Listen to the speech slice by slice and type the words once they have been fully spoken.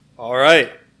All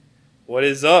right. What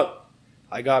is up?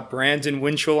 I got Brandon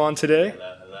Winchell on today.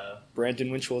 Hello.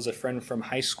 Brandon Winchell is a friend from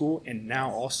high school and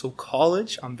now also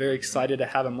college. I'm very excited to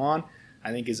have him on. I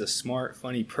think he's a smart,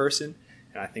 funny person,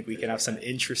 and I think we can have some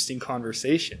interesting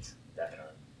conversations.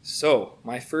 Definitely. So,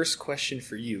 my first question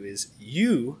for you is,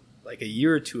 you, like a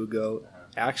year or two ago,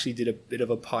 actually did a bit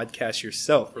of a podcast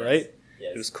yourself, right?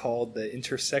 Yes. It was called the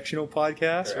Intersectional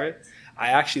Podcast, Correct. right? I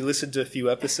actually listened to a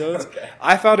few episodes. Okay.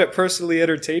 I found it personally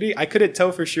entertaining. I couldn't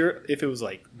tell for sure if it was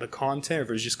like the content or if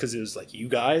it was just because it was like you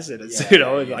guys and it's I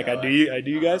knew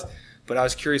you guys. But I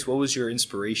was curious, what was your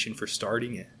inspiration for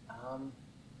starting it?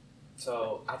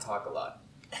 So I talk a lot,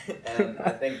 and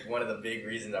I think one of the big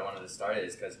reasons I wanted to start it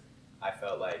is because I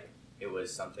felt like it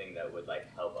was something that would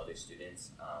like help other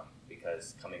students.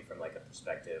 Because coming from like a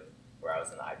perspective where I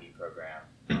was in the IB program.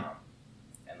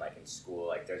 And like in school,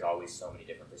 like there's always so many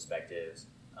different perspectives.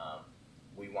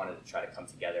 We wanted to try to come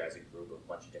together as a group of a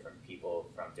bunch of different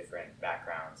people from different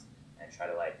backgrounds and try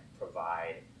to like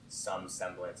provide some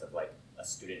semblance of like a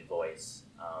student voice,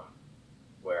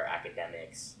 where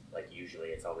academics, like usually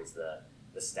it's always the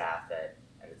staff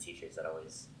and the teachers that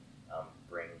always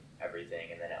bring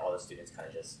everything, and then all the students kind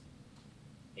of just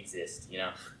exist, you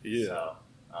know? Yeah. So,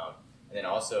 and then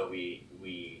also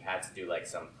we had to do like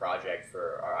some project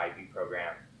for our IB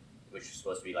program, which was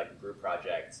supposed to be like a group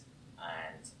project,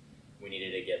 and we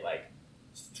needed to get like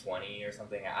 20 or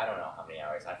something. I don't know how many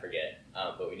hours, I forget.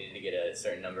 But we needed to get a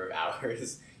certain number of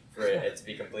hours for it to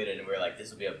be completed, and we were like, this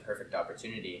would be a perfect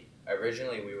opportunity.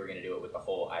 Originally, we were going to do it with the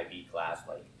whole IB class,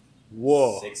 like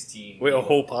 16. Wait, a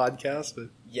whole podcast? But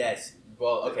Yes.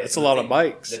 Well, okay. that's a lot of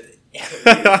mics. We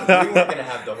weren't going to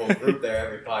have the whole group there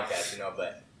every podcast,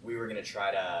 but we were going to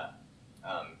try to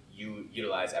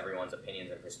utilize everyone's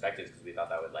opinions and perspectives because we thought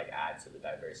that would like add to the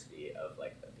diversity of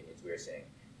like the opinions we were seeing.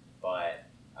 But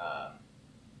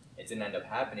it didn't end up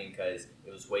happening because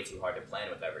it was way too hard to plan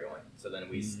with everyone. So then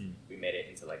we made it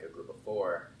into like a group of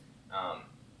 4.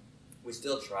 We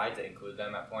still tried to include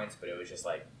them at points, but it was just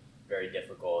like very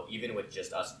difficult. Even with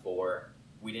just us 4,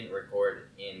 we didn't record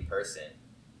in person.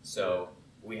 So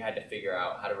we had to figure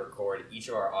out how to record each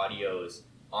of our audios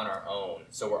on our own.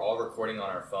 So we're all recording on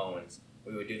our phones.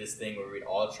 We would do this thing where we'd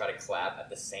all try to clap at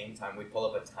the same time. We'd pull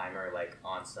up a timer like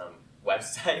on some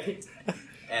website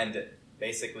and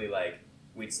basically like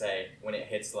we'd say when it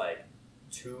hits like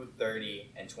 2:30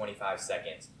 and 25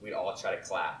 seconds, we'd all try to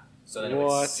clap. So then it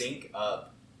would sync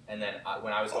up, and then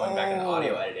when I was going back into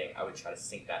audio editing, I would try to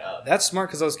sync that up. That's smart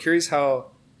because I was curious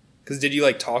because did you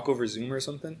like talk over Zoom or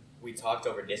something? We talked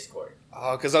over Discord.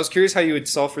 Oh, because I was curious how you would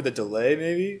solve for the delay,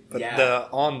 maybe. But the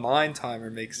online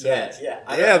timer makes sense. Yeah.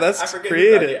 That's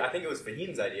creative. I think it was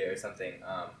Fahim's idea or something.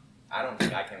 I don't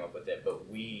think I came up with it, but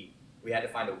we had to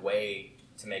find a way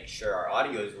to make sure our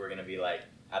audios were going to be like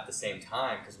at the same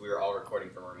time because we were all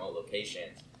recording from remote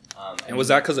locations. And was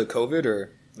that because of COVID,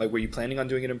 or like were you planning on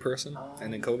doing it in person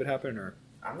and then COVID happened, or?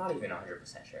 I'm not even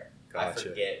 100% sure. Gotcha. I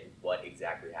forget what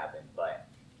exactly happened, but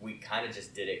we kind of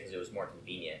just did it because it was more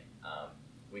convenient.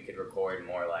 We could record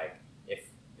more like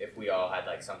if we all had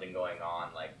like something going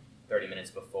on like 30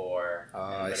 minutes before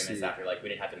and 30 minutes after, like we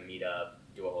didn't have to meet up,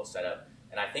 do a whole setup.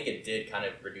 And I think it did kind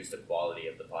of reduce the quality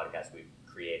of the podcast we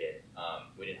created.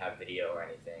 We didn't have video or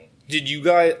anything. Did you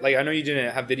guys, like, I know you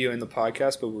didn't have video in the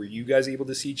podcast, but were you guys able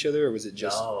to see each other, or was it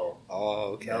just... No.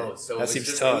 Oh, okay. No, so that it seems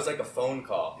was tough. It was like a phone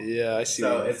call. Yeah, I see.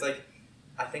 So it's like,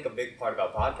 I think a big part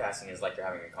about podcasting is like you're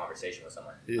having a conversation with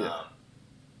someone. Yeah.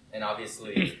 And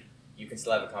obviously, you can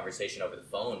still have a conversation over the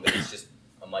phone, but it's just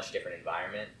a much different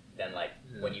environment than like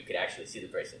when you could actually see the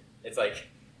person. It's like,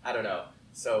 I don't know.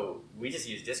 So we just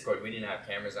used Discord. We didn't have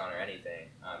cameras on or anything,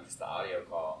 just the audio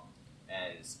call.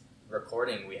 And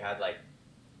recording, we had like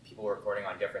people recording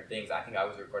on different things. I think I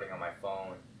was recording on my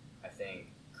phone. I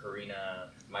think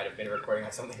Karina might have been recording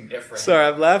on something different. Sorry,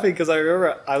 I'm laughing because I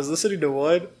remember I was listening to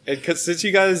one, and since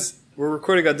you guys were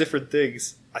recording on different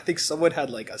things, I think someone had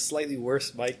like a slightly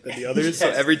worse mic than the others. Yes. So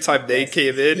every time they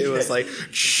came in, it was like,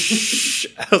 shh.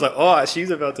 I was like, oh, she's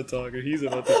about to talk or he's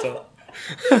about to talk.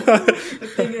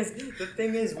 The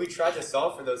thing is, we tried to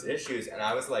solve for those issues, and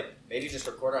I was like, maybe just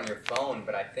record on your phone.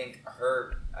 But I think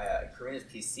Karina's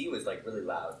PC was like really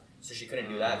loud, so she couldn't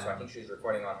do that. So I think she was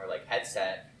recording on her like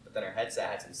headset. But then her headset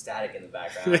had some static in the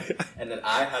background, and then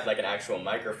I had like an actual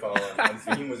microphone, and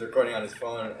Fahim was recording on his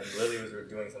phone, and Lily was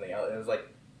doing something else. It was like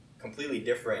completely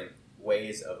different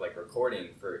ways of like recording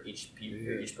for each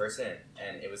person,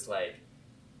 and it was like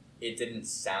it didn't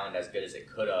sound as good as it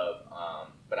could have.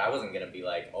 But I wasn't gonna be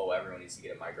like, oh, everyone needs to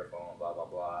get a microphone, blah blah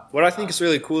blah. What I think is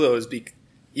really cool though is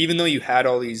even though you had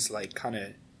all these like kind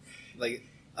of like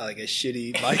like a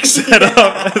shitty mic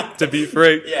setup, to be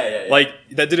frank. Yeah. Like,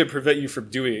 that didn't prevent you from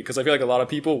doing it. Because I feel like a lot of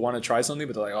people want to try something,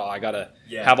 but they're like, oh, I got to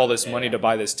have all this money to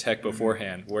buy this tech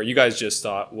beforehand. Where you guys just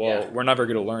thought, well, we're never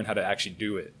going to learn how to actually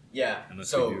do it. Yeah.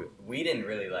 So we didn't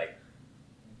really, like,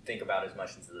 think about as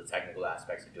much into the technical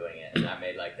aspects of doing it. And that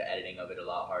made, like, the editing of it a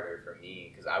lot harder for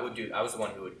me. Because I was the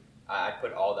one who I'd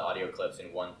put all the audio clips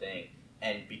in one thing.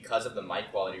 And because of the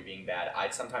mic quality being bad,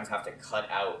 I'd sometimes have to cut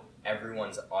out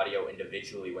everyone's audio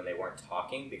individually when they weren't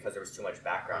talking because there was too much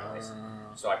background noise.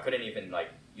 So I couldn't even like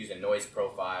use a noise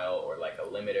profile or like a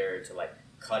limiter to like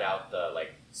cut out the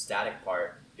like static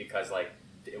part because like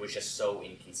it was just so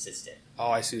inconsistent.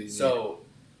 Oh, I see what you mean. So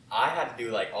I had to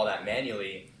do like all that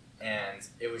manually, and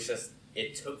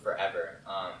it took forever.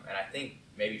 And I think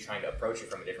maybe trying to approach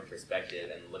it from a different perspective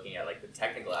and looking at like the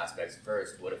technical aspects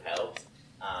first would have helped.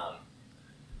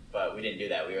 But we didn't do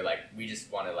that. We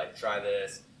just want to like try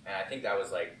this. And I think that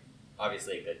was like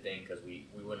obviously a good thing because we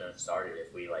wouldn't have started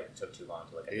if we like took too long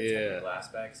to look at the technical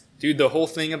aspects. Dude, the whole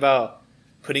thing about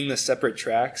putting the separate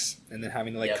tracks and then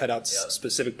having to like cut out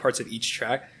specific parts of each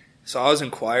track. So I was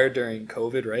in choir during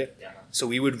COVID, right? Yeah. So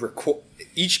we would record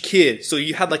each kid. So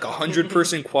you had like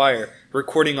 100-person choir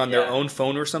recording on their own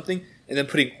phone or something, and then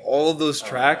putting all of those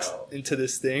tracks into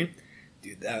this thing.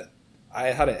 Dude, I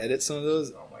had to edit some of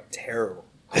those. Oh my God. Terrible.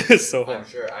 So I'm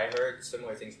sure. I heard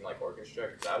similar things from like orchestra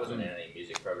because I wasn't in any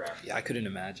music program. Yeah, I couldn't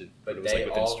imagine. But they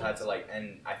like all had to like,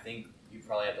 and I think you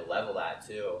probably had to level that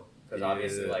too because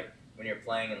obviously like when you're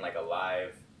playing in like a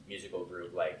live musical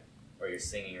group like or you're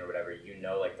singing or whatever, you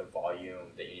know like the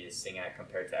volume that you need to sing at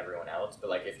compared to everyone else. But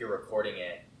like if you're recording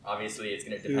it, obviously it's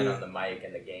going to depend on the mic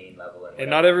and the gain level and whatever. And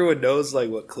not everyone knows like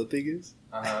what clipping is.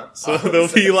 So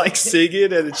they'll be like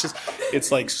singing and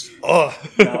it's like oh.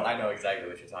 No, I know exactly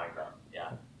what you're talking about.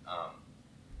 Yeah.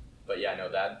 But yeah,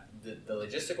 no, that the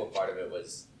logistical part of it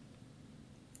was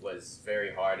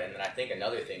very hard. And then I think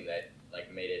another thing that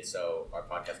like made it so our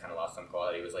podcast kind of lost some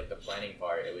quality was like the planning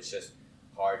part. It was just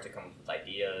hard to come up with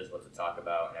ideas, what to talk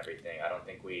about and everything. I don't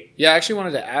think we... Yeah, I actually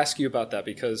wanted to ask you about that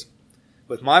because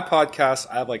with my podcast,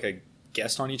 I have like a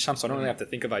guest on each time, so I don't really have to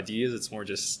think of ideas. It's more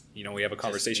just, we have a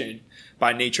conversation.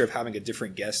 By nature of having a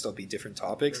different guest, there'll be different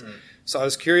topics. So I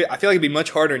was curious. I feel like it'd be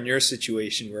much harder in your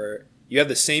situation where you have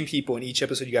the same people in each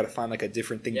episode. You got to find like a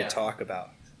different thing to talk about.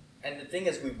 And the thing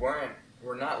is,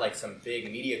 we're not like some big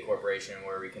media corporation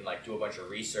where we can like do a bunch of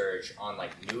research on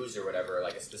like news or whatever,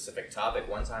 like a specific topic.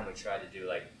 One time we tried to do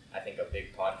like, I think a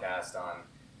big podcast on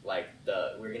like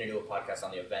we're going to do a podcast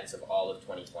on the events of all of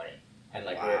 2020. And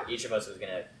like each of us was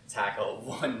going to tackle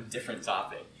one different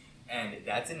topic. And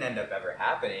that didn't end up ever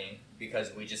happening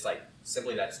because we just like,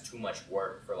 simply that's too much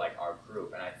work for like our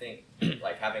group. And I think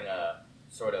like having a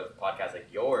sort of podcast like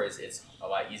yours, it's a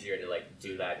lot easier to like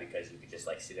do that because you could just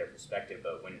like see their perspective.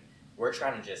 But when we're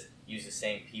trying to just use the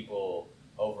same people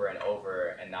over and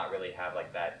over and not really have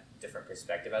like that different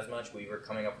perspective as much, we were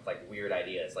coming up with like weird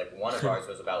ideas. Like one of ours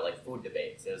was about like food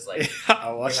debates. It was like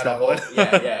I watched that one.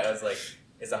 It was like,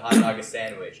 is a hot dog a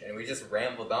sandwich? And we just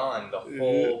rambled on the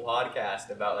whole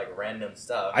podcast about like random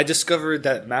stuff. I discovered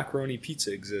that macaroni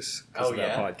pizza exists because of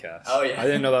that podcast. Oh yeah, I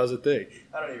didn't know that was a thing.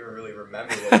 I don't even really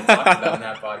remember what we talked about in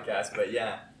that podcast, but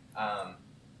yeah,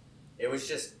 it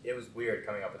was weird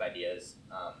coming up with ideas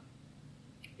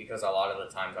because a lot of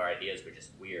the times our ideas were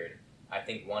just weird. I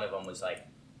think one of them was like,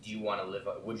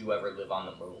 would you ever live on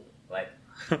the moon? Like,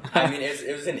 I mean,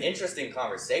 it was an interesting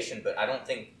conversation, but I don't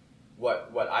think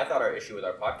what I thought our issue with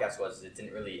our podcast was is it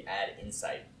didn't really add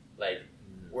insight. Like,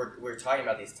 we're talking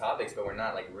about these topics, but we're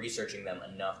not like researching them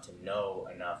enough to know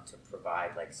enough to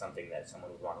provide like something that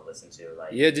someone would want to listen to.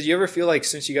 Like, yeah, did you ever feel like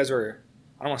since you guys were,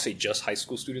 I don't want to say just high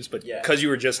school students, but because you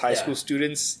were just high school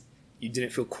students, you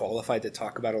didn't feel qualified to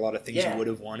talk about a lot of things you would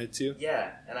have wanted to?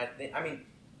 Yeah, and I mean,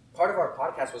 part of our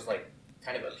podcast was like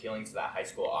kind of appealing to that high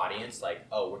school audience, like,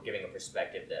 oh, we're giving a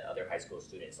perspective that other high school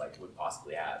students like would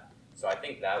possibly have. So I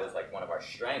think that was like one of our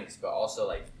strengths, but also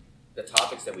like the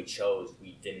topics that we chose,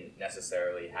 we didn't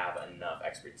necessarily have enough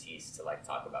expertise to like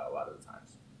talk about a lot of the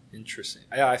times. Interesting.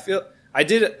 Yeah, I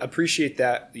did appreciate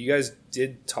that you guys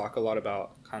did talk a lot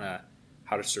about kind of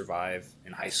how to survive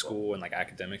in high school and like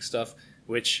academic stuff,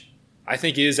 which I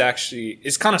think is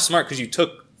kind of smart because you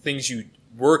took things you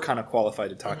were kind of qualified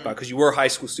to talk about because you were high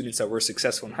school students that were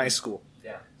successful in high school.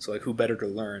 Yeah. So like, who better to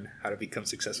learn how to become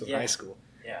successful in high school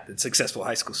than successful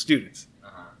high school students?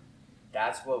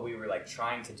 That's what we were like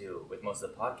trying to do with most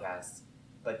of the podcasts.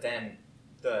 But then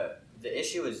the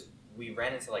issue is we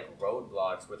ran into like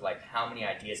roadblocks with like how many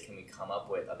ideas can we come up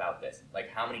with about this? Like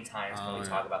how many times can we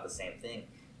talk about the same thing?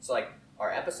 So like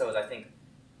our episodes, I think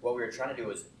what we were trying to do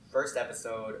was first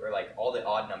episode, or like all the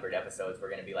odd numbered episodes were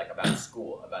going to be like about a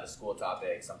school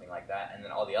topic, something like that, and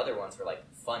then all the other ones were like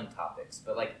fun topics.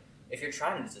 But like if you're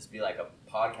trying to just be like a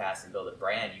podcast and build a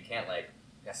brand, you can't like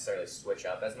necessarily switch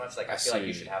up as much. Like I feel like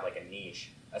you should have like a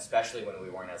niche, especially when we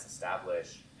weren't as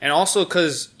established. And also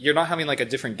because you're not having like a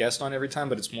different guest on every time,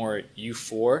 but it's more you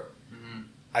four. Mm-hmm.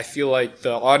 I feel like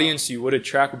the audience you would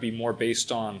attract would be more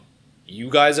based on you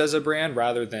guys as a brand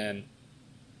rather than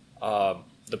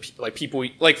people.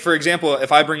 Like for example,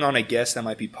 if I bring on a guest that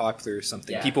might be popular or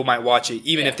something, people might watch it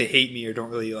even if they hate me or don't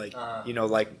really like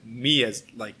like me as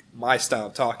like my style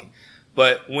of talking.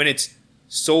 But when it's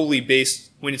solely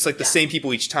based, when it's like the same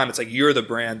people each time, it's like you're the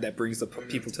brand that brings the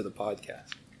people to the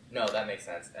podcast. No, that makes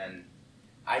sense. And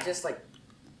I just like,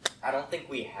 I don't think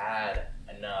we had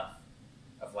enough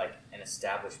of like an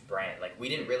established brand. Like we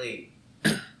didn't really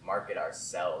market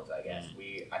ourselves, I guess.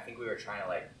 I think we were trying to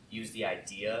like use the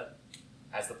idea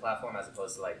as the platform as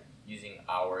opposed to like using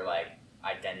our like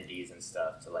identities and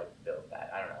stuff to like build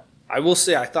that. I don't know. I will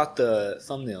say I thought the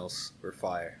thumbnails were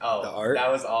fire. Oh, the art. That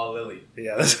was all Lily.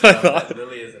 Yeah, that's what I thought.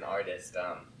 Lily is an artist.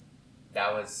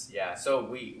 That was So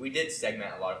we did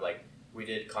segment a lot of like, we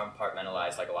did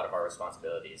compartmentalize like a lot of our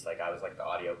responsibilities. Like I was like the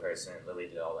audio person, Lily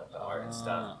did all like the art and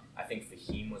stuff. I think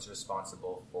Fahim was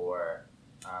responsible for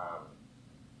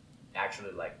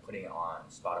actually like putting it on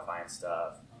Spotify and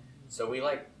stuff. So we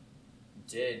like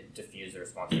did diffuse the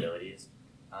responsibilities.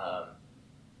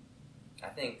 I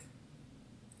think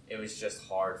it was just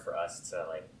hard for us to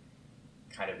like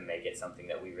kind of make it something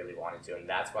that we really wanted to, and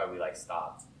that's why we like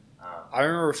stopped. I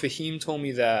remember Fahim told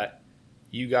me that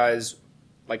you guys,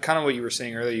 like kind of what you were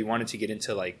saying earlier, you wanted to get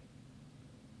into like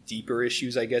deeper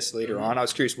issues, I guess, later on. I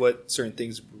was curious what certain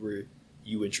things were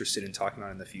you interested in talking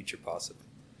about in the future, possibly.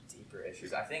 Deeper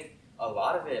issues. I think a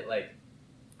lot of it, like,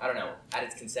 I don't know, at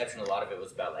its conception, a lot of it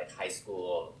was about like high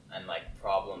school and like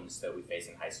problems that we face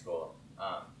in high school.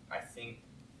 I think,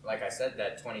 like I said,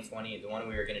 that 2020, the one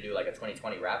we were going to do like a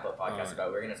 2020 wrap-up podcast about,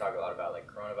 we were going to talk a lot about like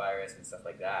coronavirus and stuff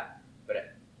like that.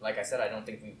 But like I said, I don't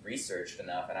think we researched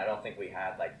enough, and I don't think we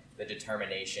had like the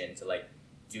determination to like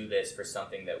do this for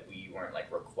something that we weren't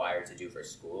like required to do for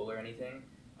school or anything.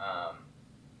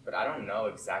 But I don't know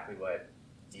exactly what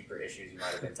deeper issues you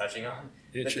might have been touching on.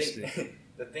 Interesting.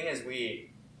 The thing is, we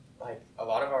like a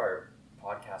lot of our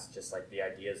podcasts, just like the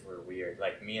ideas were weird.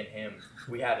 Like me and him,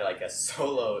 we had like a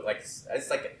solo, like it's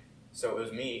like, so it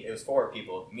was me, it was 4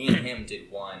 people. Me and him did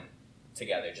one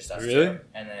together, just us two.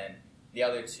 And then the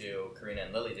other 2, Karina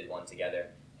and Lily, did one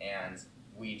together. And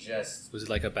we just... Was it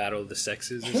like a battle of the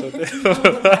sexes or something?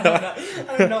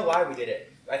 I don't know why we did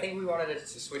it. I think we wanted to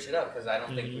switch it up because I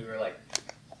don't think we were like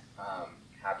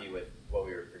happy with what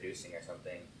we were producing or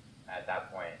something at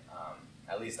that point.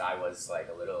 At least I was like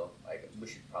a little like, we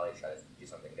should probably try to do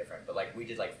something different. But like we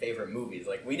did like favorite movies.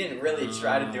 Like we didn't really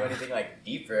try to do anything like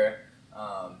deeper.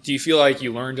 Do you feel like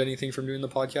you learned anything from doing the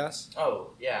podcast?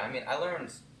 Oh yeah, I mean I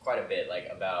learned quite a bit like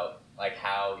about like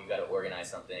how you got to organize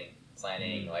something,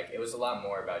 planning. Like it was a lot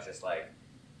more about just like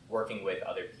working with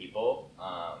other people.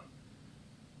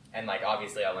 And like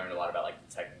obviously I learned a lot about like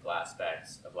the technical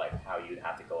aspects of like how you'd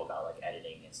have to go about like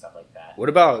editing and stuff like that. What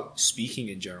about speaking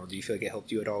in general? Do you feel like it helped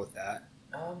you at all with that?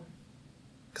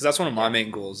 Because that's one of my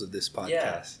main goals of this podcast.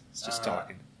 Yeah. It's just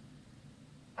talking.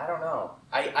 I don't know.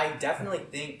 I definitely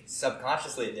think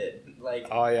subconsciously it did. Like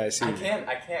oh yeah, I see. I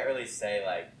can't really say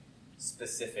like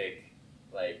specific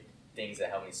like things that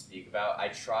help me speak about. I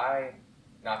try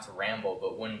not to ramble,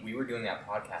 but when we were doing that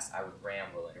podcast, I would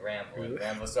ramble and ramble and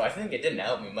ramble. So I think it didn't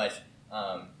help me much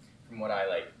from what I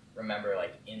like remember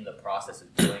like in the process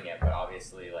of doing it. But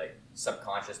obviously, like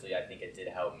subconsciously, I think it did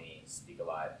help me speak a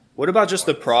lot. What about just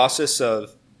the process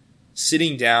of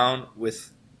sitting down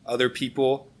with other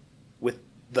people? With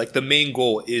like the main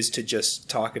goal is to just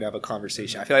talk and have a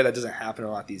conversation. I feel like that doesn't happen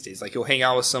a lot these days. Like you'll hang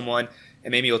out with someone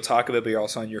and maybe you'll talk a bit, but you're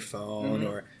also on your phone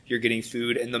or you're getting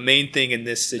food. And the main thing in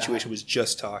this situation was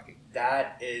just talking.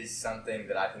 That is something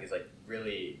that I think is like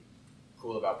really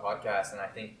cool about podcasts. And I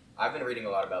think I've been reading a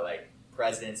lot about like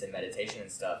presence and meditation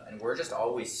and stuff. And we're just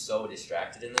always so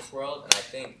distracted in this world. And I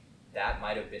think that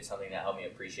might have been something that helped me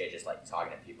appreciate just like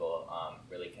talking to people,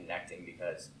 really connecting,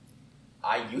 because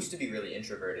I used to be really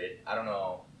introverted. I don't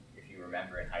know if you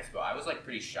remember in high school. I was like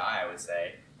pretty shy, I would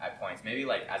say, at points. Maybe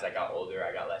like as I got older,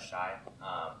 I got less shy.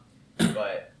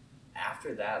 But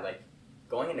after that, like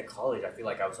going into college, I feel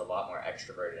like I was a lot more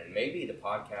extroverted. And maybe the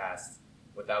podcast,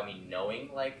 without me knowing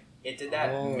like it did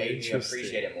that, made me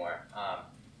appreciate it more.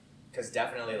 Because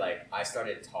definitely like I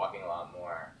started talking a lot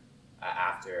more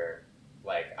after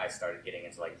like I started getting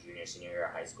into like junior, senior year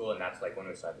of high school. And that's like when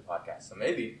we started the podcast. So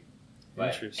maybe.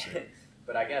 But, interesting.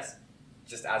 But I guess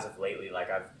just as of lately, like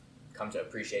come to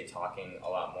appreciate talking a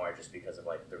lot more just because of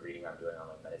like the reading I'm doing on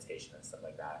like meditation and stuff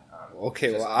like that.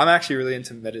 I'm actually really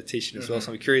into meditation as well,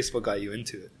 so I'm curious what got you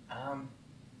into it.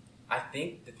 I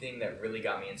think the thing that really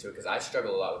got me into it, because I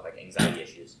struggle a lot with like anxiety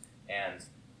issues, and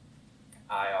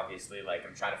I obviously like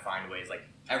I'm trying to find ways, like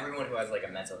everyone who has like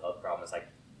a mental health problem is like,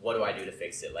 what do I do to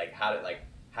fix it? Like how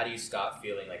do you stop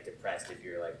feeling like depressed if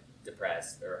you're like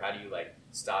depressed, or how do you like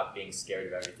stop being scared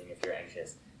of everything if you're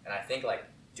anxious? And I think like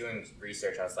doing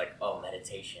research, I was like, oh,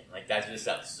 meditation, like that just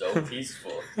sounds so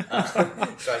peaceful.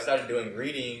 So I started doing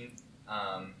reading.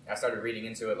 I started reading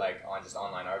into it like on just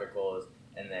online articles,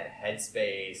 and then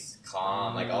Headspace,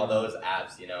 Calm, like all those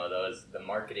apps, you know, the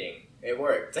marketing, it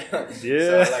worked.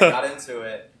 Yeah. So I like got into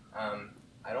it.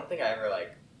 I don't think I ever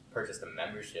like purchased a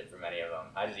membership for many of them.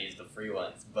 I just used the free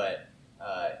ones, but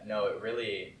no, it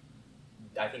really,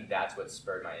 I think that's what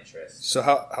spurred my interest. So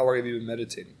how are you been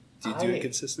meditating? Do you do it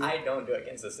consistently? I don't do it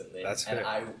consistently. That's fair.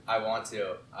 And I want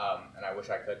to, and I wish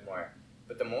I could more.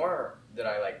 But the more that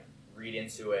I like read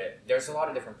into it, there's a lot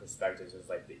of different perspectives. There's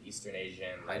like the Eastern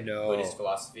Asian, like Buddhist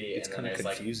philosophy, it's and then there's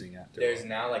confusing like after there's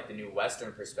now like the new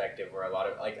Western perspective where a lot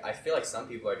of like I feel like some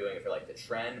people are doing it for like the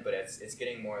trend, but it's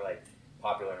getting more like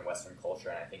popular in Western culture,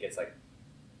 and I think it's like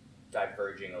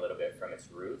diverging a little bit from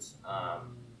its roots.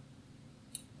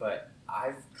 But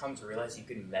I've come to realize you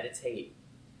can meditate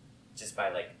just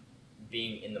by like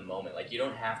being in the moment. Like you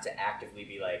don't have to actively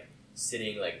be like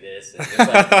sitting like this and just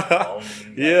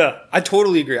like yeah, I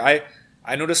totally agree.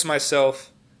 I noticed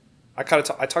myself, I talked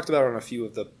about it on a few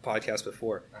of the podcasts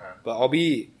before, but I'll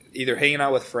be either hanging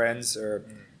out with friends or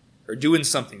doing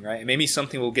something, right? And maybe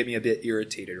something will get me a bit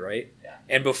irritated, right? Yeah.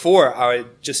 And before I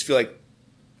would just feel like,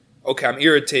 okay, I'm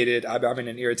irritated. I'm in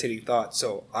an irritating thought,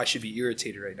 so I should be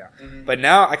irritated right now. But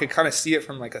now I can kind of see it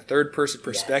from like a third person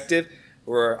perspective,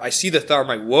 where I see the thought, I'm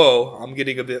like, whoa, I'm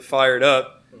getting a bit fired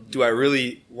up. Do I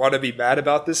really want to be mad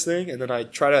about this thing? And then I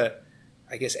try to,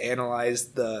 I guess, analyze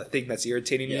the thing that's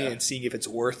irritating me and seeing if it's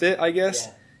worth it, I guess.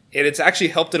 Yeah. And it's actually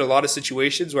helped in a lot of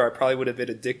situations where I probably would have been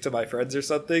a dick to my friends or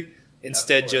something.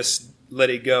 Instead, just let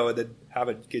it go and then have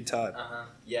a good time.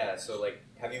 Yeah, so like,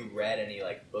 have you read any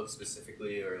like books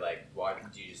specifically, or like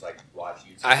do you just like watch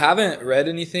YouTube? I haven't read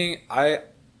anything. I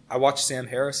watch Sam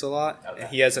Harris a lot. Okay. And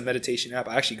he has a meditation app.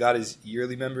 I actually got his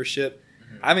yearly membership.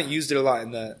 I haven't used it a lot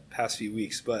in the past few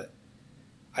weeks, but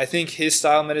I think his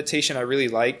style of meditation I really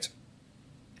liked,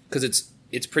 because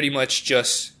it's pretty much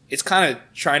just, it's kind of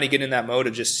trying to get in that mode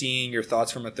of just seeing your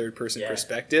thoughts from a third person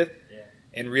perspective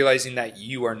and realizing that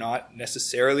you are not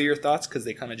necessarily your thoughts, because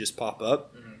they kind of just pop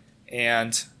up.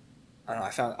 And I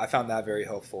don't know, I found that very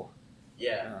helpful.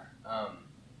 Yeah.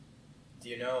 Do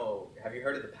you know, have you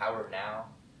heard of The Power of Now?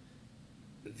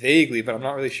 Vaguely, but I'm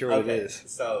not really sure what it is.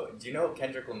 So, do you know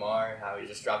Kendrick Lamar, how he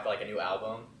just dropped like a new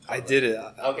album? I did it.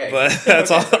 Okay. But that's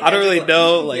all. I don't really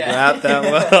know rap that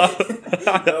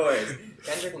well. No worries.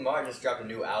 Kendrick Lamar just dropped a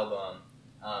new album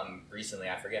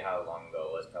recently. I forget how long ago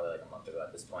it was, probably like a month ago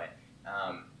at this point.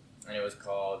 And it was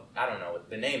called, I don't know,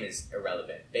 the name is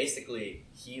irrelevant. Basically,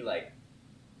 he like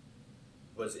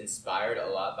was inspired a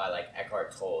lot by like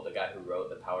Eckhart Tolle, the guy who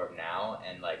wrote The Power of Now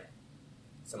and like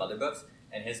some other books.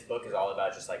 And his book is all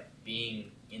about just like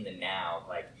being in the now.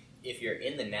 Like if you're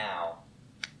in the now,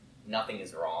 nothing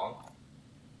is wrong.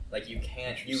 Like you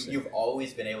can't. You've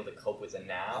always been able to cope with the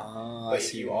now. But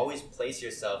if you always place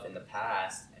yourself in the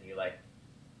past and you like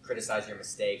criticize your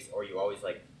mistakes, or you always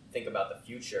like think about the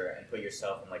future and put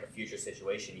yourself in like a future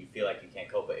situation, you feel like you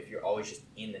can't cope. But if you're always just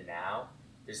in the now,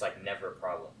 there's like never a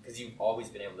problem, because you've always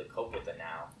been able to cope with the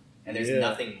now. And there's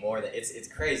nothing more that it's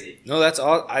crazy. No, that's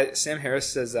all. Sam Harris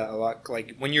says that a lot.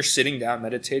 Like when you're sitting down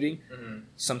meditating,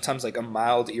 sometimes like a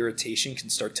mild irritation can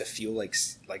start to feel like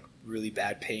really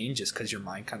bad pain, just because your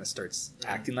mind kind of starts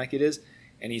acting like it is.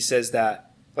 And he says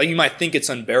that like you might think it's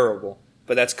unbearable,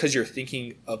 but that's because you're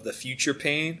thinking of the future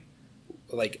pain.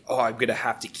 Like, oh, I'm gonna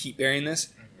have to keep bearing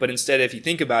this. But instead, if you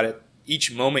think about it,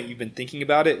 each moment you've been thinking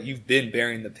about it, you've been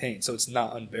bearing the pain, so it's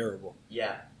not unbearable.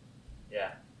 Yeah.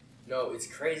 No, it's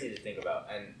crazy to think about.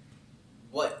 And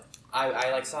what I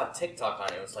like saw a TikTok on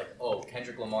it. It was like, oh,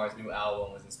 Kendrick Lamar's new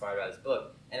album was inspired by this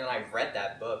book. And then I read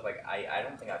that book. Like I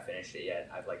don't think I finished it yet.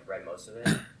 I've like read most of it.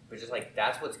 But just like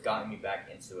that's what's gotten me back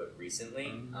into it recently.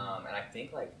 And I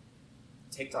think like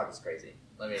TikTok is crazy.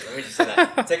 Let me just say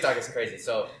that. TikTok is crazy.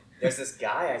 So there's this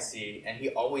guy I see, and he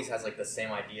always has like the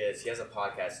same ideas. He has a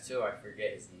podcast too. I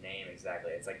forget his name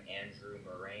exactly. It's like Andrew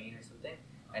Moraine or something.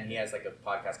 And he has like a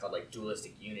podcast called like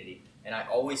Dualistic Unity. And I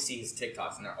always see his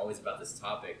TikToks, and they're always about this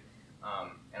topic.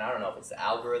 And I don't know if it's the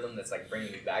algorithm that's like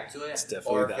bringing me back to it. It's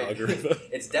definitely the algorithm.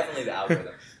 It's definitely the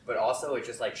algorithm. But also it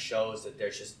just like shows that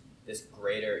there's just this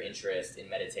greater interest in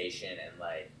meditation, and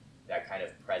like that kind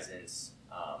of presence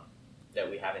that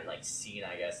we haven't like seen,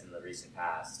 I guess, in the recent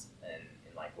past and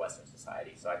in like Western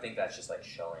society. So I think that's just like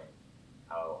showing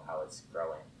how it's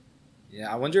growing. Yeah,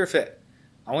 I wonder if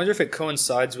it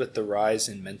coincides with the rise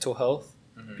in mental health,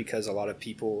 because a lot of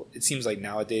people, it seems like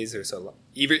nowadays there's a lot,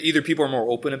 either people are more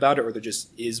open about it or there just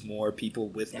is more people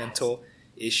with mental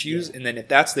issues. And then if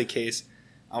that's the case,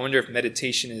 I wonder if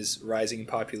meditation is rising in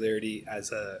popularity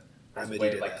as a remedy way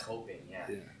to of like that. coping. Yeah.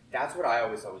 That's what I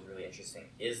always thought was really interesting.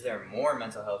 Is there more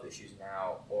mental health issues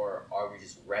now, or are we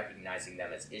just recognizing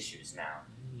them as issues now?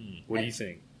 What do you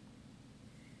think?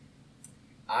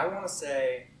 I want to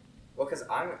say, well, because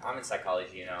I'm in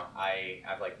psychology, you know,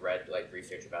 I've like read like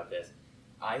research about this.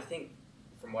 I think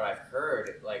from what I've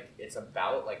heard, like it's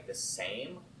about like the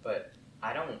same, but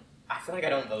I feel like I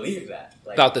don't believe that.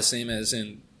 Like, About the same as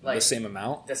in like, the same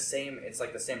amount? It's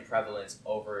like the same prevalence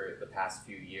over the past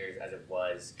few years as it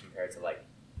was compared to like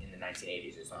in the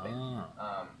 1980s or something.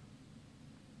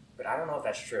 But I don't know if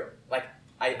that's true. Like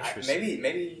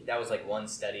maybe that was like one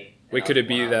study. Wait, could it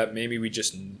be that maybe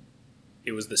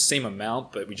it was the same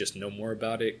amount, but we just know more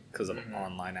about it because of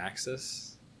online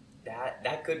access?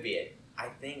 That could be it.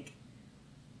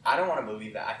 I don't want to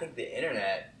believe that. I think the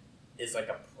internet is like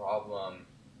a problem,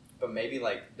 but maybe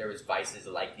like there was vices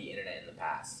like the internet in the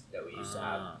past that we used to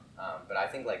have. But I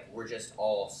think like we're just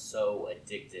all so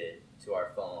addicted to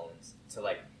our phones, to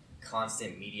like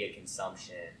constant media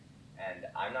consumption, and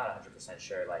I'm not 100%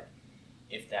 sure like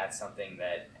if that's something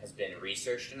that has been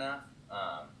researched enough.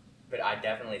 But I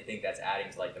definitely think that's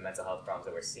adding to like the mental health problems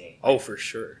that we're seeing. Oh, for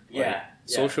sure. Yeah.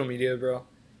 Social media, bro.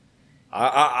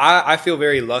 I feel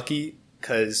very lucky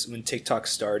because when TikTok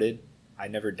started, I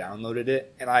never downloaded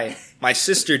it, and my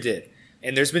sister did.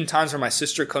 And there's been times where my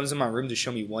sister comes in my room to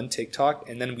show me one TikTok,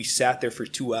 and then we sat there for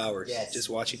 2 hours just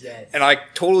watching. Yes. And I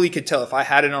totally could tell if I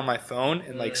had it on my phone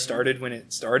and like started when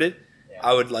it started,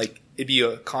 I would like it'd be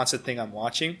a constant thing I'm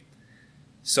watching.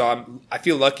 So I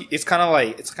feel lucky. It's kind of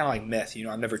like meth, you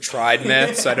know. I've never tried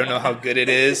meth, so I don't know how good it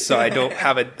is. So I don't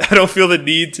feel the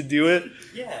need to do it.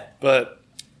 Yeah. But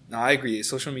no, I agree.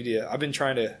 Social media. I've been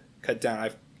trying to cut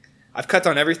down. I've cut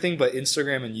down everything but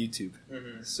Instagram and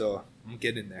YouTube. So I'm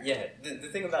getting there. Yeah. The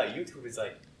thing about YouTube is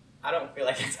like I don't feel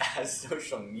like it's as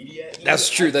social media. That's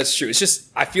true. That's true. It's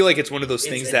just I feel like it's one of those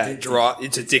things that draw.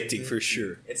 It's addicting for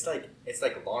sure. It's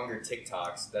like longer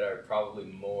TikToks that are probably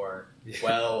more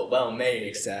well made.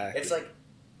 Exactly. It's like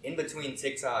in between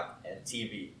TikTok and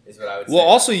TV is what I would say. Well,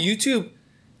 also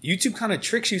YouTube kind of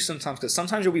tricks you sometimes because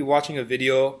sometimes you'll be watching a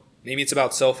video. Maybe it's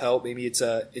about self-help. Maybe it's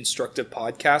a instructive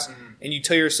podcast. And you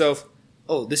tell yourself,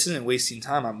 oh, this isn't wasting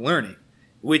time. I'm learning.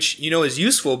 Which, you know, is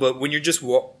useful. But when you're just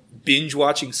binge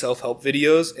watching self-help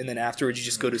videos and then afterwards you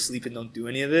just go to sleep and don't do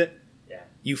any of it,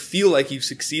 you feel like you've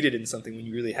succeeded in something when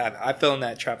you really haven't. I fell in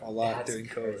that trap a lot during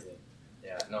COVID.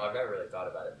 Yeah, no, I've never really thought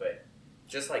about it. But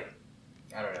just like,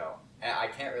 I don't know. I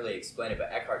can't really explain it,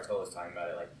 but Eckhart Tolle was talking about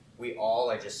it. Like, we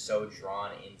all are just so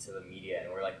drawn into the media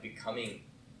and we're like becoming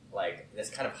like this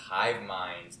kind of hive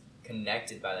mind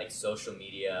connected by like social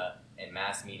media and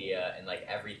mass media and like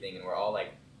everything, and we're all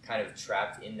like kind of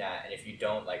trapped in that. And if you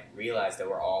don't like realize that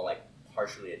we're all like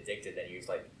partially addicted, then you're just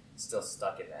like still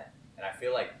stuck in that. And I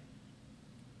feel like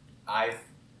I've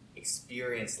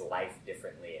experienced life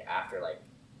differently after like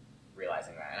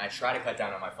realizing that, and I try to cut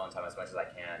down on my phone time as much as I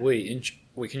can. Wait,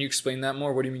 can you explain that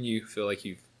more? What do you mean you feel like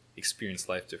you've experienced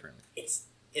life differently?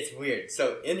 It's weird.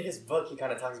 So in his book, he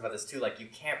kind of talks about this too. Like, you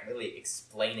can't really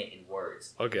explain it in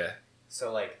words. Okay.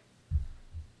 So like,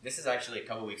 this is actually a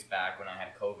couple weeks back when I had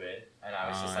COVID, and I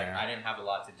was just like, I didn't have a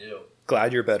lot to do.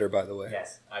 Glad you're better, by the way.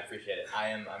 Yes, I appreciate it.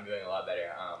 I'm doing a lot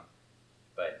better.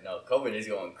 But no, COVID is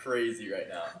going crazy right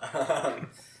now.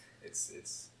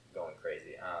 It's going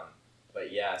crazy.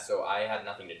 But yeah, so I had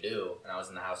nothing to do, and I was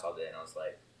in the house all day, and I was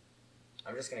like,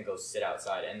 I'm just gonna go sit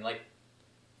outside. And like,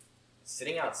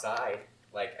 sitting outside,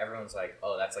 like everyone's like,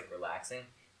 oh, that's like relaxing.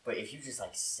 But if you just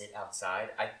like sit outside,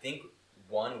 I think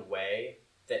one way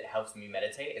that helps me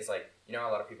meditate is like, you know,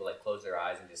 a lot of people like close their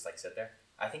eyes and just like sit there.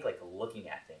 I think like looking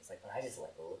at things, like when I just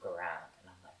like look around and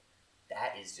I'm like,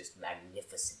 that is just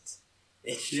magnificent.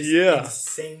 It's just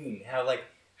insane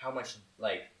how much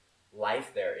like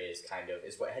life there is, kind of,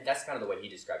 is what, that's kind of the way he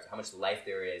describes it, how much life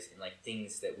there is in like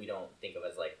things that we don't think of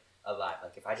as like alive.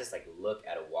 Like if I just like look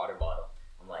at a water bottle,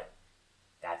 I'm like,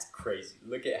 that's crazy.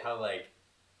 Look at how like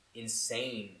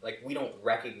insane, like we don't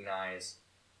recognize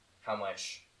how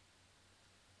much,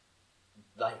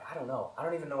 like, I don't know. I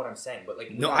don't even know what I'm saying, but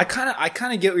like, no, I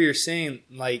kind of get what you're saying.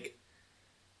 Like,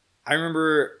 I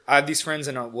remember I have these friends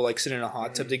and we'll like sit in a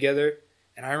hot tub together.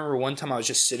 And I remember one time I was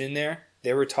just sitting there,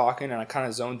 they were talking and I kind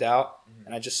of zoned out and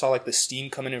and I just saw like the steam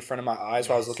coming in front of my eyes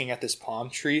while I was looking at this palm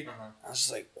tree. I was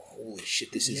just like, holy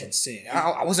shit, this is insane.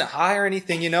 I wasn't high or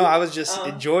anything, you know. I was just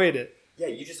enjoying it. Yeah,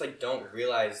 you just like don't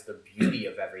realize the beauty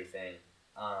of everything.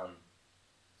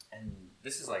 And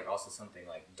this is like also something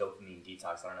like dopamine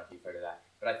detox. I don't know if you've heard of that,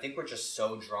 but I think we're just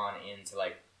so drawn into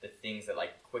like the things that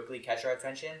like quickly catch our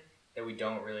attention that we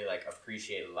don't really like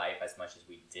appreciate life as much as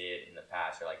we did in the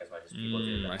past, or like as much as people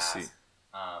did in the past. See.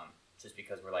 Just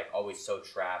because we're like always so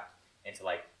trapped into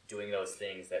like doing those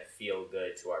things that feel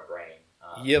good to our brain.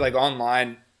 Yeah, like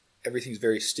online, everything's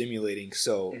very stimulating.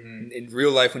 So in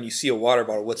real life, when you see a water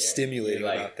bottle, what's stimulating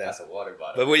like, about that? That's a water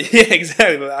bottle. But yeah,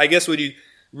 exactly. But I guess when you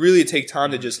really take time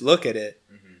to just look at it,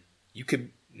 you could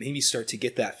maybe start to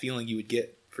get that feeling you would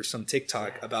get for some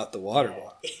TikTok about the water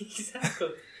bottle. Exactly.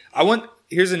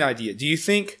 Here's an idea. Do you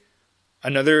think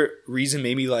another reason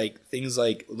maybe like things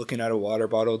like looking at a water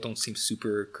bottle don't seem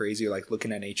super crazy, or like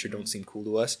looking at nature don't seem cool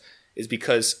to us, is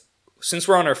because since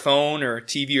we're on our phone or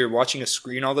TV or watching a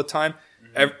screen all the time,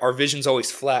 our vision's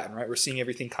always flattened, right? We're seeing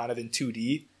everything kind of in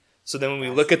 2D. So then when we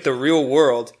look at the real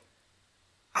world,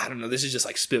 I don't know, this is just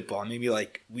like spitball. Maybe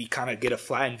like we kind of get a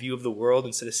flattened view of the world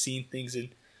instead of seeing things in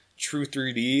true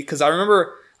 3D. Because I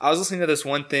remember I was listening to this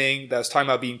one thing that was talking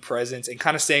about being present and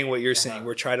kind of saying what you're saying.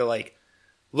 We're trying to like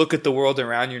look at the world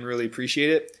around you and really appreciate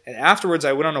it. And afterwards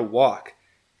I went on a walk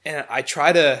and I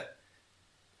try to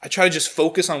just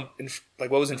focus on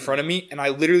like what was in front of me. And I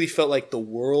literally felt like the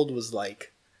world was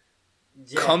like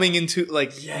coming into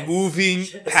like moving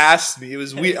past me. It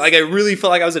was weird. Like I really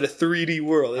felt like I was in a 3D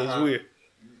world. It was weird.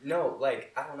 No,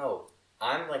 like, I don't know.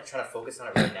 I'm, like, trying to focus on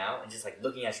it right now and just, like,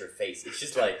 looking at your face. It's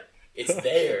just, like, it's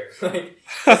there. Like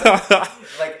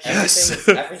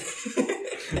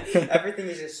everything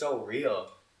is just so real.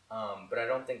 But I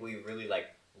don't think we really, like,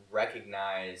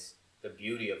 recognize the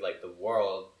beauty of, like, the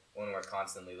world when we're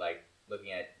constantly, like,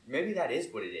 looking at... Maybe that is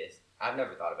what it is. I've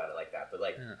never thought about it like that. But,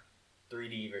 like,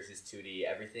 3D versus 2D,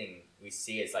 everything we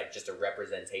see is, like, just a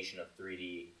representation of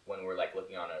 3D when we're, like,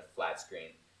 looking on a flat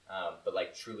screen. But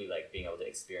like truly like being able to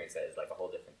experience that is like a whole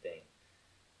different thing.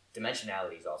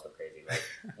 Dimensionality is also crazy. Like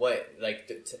what like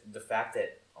the fact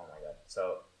that oh my god.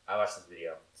 So I watched this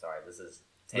video. Sorry, this is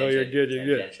tangential. You're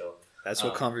good. That's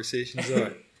what conversations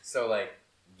are. So like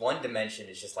one dimension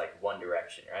is just like one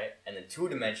direction, right? And then 2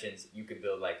 dimensions you could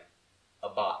build like a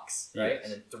box, right? Yes.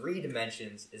 And then 3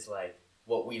 dimensions is like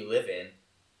what we live in,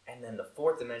 and then the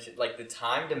 4th dimension, like the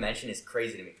time dimension, is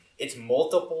crazy to me. It's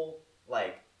multiple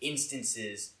like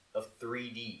instances of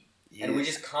 3D, and we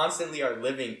just constantly are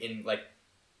living in like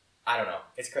I don't know.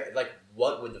 It's crazy. Like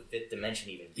what would the 5th dimension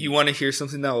even be? You want to hear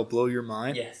something that will blow your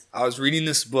mind? Yes. I was reading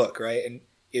this book, right, and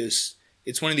it's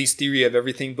one of these theory of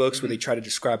everything books where they try to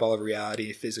describe all of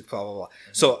reality, physics, blah blah blah.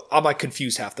 So I'm like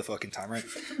confused half the fucking time, right?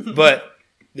 But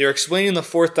they're explaining the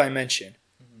 4th dimension,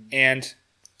 and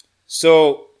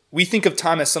so we think of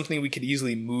time as something we could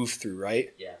easily move through,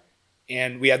 right? Yeah.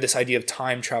 And we have this idea of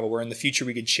time travel where in the future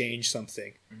we could change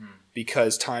something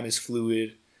because time is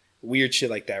fluid, weird shit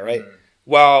like that, right?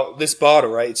 While this bottle,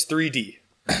 right, it's 3D.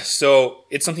 So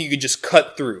it's something you could just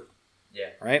cut through.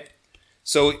 Yeah. Right?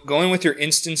 So going with your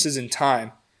instances in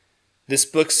time, this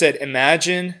book said,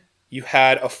 imagine you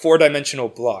had a 4-dimensional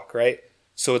block, right?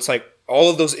 So it's like all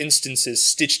of those instances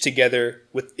stitched together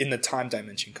within the time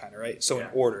dimension kind of, right? So in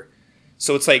order.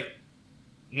 So it's like,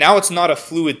 now it's not a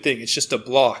fluid thing. It's just a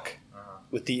block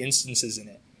with the instances in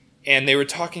it. And they were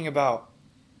talking about,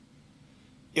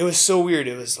 it was so weird.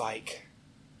 It was like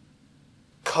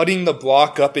cutting the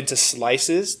block up into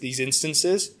slices, these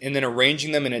instances, and then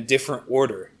arranging them in a different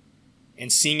order and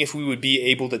seeing if we would be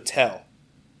able to tell.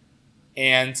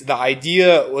 And the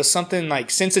idea was something like,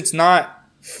 since it's not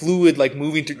fluid, like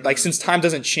moving through, like since time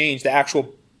doesn't change, the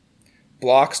actual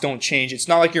blocks don't change. It's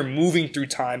not like you're moving through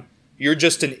time. You're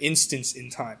just an instance in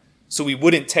time. So we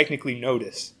wouldn't technically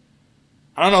notice.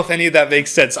 I don't know if any of that makes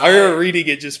sense. I remember reading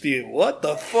it just being, what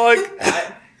the fuck?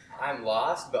 I'm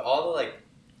lost, but all the like,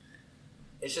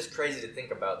 it's just crazy to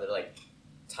think about that like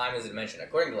time is a dimension.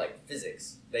 According to like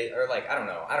physics, they are like, I don't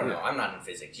know. I'm not in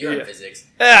physics. You're in physics.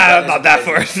 Yeah, I'm not that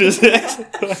far in physics.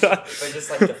 But just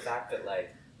like the fact that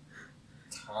like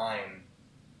time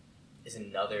is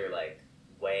another like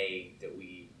way that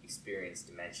we experience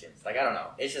dimensions. Like I don't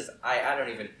know. It's just I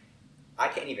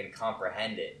can't even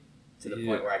comprehend it to the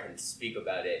point where I can speak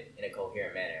about it in a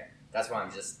coherent manner. That's why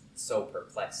I'm just so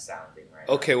perplexed sounding right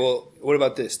now. Okay, well, what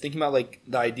about this? Thinking about like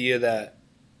the idea that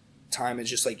time is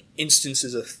just like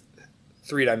instances of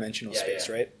 3-dimensional space,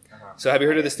 right? So have you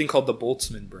heard of this thing called the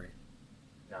Boltzmann brain?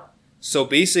 No. So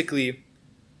basically,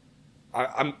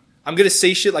 I'm gonna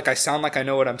say shit like I sound like I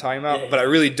know what I'm talking about, but I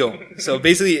really don't. So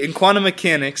basically, in quantum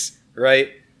mechanics,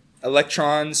 right?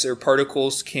 electrons or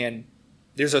particles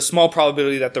there's a small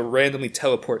probability that they'll randomly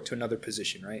teleport to another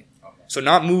position, right? Okay. So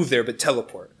not move there, but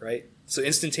teleport, right? So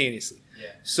instantaneously.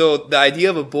 Yeah. So the idea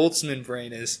of a Boltzmann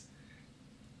brain is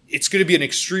it's going to be an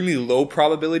extremely low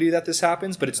probability that this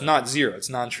happens, but it's not zero. It's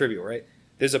non-trivial, right?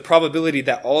 There's a probability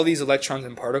that all these electrons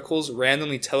and particles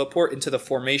randomly teleport into the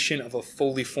formation of a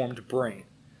fully formed brain,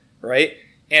 right?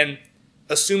 And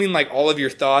assuming like all of your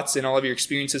thoughts and all of your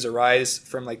experiences arise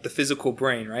from like the physical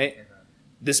brain, right?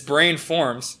 This brain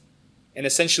forms, and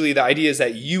essentially the idea is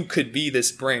that you could be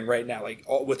this brain right now, like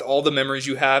with all the memories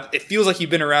you have. It feels like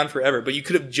you've been around forever, but you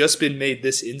could have just been made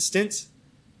this instant,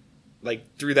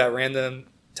 like through that random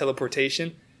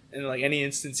teleportation, and like any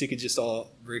instance you could just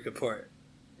all break apart.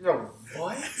 Bro,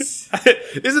 what?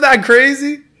 Isn't that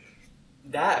crazy?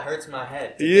 That hurts my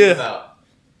head to think about.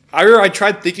 I remember I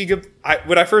tried thinking of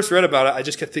when I first read about it, I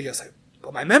just kept thinking, I was like,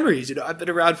 well, my memories, I've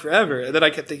been around forever. And then I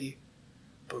kept thinking,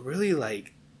 but really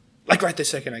like right this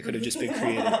second I could have just been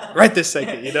created. Right this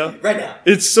second, Right now.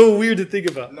 It's so weird to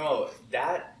think about. No,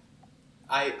 that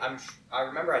I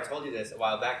remember I told you this a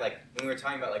while back, like when we were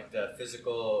talking about like the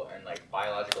physical and like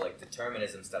biological like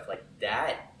determinism stuff, like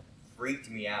that freaked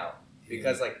me out.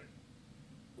 Because like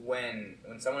when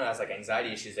someone has like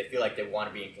anxiety issues, they feel like they want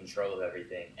to be in control of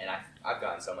everything, and I've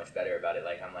gotten so much better about it.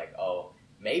 Like I'm like, oh,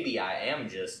 maybe I am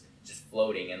just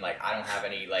floating, and like I don't have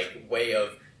any like way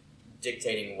of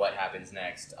dictating what happens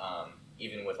next,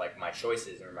 even with like my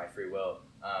choices or my free will.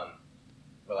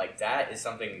 But like that is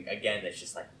something again that's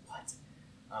just like what.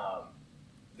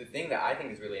 The thing that I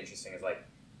think is really interesting is like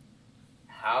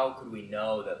how could we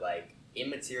know that like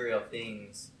immaterial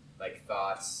things like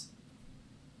thoughts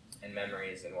and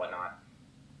memories and whatnot,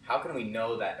 how can we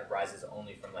know that arises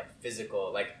only from like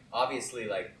physical, like obviously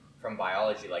like from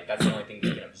biology, like that's the only thing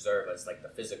we can observe as like the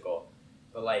physical,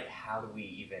 but like how do we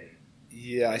even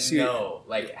I see know,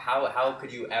 like how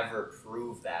could you ever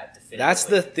prove that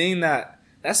definitively?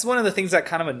 That's one of the things that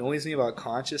kind of annoys me about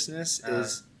consciousness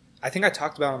is I think I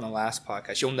talked about on the last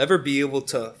podcast, you'll never be able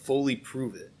to fully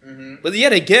prove it. Mm-hmm. But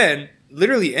yet again,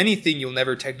 literally anything you'll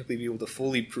never technically be able to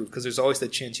fully prove because there's always the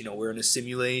chance, we're in a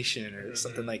simulation or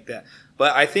something like that.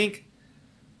 But I think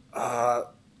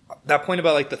that point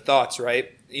about like the thoughts,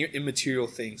 right? Immaterial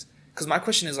things. Because my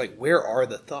question is like, where are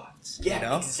the thoughts?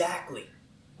 Yeah, exactly.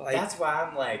 Like, that's why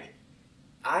I'm like,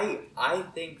 I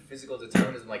think physical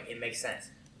determinism, like it makes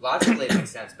sense. Logically it makes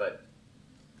sense, but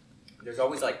there's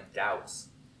always like doubts.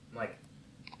 I'm like,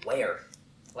 where?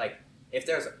 Like, if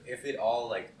it all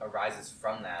like arises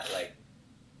from that, like,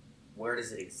 where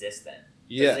does it exist then?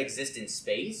 Does it exist in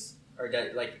space, or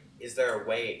is there a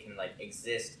way it can like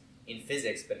exist in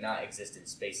physics but not exist in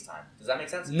space time? Does that make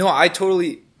sense? No, I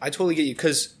totally get you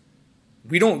because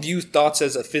we don't view thoughts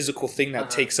as a physical thing that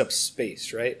takes up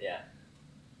space, right? Yeah.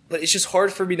 But it's just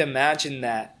hard for me to imagine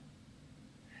that.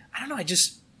 I don't know.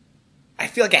 I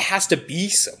feel like it has to be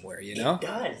somewhere, It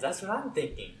does. That's what I'm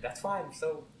thinking. That's why I'm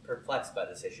so perplexed by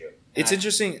this issue. It's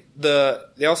interesting.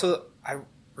 I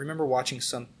remember watching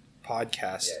some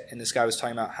podcast, and this guy was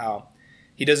talking about how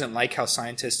he doesn't like how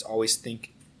scientists always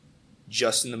think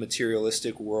just in the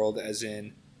materialistic world, as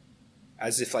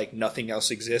if like nothing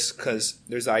else exists, because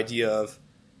there's the idea of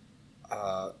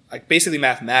like basically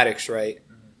mathematics, right?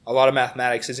 Mm-hmm. A lot of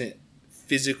mathematics isn't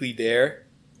physically there.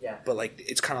 Yeah. But like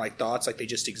it's kind of like thoughts, like they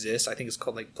just exist. I think it's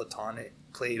called like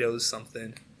Plato's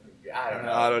something. I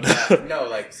don't know. No,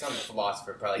 like some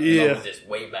philosopher probably came up with this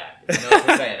way back. You know what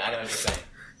I'm saying? I know what you're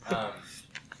saying.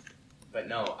 But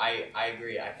no, I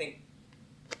agree. I think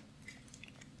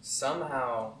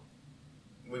somehow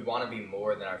we want to be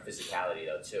more than our physicality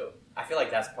though too. I feel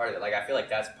like that's part of it. Like I feel like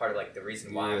that's part of like the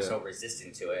reason why I'm so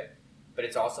resistant to it. But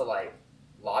it's also like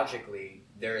logically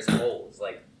there is holes.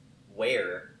 Like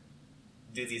where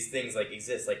do these things like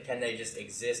exist? Like, can they just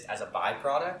exist as a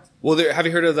byproduct? Well, have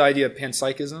you heard of the idea of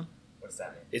panpsychism? What does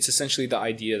that mean? It's essentially the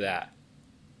idea that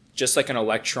just like an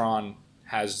electron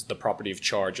has the property of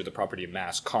charge or the property of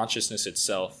mass, consciousness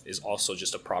itself is also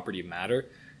just a property of matter,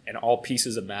 and all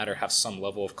pieces of matter have some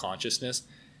level of consciousness.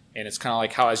 And it's kind of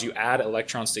like how as you add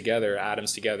atoms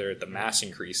together, the mass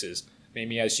increases.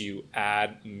 Maybe as you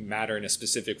add matter in a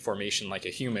specific formation like a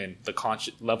human,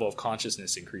 the level of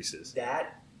consciousness increases.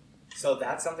 So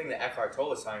that's something that Eckhart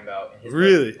Tolle was talking about. In his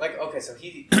really? Book. Like, okay, so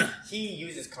he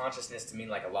uses consciousness to mean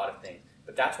like a lot of things,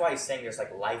 but that's why he's saying there's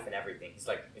like life in everything. He's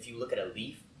like, if you look at a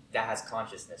leaf, that has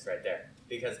consciousness right there.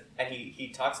 And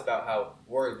he talks about how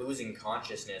we're losing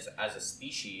consciousness as a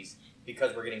species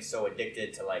because we're getting so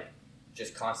addicted to like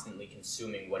just constantly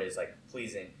consuming what is like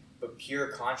pleasing. But pure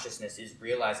consciousness is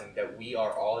realizing that we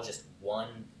are all just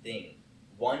one thing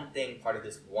part of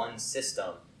this one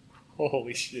system.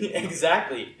 Holy shit.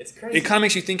 Exactly. It's crazy. It kind of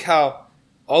makes you think how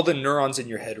all the neurons in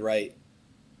your head, right,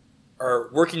 are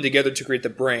working together to create the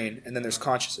brain, and then there's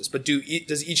consciousness. But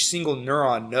does each single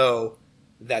neuron know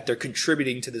that they're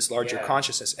contributing to this larger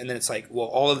consciousness? And then it's like, well,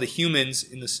 all of the humans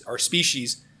in our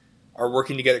species are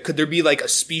working together. Could there be like a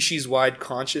species-wide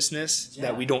consciousness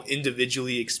that we don't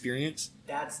individually experience?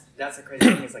 That's the crazy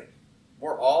thing. Is like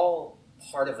we're all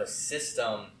part of a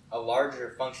system, a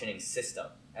larger functioning system,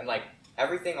 and like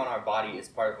everything on our body is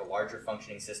part of a larger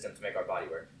functioning system to make our body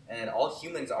work. And then all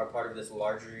humans are part of this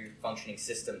larger functioning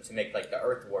system to make like the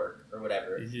Earth work or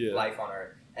whatever, life on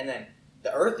Earth. And then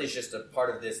the Earth is just a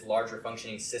part of this larger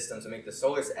functioning system to make the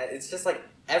solar. It's just like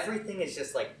everything is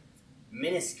just like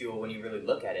minuscule when you really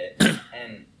look at it.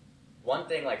 And one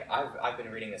thing, like I've been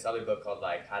reading this other book called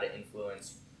like How to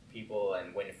Influence People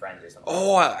and Win Friends or something.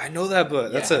 Oh, I know that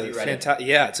book. That's a fantastic.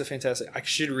 Yeah, it's a fantastic. I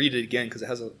should read it again because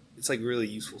it's like really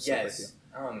useful stuff. Yes.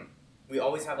 We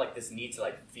always have like this need to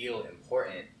like feel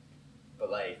important,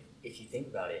 but like if you think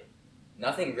about it,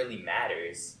 nothing really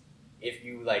matters if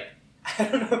you like. I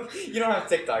don't know. You don't have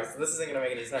TikToks, so this isn't gonna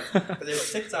make any sense. But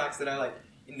there's TikToks that are like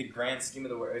in the grand scheme of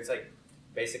the world. It's like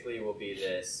basically it will be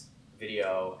this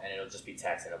video and it'll just be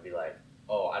text and it'll be like,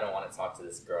 oh, I don't want to talk to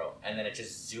this girl. And then it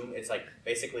just it's like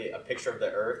basically a picture of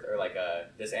the Earth or like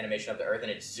this animation of the Earth,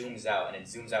 and it zooms out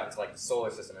into like the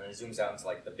solar system, and it zooms out into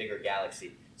like the bigger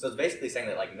galaxy. So it's basically saying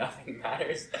that like nothing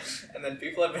matters. And then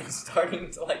people have been starting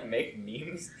to like make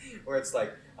memes where it's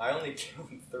like, I only killed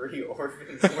 3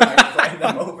 orphans when I ran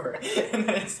them over. And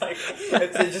then it's like,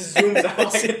 it just zooms out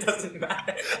like it doesn't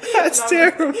matter. That's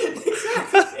terrible. Like,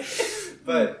 exactly.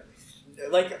 But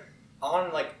like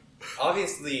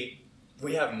obviously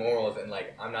we have morals, and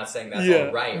like I'm not saying that's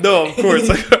all right. No, of course.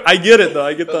 I get it though.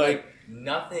 I get but, that. Like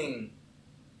nothing.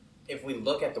 If we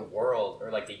look at the world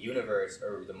or like the universe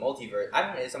or the multiverse, I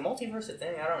don't know. Is a multiverse a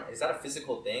thing? Is that a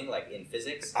physical thing like in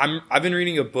physics? I've been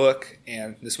reading a book,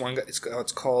 and this one it's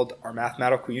called Our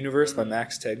Mathematical Universe by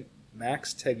Max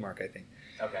Tegmark, I think.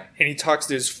 Okay. And he talks.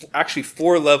 There's actually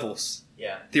 4 levels.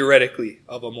 Theoretically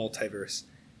of a multiverse,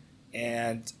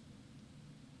 and.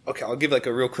 Okay, I'll give like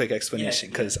a real quick explanation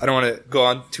because I don't want to go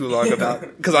on too long about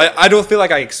because I don't feel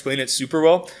like I explain it super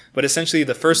well. But essentially,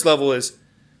 the first level is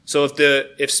so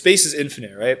if space is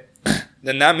infinite, right?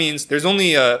 Then that means there's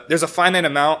a finite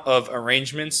amount of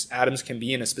arrangements atoms can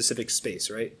be in a specific space,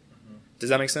 right? Mm-hmm. Does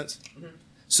that make sense? Mm-hmm.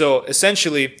 So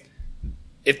essentially,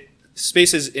 if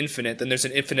space is infinite, then there's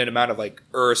an infinite amount of like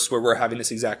Earths where we're having this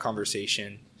exact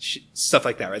conversation, stuff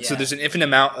like that, right? Yeah. So there's an infinite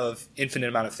amount of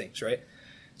things, right?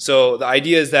 So the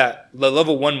idea is that the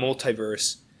level 1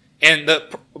 multiverse, and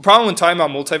the problem when talking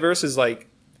about multiverse is like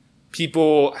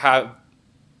people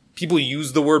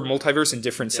use the word multiverse in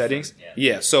different settings.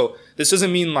 Yeah. So this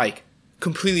doesn't mean like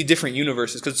completely different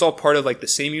universes because it's all part of like the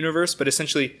same universe. But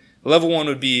essentially, level 1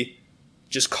 would be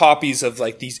just copies of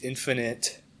like these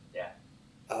infinite.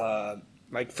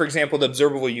 Like for example, the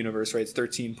observable universe, right? It's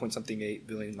 13.8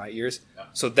 billion light years. Yeah.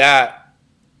 So that.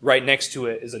 Right next to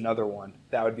it is another one.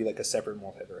 That would be like a separate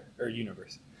multiverse or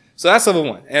universe. So that's level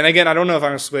 1. And again, I don't know if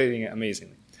I'm explaining it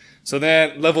amazingly. So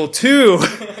then level 2,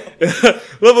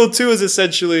 level 2 is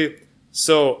essentially,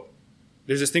 so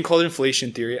there's this thing called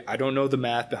inflation theory. I don't know the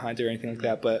math behind it or anything like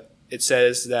that, but it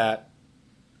says that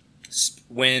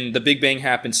when the Big Bang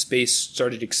happened, space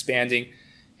started expanding.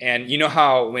 And you know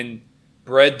how when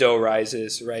bread dough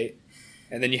rises, right?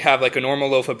 And then you have like a normal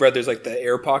loaf of bread, there's like the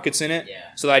air pockets in it.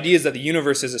 Yeah. So the idea is that the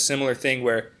universe is a similar thing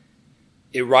where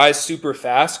it rises super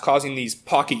fast, causing these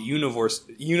pocket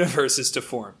universes to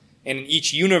form. And in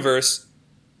each universe,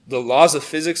 the laws of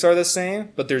physics are the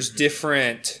same, but there's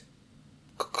different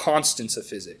constants of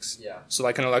physics. Yeah. So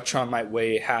like an electron might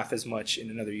weigh half as much in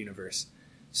another universe.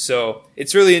 So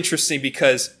it's really interesting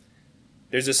because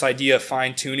there's this idea of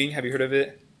fine tuning. Have you heard of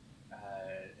it?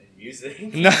 In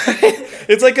music? No,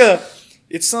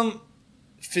 it's some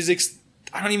physics,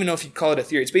 I don't even know if you'd call it a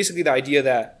theory. It's basically the idea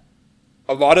that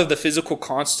a lot of the physical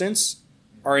constants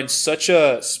are in such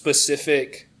a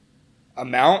specific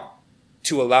amount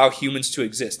to allow humans to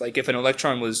exist. Like if an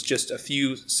electron was just a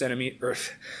few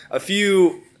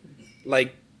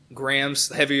like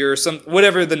grams heavier,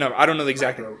 whatever the number, I don't know the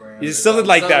exact number. Something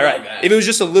like that, right? Like that. If it was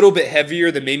just a little bit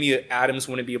heavier, then maybe atoms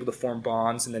wouldn't be able to form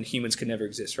bonds and then humans could never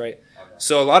exist, right? Okay.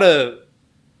 So a lot of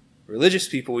religious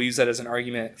people use that as an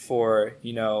argument for,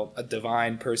 a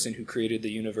divine person who created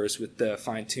the universe with the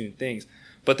fine-tuned things.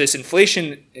 But this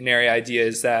inflationary idea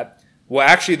is that, well,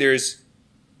 actually there's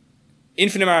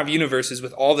infinite amount of universes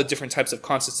with all the different types of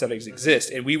constants that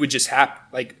exist, and we would just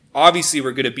obviously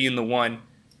we're going to be in the one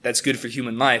that's good for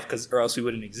human life, or else we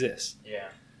wouldn't exist. Yeah.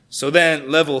 So then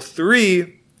level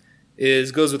 3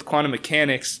 goes with quantum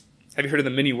mechanics. Have you heard of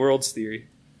the many worlds theory?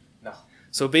 No.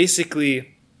 So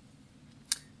basically,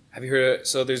 have you heard?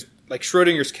 So there's like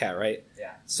Schrodinger's cat, right?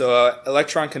 Yeah. So an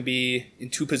electron can be in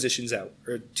two positions out,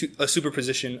 or a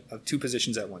superposition of two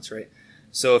positions at once, right?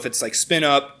 So if it's like spin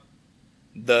up,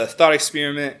 the thought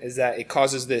experiment is that it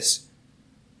causes this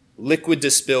liquid to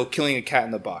spill, killing a cat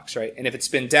in the box, right? And if it's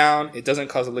spin down, it doesn't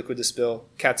cause a liquid to spill,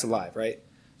 cat's alive, right?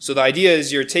 So the idea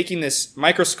is you're taking this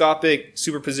microscopic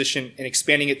superposition and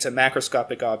expanding it to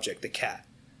macroscopic object, the cat.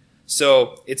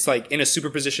 So it's like in a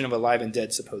superposition of alive and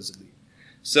dead, supposedly.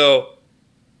 So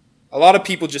a lot of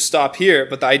people just stop here,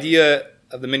 but the idea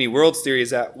of the many worlds theory is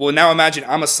that, well, now imagine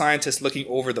I'm a scientist looking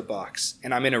over the box,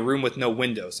 and I'm in a room with no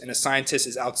windows, and a scientist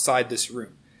is outside this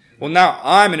room. Well, now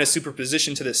I'm in a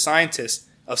superposition to this scientist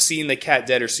of seeing the cat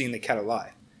dead or seeing the cat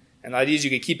alive. And the idea is you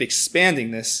can keep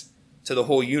expanding this to the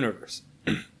whole universe.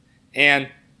 And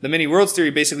the many worlds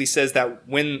theory basically says that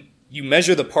when you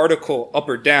measure the particle up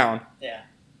or down,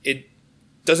 it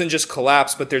doesn't just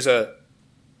collapse, but there's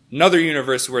another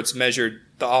universe where it's measured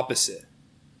the opposite.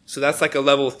 So that's like a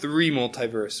level 3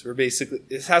 multiverse where basically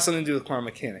it has something to do with quantum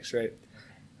mechanics, right?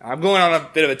 I'm going on a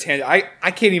bit of a tangent.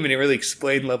 I can't even really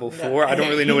explain level 4. I don't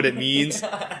really know what it means.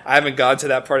 I haven't gotten to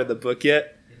that part of the book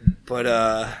yet. But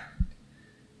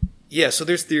yeah, so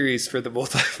there's theories for the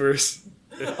multiverse.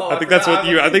 I think that's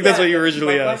what you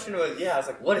originally asked. My question was, I was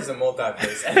like, what is a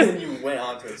multiverse? And then you went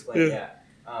on to explain,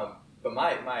 but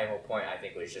my whole point, I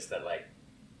think, was just that, like,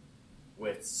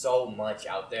 with so much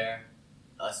out there,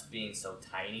 us being so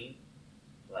tiny,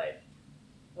 like,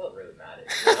 well, it really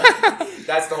matters. You know?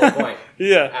 That's the whole point.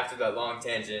 Yeah. After that long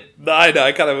tangent. No, I know,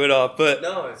 I kind of went off, but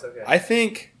no, it's okay. I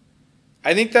think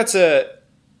that's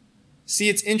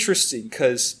it's interesting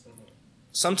because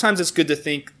sometimes it's good to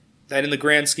think that in the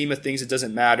grand scheme of things, it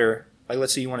doesn't matter. Like,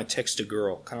 let's say you want to text a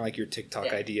girl, kind of like your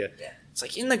TikTok idea. Yeah. It's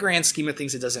like, in the grand scheme of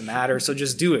things, it doesn't matter, so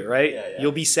just do it, right? Yeah.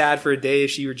 You'll be sad for a day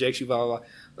if she rejects you, blah, blah, blah.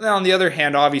 But then on the other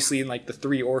hand, obviously, in like the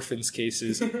 3 orphans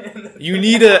cases, you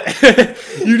need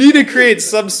to create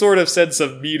some sort of sense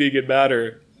of meaning and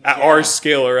matter at our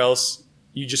scale, or else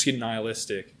you just get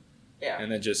nihilistic. Yeah.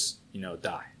 And then just,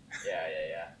 die.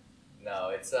 Yeah. No,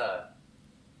 it's a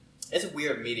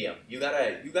weird medium. You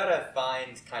gotta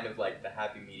find kind of like the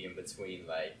happy medium between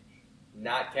like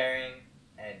not caring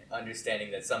and understanding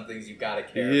that some things you gotta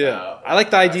care about. I like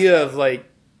the idea of like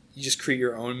you just create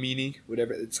your own meaning,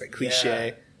 whatever. It's like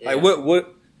cliche. Yeah. Like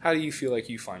how do you feel like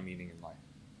you find meaning in life?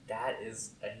 That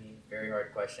is a very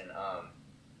hard question.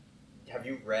 Have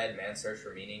you read Man's Search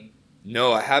for Meaning?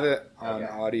 No, I have it on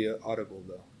Audible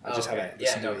though. I just haven't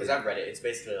listened to it. Because I've read it. It's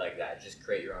basically like that. Just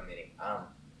create your own meaning.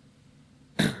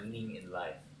 Meaning in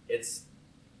life. It's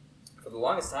for the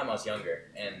longest time I was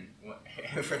younger, and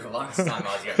for the longest time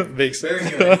I was younger. Makes sense.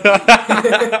 Very human.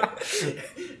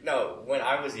 No, when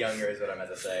I was younger is what I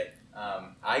meant to say.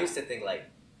 I used to think like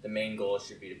the main goal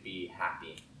should be to be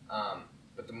happy.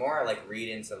 But the more I like read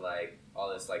into like all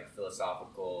this like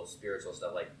philosophical, spiritual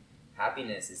stuff, like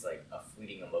happiness is like a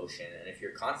fleeting emotion, and if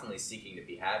you're constantly seeking to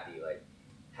be happy, like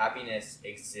happiness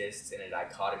exists in a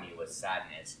dichotomy with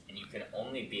sadness, and you can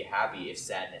only be happy if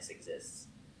sadness exists.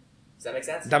 Does that make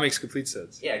sense? That makes complete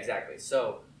sense. Yeah, exactly.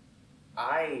 So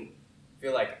I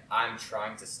feel like I'm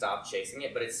trying to stop chasing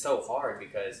it, but it's so hard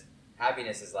because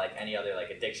happiness is like any other like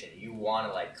addiction. You want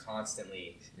to like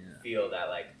constantly feel that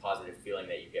like positive feeling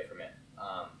that you get from it.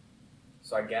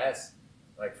 So I guess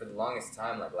like for the longest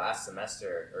time, like last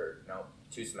semester,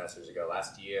 2 semesters ago,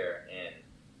 last year in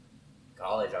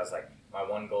college, I was like, my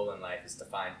one goal in life is to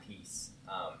find peace.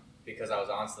 Because I was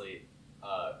honestly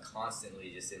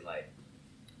constantly just in like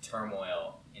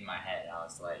turmoil in my head. I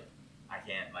was like, I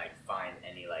can't like find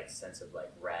any like sense of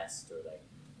like rest or like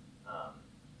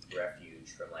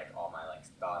refuge from like all my like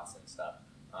thoughts and stuff.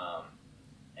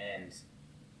 And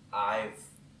I've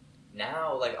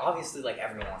now like obviously like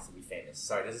everyone wants to be famous.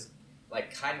 Sorry, this is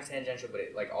like kind of tangential, but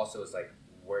it like also is like,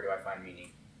 where do I find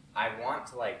meaning? I want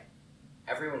to like,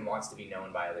 everyone wants to be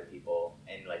known by other people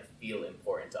and like feel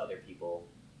important to other people.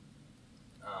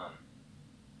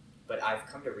 But I've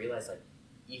come to realize like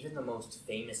even the most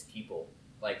famous people,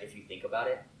 like if you think about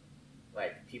it,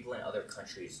 like people in other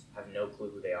countries have no clue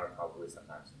who they are probably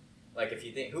sometimes. Like if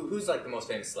you think who's like the most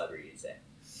famous celebrity you'd say?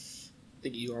 I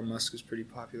think Elon Musk is pretty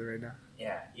popular right now.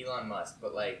 Yeah, Elon Musk.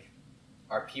 But like,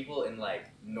 are people in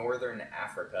like northern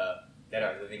Africa that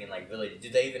are living in like villages, do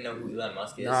they even know who Elon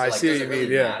Musk is? No, I see does what it you really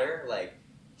mean, yeah. matter? Like,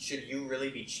 should you really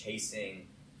be chasing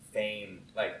fame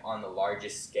like on the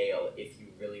largest scale if you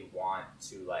really want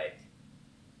to like,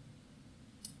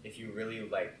 if you really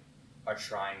like are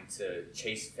trying to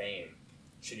chase fame?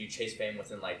 Should you chase fame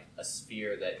within like a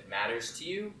sphere that matters to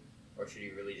you, or should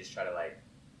you really just try to like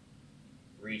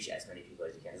reach as many people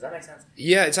as you can? Does that make sense?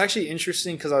 Yeah, it's actually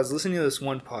interesting because I was listening to this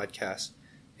one podcast,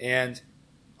 and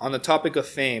on the topic of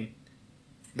fame,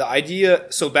 the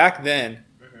idea, so back then,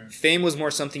 fame was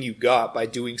more something you got by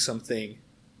doing something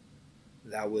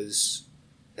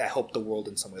that helped the world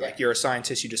in some way. Yeah. Like you're a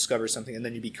scientist, you discover something, and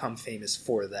then you become famous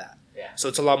for that. Yeah. So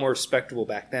it's a lot more respectable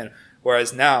back then.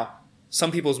 Whereas now,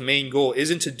 some people's main goal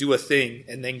isn't to do a thing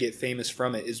and then get famous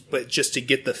from it, but just to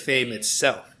get the fame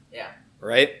itself. Yeah.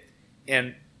 Right?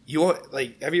 And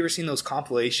have you ever seen those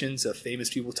compilations of famous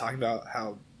people talking about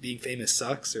how being famous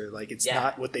sucks, or like it's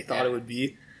not what they thought it would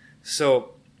be?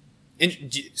 So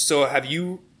have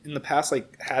you in the past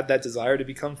like had that desire to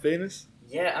become famous?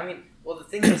 Yeah, I mean, well, the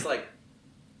thing is like,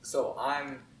 so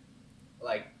I'm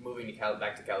like moving to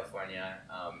back to California.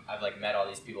 I've like met all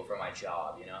these people from my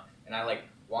job, you know, and I like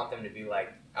want them to be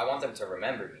like, I want them to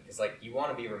remember me, because like you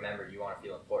want to be remembered, you want to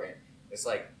feel important. It's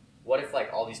like, what if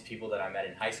like all these people that I met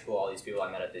in high school, all these people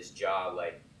I met at this job,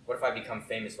 like what if I become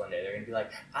famous one day? They're gonna be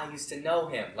like, I used to know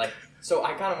him. Like, so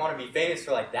I kind of want to be famous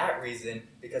for like that reason,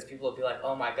 because people will be like,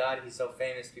 oh my god, he's so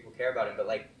famous, people care about him. But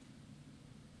like,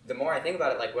 the more I think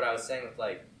about it, like what I was saying with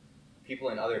like people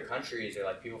in other countries or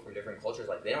like people from different cultures,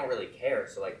 like they don't really care.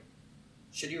 So like,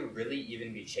 should you really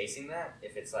even be chasing that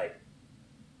if it's like,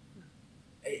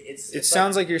 it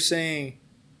sounds like you're saying,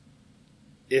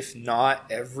 if not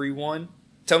everyone,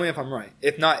 tell me if I'm right,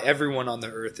 if not everyone on the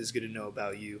earth is going to know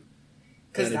about you,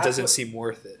 then it doesn't seem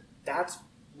worth it.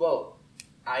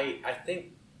 I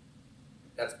think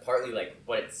that's partly like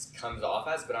what it comes off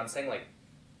as, but I'm saying like,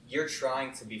 you're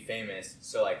trying to be famous,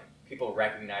 so like people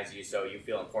recognize you, so you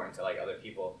feel important to like other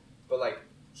people. But like,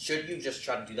 should you just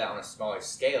try to do that on a smaller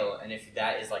scale? And if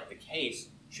that is like the case,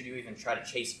 should you even try to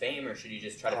chase fame, or should you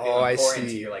just try to feel important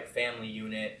to your like family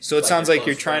unit? So it sounds like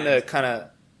you're trying to kind of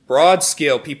broad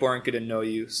scale. People aren't going to know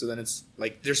you, so then it's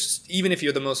like even if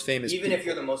you're the most famous, if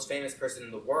you're the most famous person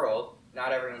in the world,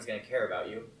 not everyone's going to care about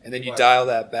you. And then you dial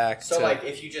that back. So like,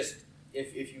 if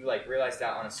you like realize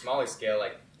that on a smaller scale,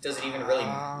 like, does it even really,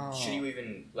 should you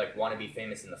even like want to be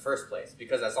famous in the first place?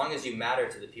 Because as long as you matter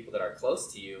to the people that are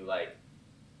close to you, like,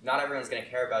 not everyone's going to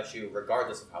care about you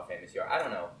regardless of how famous you are. I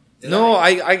don't know.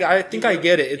 I think I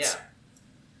get it.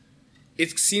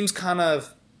 It seems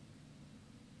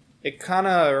it kind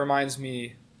of reminds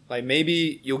me, like,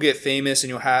 maybe you'll get famous and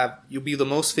you'll be the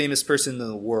most famous person in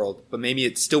the world, but maybe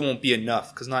it still won't be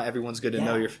enough, because not everyone's going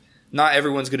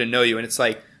to know you. And it's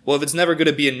like, well, if it's never going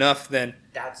to be enough, then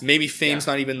maybe fame's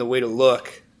not even the way to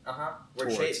look.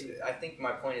 We're chasing. I think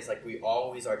my point is like, we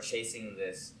always are chasing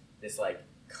this like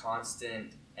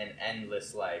constant and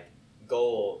endless like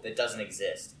goal that doesn't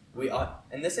exist.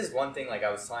 And this is one thing like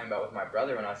I was talking about with my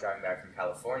brother when I was driving back from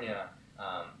California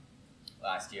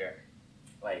last year.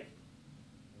 Like,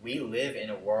 we live in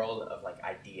a world of like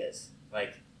ideas.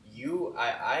 Like,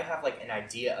 I have like an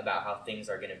idea about how things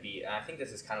are going to be, and I think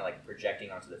this is kind of like projecting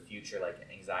onto the future, like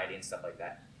anxiety and stuff like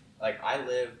that. Like, I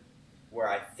live where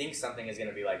I think something is going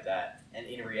to be like that, and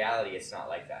in reality it's not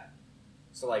like that.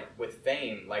 So like with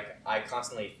fame, like I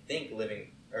constantly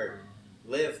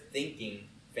live thinking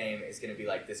fame is going to be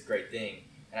like this great thing,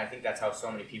 and I think that's how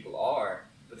so many people are.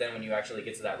 But then when you actually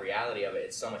get to that reality of it,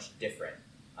 it's so much different.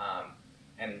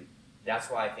 And that's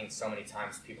why I think so many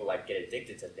times people like get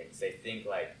addicted to things. They think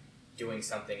like doing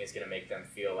something is going to make them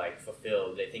feel like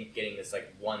fulfilled. They think getting this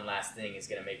like one last thing is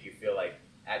going to make you feel like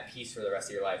at peace for the rest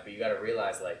of your life. But you got to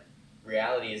realize like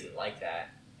reality isn't like that,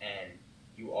 and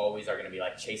you always are going to be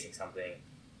like chasing something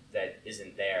that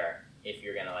isn't there if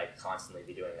you're going to like constantly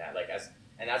be doing that.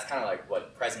 And that's kind of like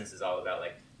what presence is all about.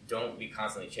 Like, don't be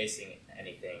constantly chasing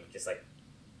anything. Just like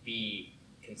be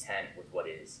content with what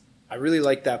is. I really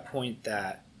like that point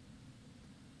that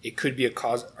it could be a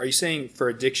cause. Are you saying for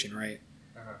addiction, right?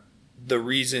 The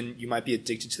reason you might be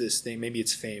addicted to this thing, maybe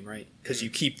it's fame, right? Because you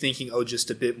keep thinking, oh,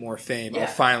 just a bit more fame. I'll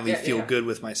finally feel good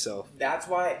with myself. That's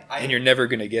why and you're never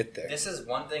going to get there. This is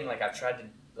one thing like I've tried to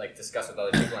like discuss with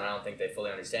other people, and I don't think they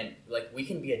fully understand. Like, we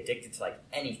can be addicted to like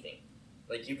anything.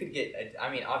 Like, you could get, I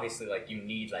mean, obviously, like, you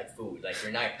need, like, food. Like,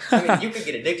 you're not, I mean, you could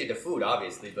get addicted to food,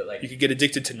 obviously, but, like... You could get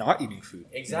addicted to not eating food.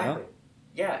 Exactly.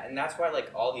 You know? Yeah, and that's why, like,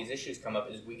 all these issues come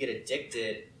up, is we get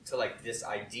addicted to, like, this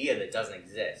idea that doesn't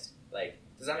exist. Like,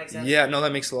 does that make sense? Yeah, no,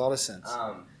 that makes a lot of sense.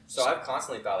 So I've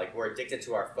constantly thought, like, we're addicted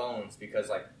to our phones because,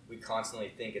 like, we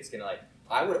constantly think it's gonna, like...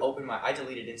 I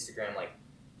deleted Instagram, like,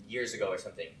 years ago or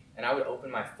something, and I would open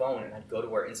my phone, and I'd go to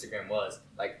where Instagram was,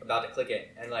 like, about to click it,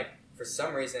 and, like... For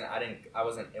some reason, it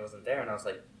wasn't there, and I was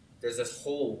like, there's this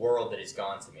whole world that is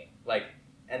gone to me. Like,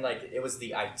 and like, it was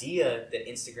the idea that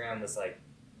Instagram was like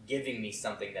giving me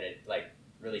something that it like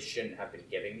really shouldn't have been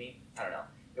giving me. I don't know.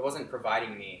 It wasn't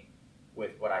providing me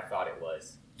with what I thought it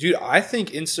was. Dude, I think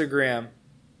Instagram,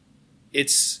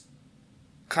 it's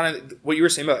kind of what you were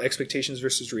saying about expectations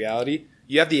versus reality.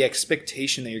 You have the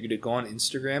expectation that you're going to go on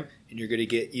Instagram and you're going to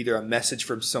get either a message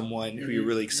from someone who you're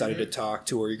really excited to talk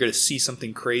to, or you're going to see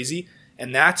something crazy.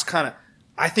 And that's kind of,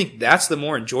 I think that's the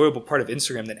more enjoyable part of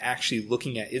Instagram than actually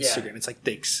looking at Instagram. Yeah. It's like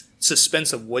the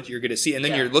suspense of what you're going to see. And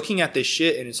then you're looking at this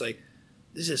shit and it's like,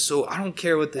 this is so, I don't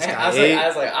care what this guy ate. I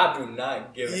was like, I do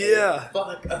not give a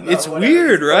fuck about it's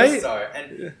weird, right?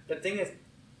 And the thing is,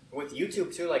 with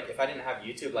YouTube too, like if I didn't have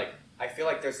YouTube, like I feel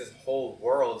like there's this whole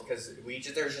world, because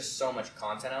there's just so much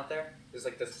content out there. There's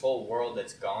like this whole world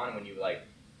that's gone when you like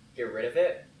get rid of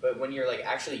it. But when you're like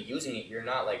actually using it, you're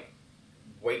not like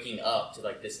waking up to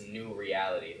like this new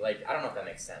reality. Like, I don't know if that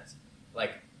makes sense.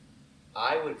 Like,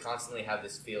 I would constantly have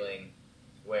this feeling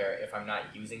where if I'm not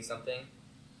using something,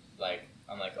 like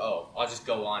I'm like, oh, I'll just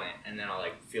go on it, and then I'll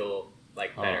like feel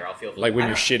like better. I'll feel like when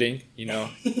you're shitting, you know.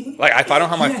 Like if I don't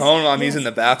have my phone while I'm using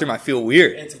the bathroom, I feel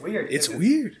weird. It's weird. It's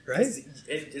weird, right?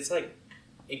 It's like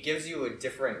it gives you a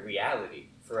different reality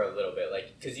for a little bit,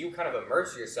 like because you kind of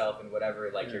immerse yourself in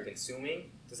whatever like you're consuming.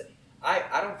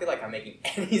 I don't feel like I'm making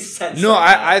any sense. No,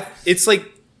 I it's like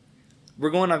we're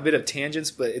going on a bit of tangents,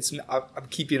 but I'm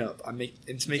keeping up.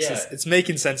 It's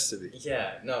making sense to me.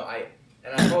 Yeah, no,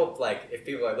 and I hope like if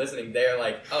people are listening, they're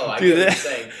like, oh, I get what you're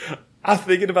saying. I'm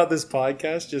thinking about this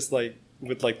podcast just like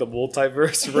with like the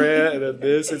multiverse rant and then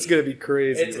this. It's gonna be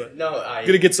crazy. I'm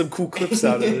gonna get some cool clips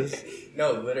out of this.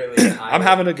 No, literally, I'm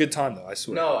having a good time though. I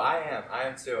swear. No, I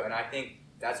am too, and I think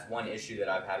that's one issue that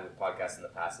I've had with podcasts in the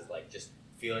past is like just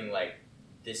feeling like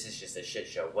this is just a shit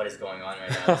show. What is going on right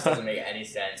now? This doesn't make any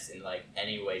sense in like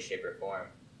any way, shape, or form.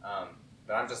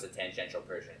 But I'm just a tangential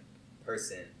person.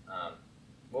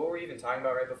 What were we even talking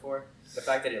about right before? The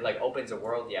fact that it like opens a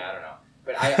world. Yeah, I don't know.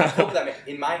 But I hope that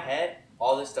in my head,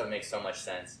 all this stuff makes so much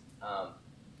sense.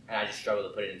 And I just struggle to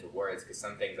put it into words because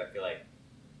some things I feel like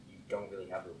you don't really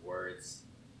have the words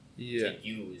to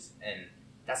use. And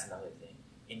that's another thing.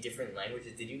 In different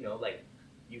languages, did you know like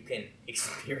you can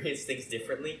experience things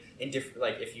differently in different,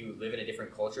 like if you live in a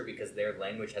different culture because their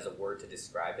language has a word to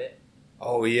describe it?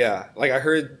 Oh yeah, like I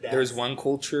heard there's one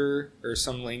culture or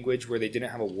some language where they didn't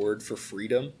have a word for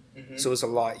freedom, so it's a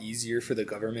lot easier for the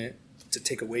government to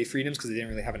take away freedoms because they didn't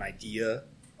really have an idea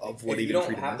of what even freedom is. If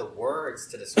you don't have the words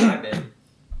to describe it,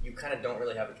 you kind of don't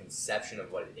really have a conception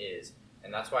of what it is,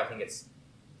 and that's why I think it's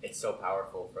so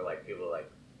powerful for like people to like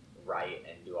write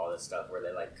and do all this stuff where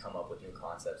they like come up with new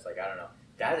concepts. Like I don't know,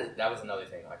 that was another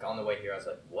thing. Like on the way here, I was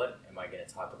like, what am I going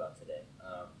to talk about today?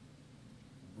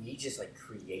 We just like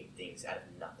create things out of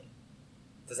nothing.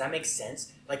 Does that make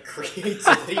sense? Like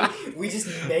creativity, we just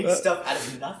make stuff out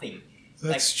of nothing.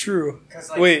 That's true.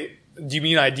 Like, wait, do you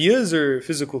mean ideas or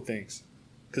physical things?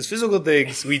 Because physical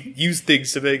things, we use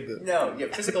things to make them. No,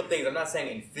 physical things. I'm not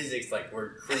saying in physics like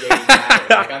we're creating matter.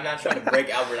 Like I'm not trying to break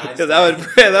Albert Einstein.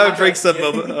 That would break some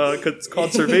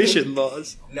conservation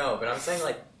laws. No, but I'm saying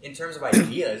like in terms of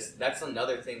ideas, that's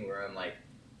another thing where I'm like,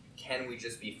 can we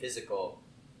just be physical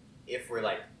if we're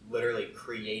like literally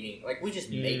creating? Like we just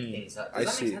make things up. Does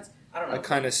that make sense? I don't know. I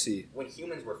kind of see. When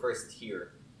humans were first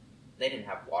here, they didn't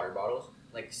have water bottles.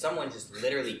 Like someone just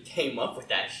literally came up with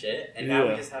that shit, and now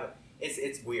we just have it.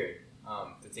 It's weird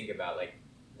to think about. Like,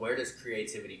 where does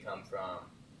creativity come from?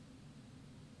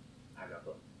 I have no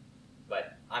clue.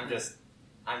 But I'm just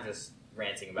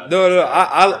ranting about. No.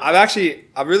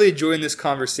 I'm really enjoying this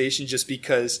conversation just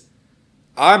because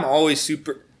I'm always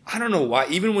super. I don't know why.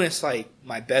 Even when it's like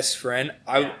my best friend,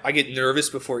 I get nervous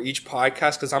before each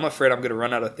podcast because I'm afraid I'm going to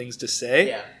run out of things to say.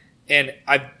 Yeah. And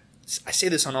I say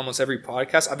this on almost every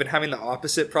podcast. I've been having the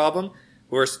opposite problem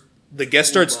where the guest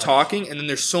starts talking and then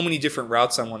there's so many different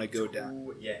routes I want to go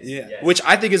down. Yes. Which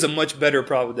I think is a much better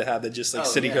problem to have than just like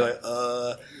sitting here like,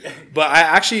 But I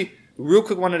actually, real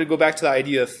quick, wanted to go back to the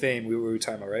idea of fame we were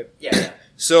talking about, right? Yeah.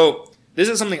 So this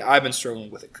is something I've been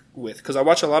struggling with because I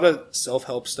watch a lot of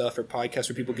self-help stuff or podcasts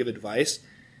where people give advice,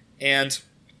 and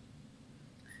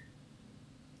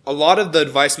a lot of the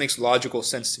advice makes logical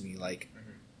sense to me. Like,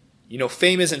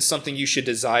 fame isn't something you should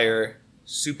desire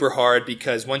super hard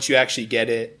because once you actually get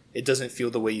it, it doesn't feel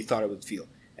the way you thought it would feel.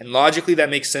 And logically, that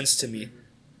makes sense to me.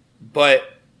 But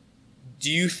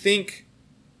do you think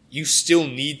you still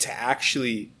need to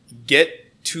actually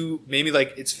get to, maybe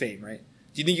like it's fame, right?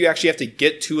 Do you think you actually have to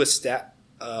get to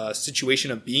a situation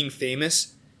of being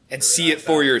famous and see it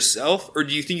for yourself? Or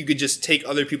do you think you could just take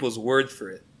other people's word for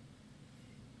it?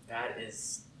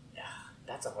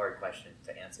 That's a hard question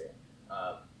to answer.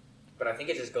 But I think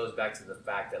it just goes back to the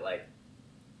fact that like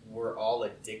we're all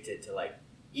addicted to like,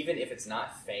 even if it's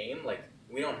not fame, like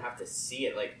we don't have to see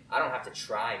it. Like, I don't have to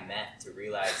try meth to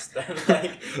realize that,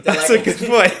 like... That's a good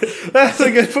point. That's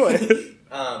a good point.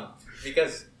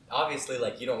 Because, obviously,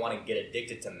 like, you don't want to get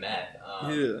addicted to meth.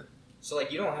 Yeah. So,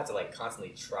 like, you don't have to, like,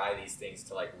 constantly try these things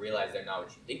to, like, realize they're not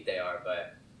what you think they are,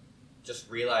 but just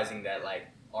realizing that, like,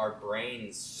 our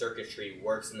brain's circuitry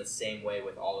works in the same way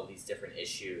with all of these different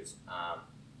issues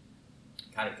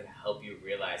kind of can help you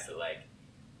realize that, like,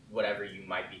 whatever you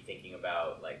might be thinking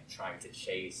about, like, trying to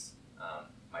chase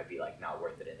might be, like, not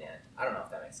worth it in the end. I don't know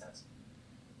if that makes sense.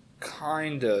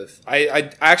 Kind of.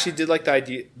 I actually did like the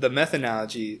idea, the meth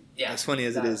analogy, Yeah, as funny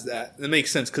as it is, that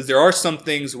makes sense, because there are some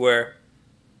things where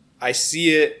I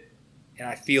see it and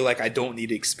I feel like I don't need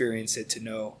to experience it to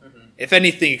know. Mm-hmm. If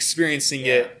anything, experiencing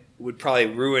it would probably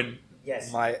ruin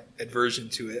my aversion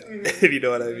to it, if you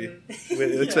know what I mean,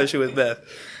 especially with meth.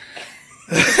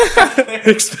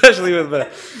 Especially with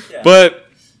meth. Yeah. But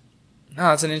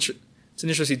no, it's an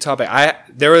interesting topic.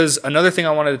 There was another thing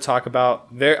I wanted to talk about,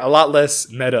 a lot less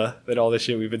meta than all the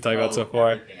shit we've been talking about so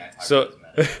far. So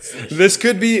this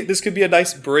could be a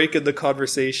nice break in the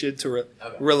conversation to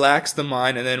relax the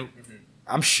mind, and then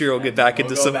I'm sure we'll get back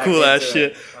into some cool ass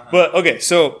shit. Uh-huh. But okay,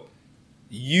 so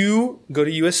you go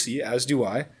to USC, as do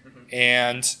I,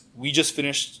 and we just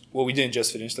finished. Well, we didn't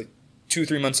just finish. Like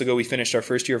 2-3 months ago, we finished our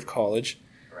first year of college.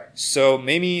 Right. So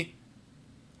maybe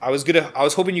I was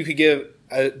hoping you could give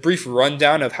a brief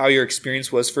rundown of how your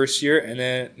experience was first year, and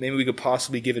then maybe we could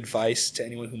possibly give advice to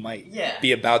anyone who might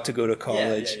be about to go to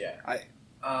college.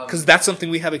 Because that's something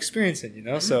we have experience in, you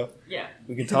know. So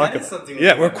we can talk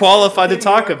about. We're qualified to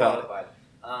talk about it.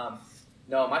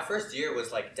 No, my first year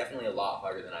was like definitely a lot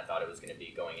harder than I thought it was going to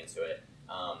be going into it,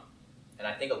 and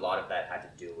I think a lot of that had to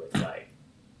do with like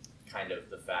kind of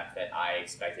the fact that I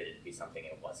expected it to be something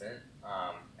it wasn't,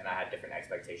 and I had different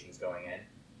expectations going in.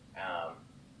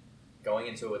 Going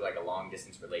into it with like a long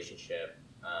distance relationship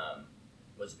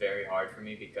was very hard for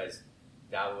me because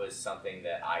that was something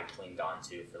that I clinged on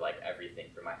to for like everything,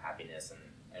 for my happiness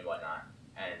and whatnot.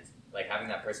 And like having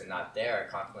that person not there,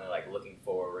 constantly like looking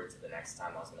forward to the next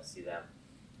time I was going to see them,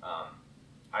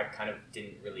 I kind of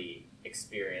didn't really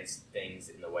experience things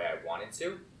in the way I wanted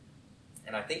to.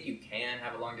 And I think you can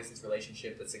have a long distance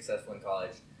relationship that's successful in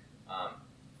college,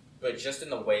 but just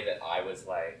in the way that I was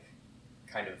like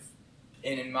kind of,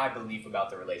 and in my belief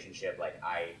about the relationship, like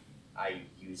I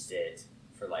used it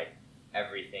for like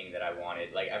everything that I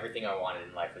wanted. Like everything I wanted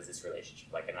in life was this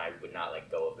relationship. Like, and I would not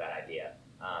let go of that idea.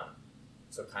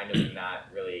 So kind of not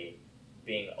really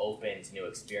being open to new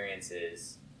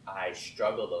experiences, I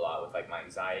struggled a lot with like my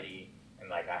anxiety, and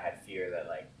like I had fear that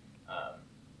like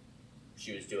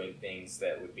she was doing things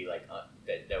that would be like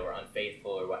that were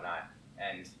unfaithful or whatnot,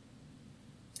 and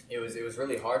it was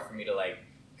really hard for me to like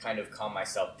kind of calm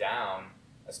myself down,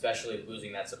 especially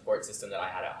losing that support system that I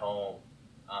had at home,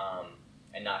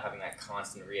 and not having that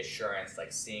constant reassurance,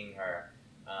 like seeing her,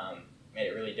 made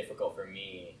it really difficult for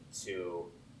me to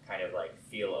kind of like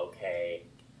feel okay,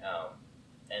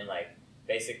 and like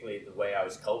basically the way I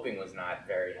was coping was not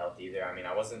very healthy either. I mean,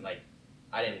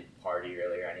 I didn't party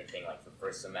really or anything like the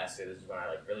first semester. This is when I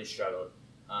like really struggled,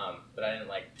 but I didn't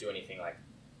like do anything like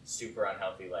super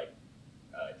unhealthy like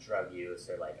drug use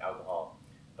or like alcohol.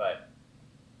 But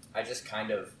I just kind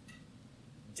of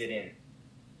didn't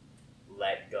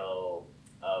let go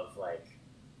of like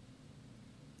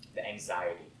the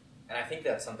anxiety, and I think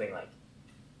that's something like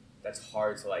that's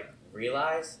hard to like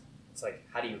realize. It's like,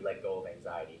 how do you let go of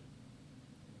anxiety?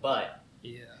 But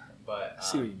I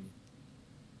see what you mean.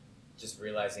 Just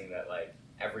realizing that like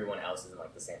everyone else is in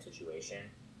like the same situation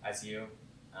as you,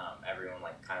 everyone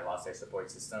like kind of lost their support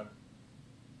system,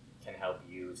 can help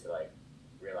you to like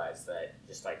realize that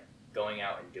just like going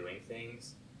out and doing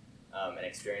things, and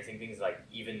experiencing things, like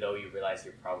even though you realize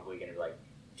you're probably gonna like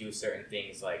do certain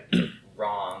things like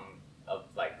wrong of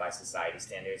like by society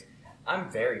standards.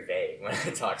 I'm very vague when I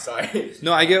talk. Sorry.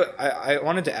 No, I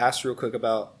wanted to ask real quick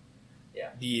about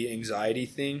the anxiety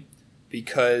thing,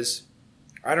 because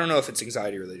I don't know if it's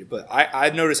anxiety related, but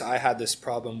I noticed I had this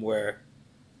problem where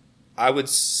I would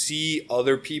see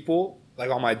other people, like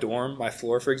on my dorm, my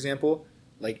floor, for example,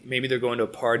 like maybe they're going to a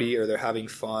party or they're having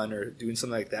fun or doing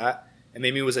something like that. And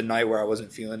maybe it was a night where I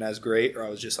wasn't feeling as great, or I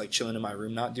was just like chilling in my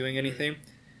room, not doing anything.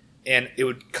 And it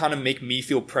would kind of make me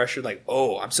feel pressured, like,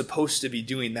 oh, I'm supposed to be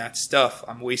doing that stuff.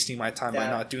 I'm wasting my time by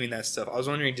not doing that stuff. I was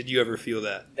wondering, did you ever feel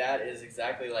that? That is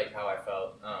exactly like how I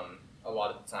felt a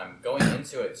lot of the time. Going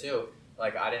into it, too,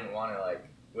 like, I didn't want to, like,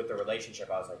 with the relationship,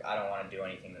 I was like, I don't want to do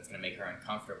anything that's going to make her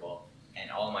uncomfortable.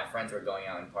 And all of my friends were going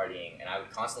out and partying, and I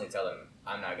would constantly tell them,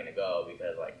 I'm not going to go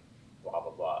because, like, blah, blah,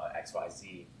 blah, X, Y,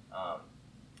 Z.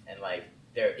 And, like,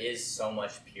 there is so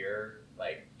much pure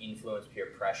like influence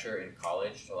peer pressure in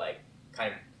college to like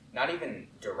kind of not even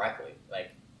directly,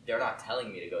 like they're not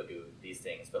telling me to go do these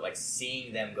things, but like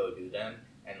seeing them go do them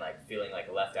and like feeling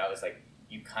like left out is like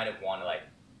you kind of want to like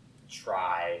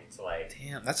try to like.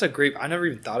 Damn, that's a great. I never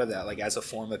even thought of that like as a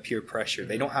form of peer pressure.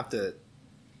 They don't have to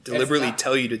deliberately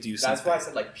tell you to do something. That's why I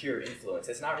said like peer influence.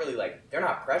 It's not really like they're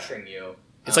not pressuring you.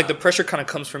 It's like the pressure kind of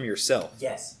comes from yourself.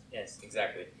 Yes,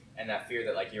 exactly. And that fear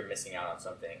that like you're missing out on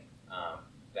something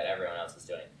that everyone else is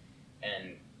doing.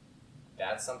 And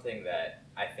that's something that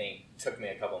I think took me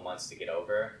a couple months to get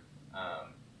over.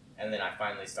 And then I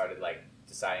finally started like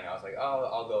deciding, I was like, oh,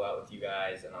 I'll go out with you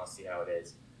guys and I'll see how it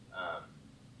is.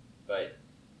 But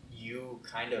you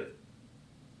kind of,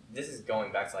 this is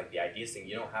going back to like the ideas thing.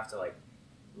 You don't have to like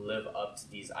live up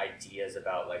to these ideas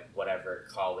about like whatever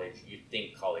college you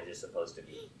think college is supposed to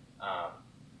be,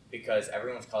 because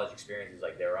everyone's college experience is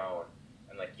like their own,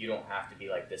 and like you don't have to be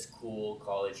like this cool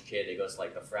college kid that goes to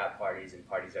like the frat parties and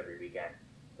parties every weekend.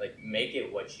 Like make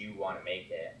it what you want to make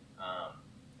it,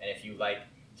 and if you like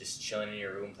just chilling in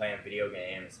your room playing video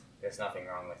games, there's nothing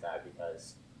wrong with that,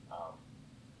 because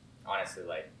honestly,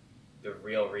 like the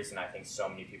real reason I think so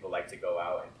many people like to go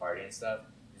out and party and stuff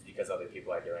is because other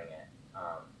people are doing it.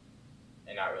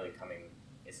 And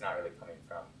it's not really coming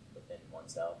from within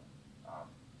oneself.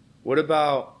 What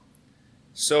about,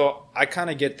 so I kind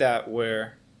of get that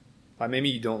where maybe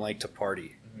you don't like to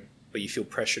party, but you feel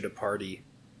pressure to party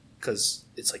because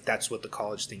it's like that's what the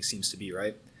college thing seems to be,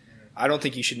 right? I don't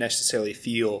think you should necessarily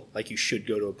feel like you should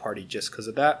go to a party just because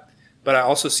of that. But I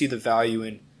also see the value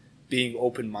in being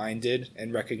open-minded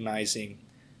and recognizing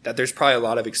that there's probably a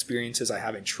lot of experiences I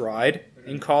haven't tried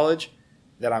in college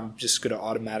that I'm just going to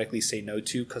automatically say no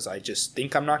to because I just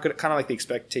think I'm not going to, kind of like the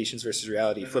expectations versus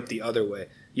reality, flip the other way.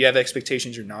 You have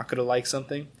expectations you're not going to like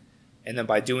something, and then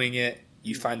by doing it,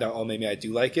 you find out, oh, maybe I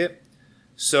do like it.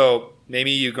 So maybe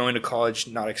you're going to college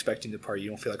not expecting to party. You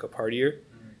don't feel like a partier,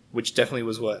 which definitely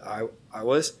was what I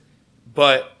was.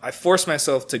 But I forced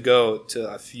myself to go to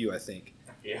a few, I think.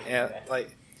 Yeah.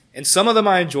 And some of them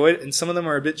I enjoyed, and some of them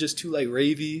are a bit just too like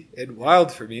ravey and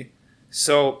wild for me.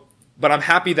 So, but I'm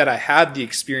happy that I had the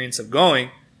experience of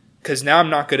going, because now I'm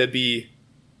not going to be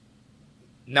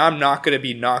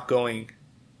not going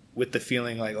with the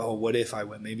feeling like, oh, what if I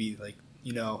went? Maybe like,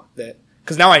 you know, that,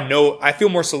 because now I feel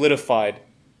more solidified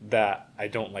that I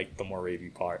don't like the more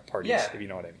ravey parties, if you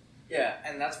know what I mean. Yeah,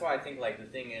 and that's why I think like the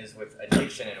thing is with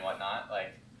addiction and whatnot,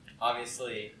 like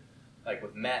obviously, like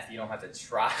with meth, you don't have to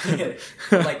try it.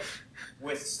 Like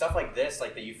with stuff like this,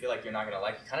 like that you feel like you're not gonna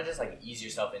like, you kind of just like ease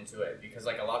yourself into it, because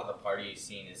like a lot of the party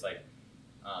scene is like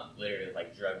literally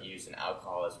like drug use and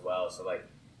alcohol as well. So like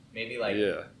maybe like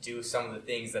do some of the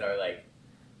things that are like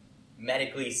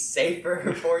medically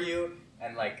safer for you,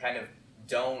 and like kind of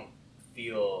don't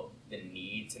feel the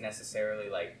need to necessarily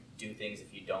like do things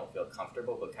if you don't feel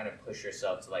comfortable, but kind of push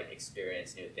yourself to like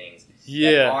experience new things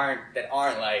that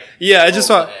aren't like I just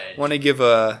want to give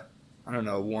a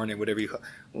warning, whatever you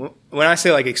call. When I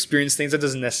say like experience things, that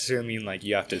doesn't necessarily mean like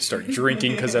you have to start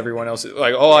drinking because everyone else is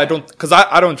like, I don't, because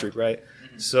I don't drink, right?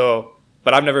 So,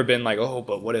 but I've never been like,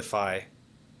 but what if I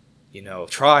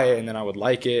try it and then I would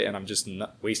like it and I'm just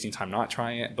not wasting time not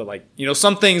trying it. But like,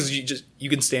 some things you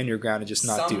can stand your ground and just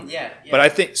not do. But I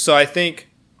think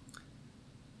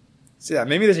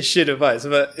maybe there's a shit advice,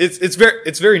 but it's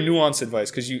very nuanced advice,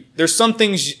 because there's some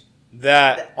things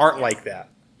that aren't like that,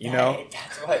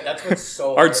 That's what's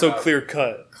so aren't so clear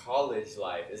cut. College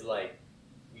life is like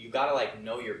you gotta like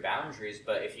know your boundaries,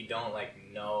 but if you don't like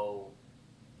know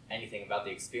anything about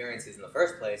the experiences in the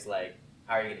first place, like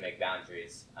how are you gonna make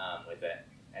boundaries with it?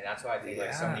 And that's why I think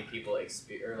like so many people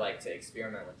like to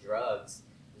experiment with drugs,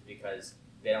 is because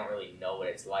they don't really know what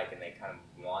it's like and they kind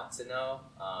of want to know.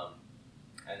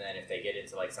 And then if they get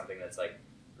into like something that's like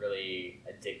really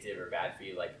addictive or bad for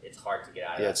you, like it's hard to get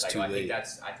out of that cycle. I think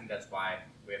that's why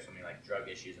we have so many like drug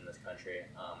issues in this country.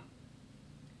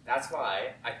 That's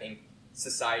why I think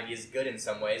society is good in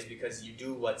some ways, because you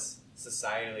do what's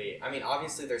societally. I mean,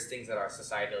 obviously there's things that are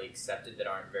societally accepted that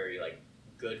aren't very like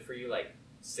good for you, like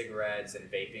cigarettes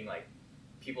and vaping. Like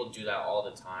people do that all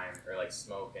the time, or like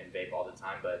smoke and vape all the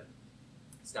time, but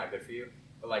it's not good for you.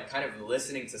 But like kind of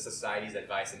listening to society's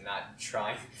advice and not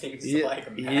trying things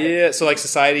like meth. Yeah, so like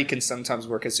society can sometimes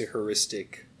work as a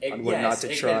heuristic on what not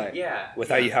to try,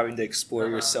 without you having to explore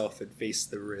yourself and face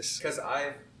the risk. Because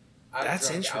I've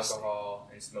drunk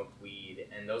alcohol and smoked weed,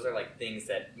 and those are like things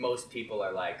that most people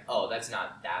are like, oh, that's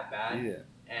not that bad. Yeah.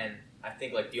 And I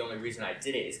think like the only reason I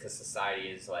did it is because society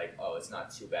is like, oh, it's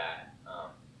not too bad.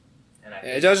 And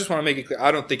I just want to make it clear,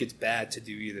 I don't think it's bad to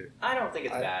do either. I don't think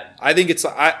it's bad. I think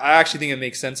I actually think it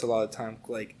makes sense a lot of the time.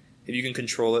 Like, if you can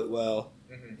control it well,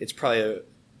 it's probably a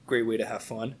great way to have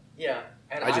fun. Yeah.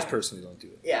 And I just personally don't do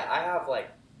it. Yeah, I have like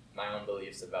my own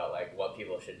beliefs about like what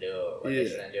people should do or what they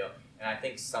shouldn't do. And I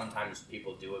think sometimes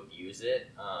people do abuse it.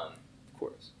 Of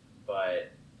course.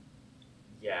 But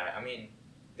yeah, I mean,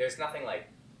 there's nothing like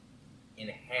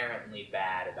inherently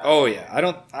bad about it.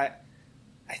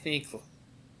 I think, all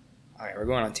right, we're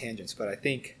going on tangents, but I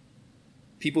think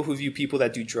people who view people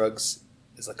that do drugs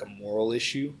as like a moral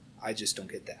issue, I just don't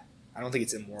get that. I don't think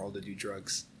it's immoral to do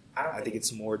drugs. I think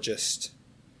it's more just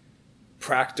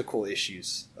practical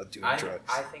issues of doing drugs.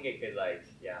 I think it could I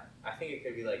think it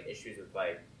could be like issues with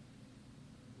like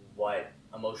what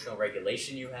emotional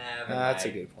regulation you have. And, that's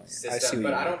like, a good point. System,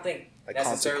 but I don't think like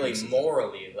necessarily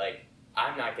morally, like,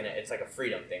 I'm not going to, it's like a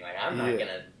freedom thing. Like, I'm not going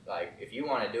to, like, if you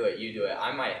want to do it, you do it.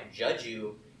 I might judge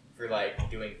you for, like,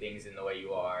 doing things in the way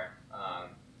you are.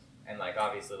 And, like,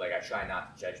 obviously, like, I try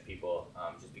not to judge people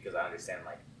just because I understand,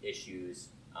 like, issues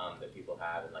that people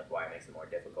have and, like, why it makes it more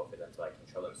difficult for them to, like,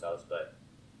 control themselves. But,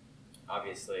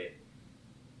 obviously,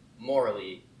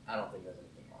 morally, I don't think there's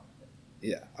anything wrong with it.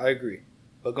 Yeah, I agree.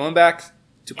 But going back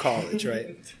to college,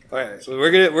 right? All right, so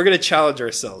we're gonna challenge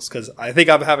ourselves because I think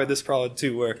I'm having this problem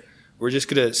too, where we're just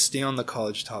gonna stay on the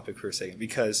college topic for a second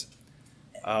because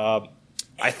I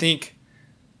think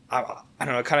I don't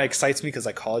know, it kind of excites me because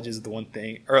like college is the one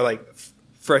thing, or like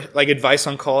like advice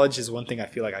on college is one thing I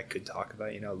feel like I could talk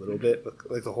about, a little bit,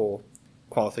 like the whole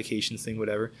qualifications thing,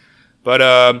 whatever.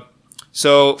 But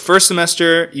so first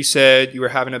semester, you said you were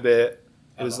having a bit.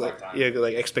 It was like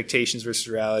like expectations versus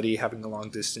reality, having a long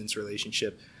distance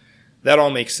relationship. That all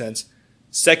makes sense.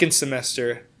 Second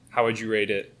semester, how would you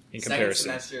rate it in comparison?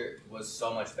 Second semester was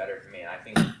so much better for me, and I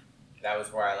think that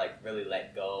was where I like really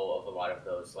let go of a lot of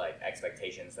those like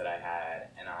expectations that I had,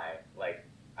 and I like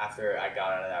after I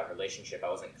got out of that relationship, I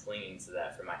wasn't clinging to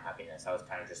that for my happiness. I was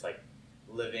kind of just like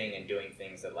living and doing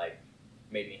things that like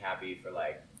made me happy for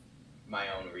like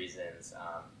my own reasons.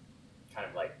 Kind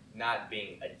of like not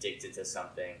being addicted to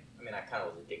something. I mean, I kind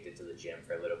of was addicted to the gym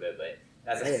for a little bit, but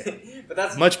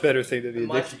that's much better thing to be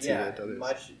addicted to.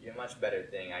 Yeah, much better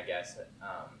thing, I guess,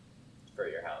 for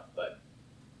your health. But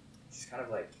just kind of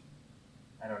like,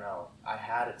 I don't know. I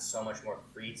had so much more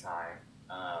free time.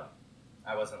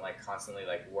 I wasn't like constantly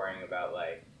like worrying about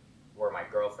like where my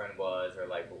girlfriend was or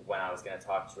like when I was gonna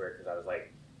talk to her because I was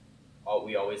like,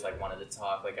 we always like wanted to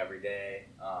talk like every day,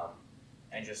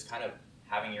 and just kind of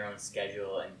having your own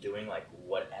schedule and doing like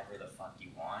whatever the fuck you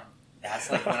want.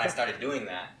 That's like when I started doing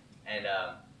that, and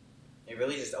it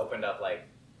really just opened up like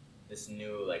this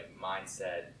new like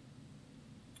mindset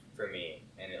for me,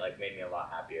 and it like made me a lot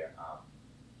happier.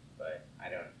 But I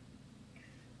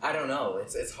don't know.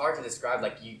 It's hard to describe.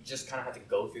 Like you just kind of have to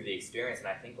go through the experience, and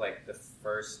I think like the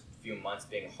first few months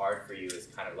being hard for you is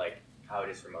kind of like how it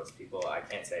is for most people. I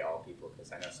can't say all people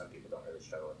because I know some people don't really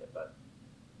struggle with it, but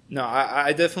no,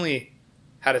 I definitely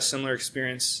had a similar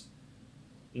experience,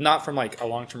 not from like a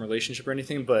long-term relationship or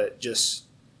anything, but just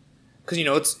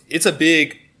because it's a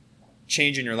big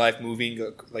change in your life,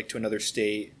 moving like to another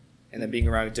state and then being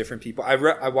around different people.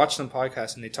 I watched some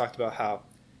podcasts and they talked about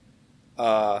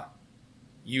how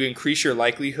you increase your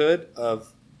likelihood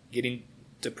of getting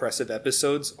depressive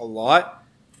episodes a lot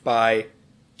by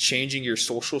changing your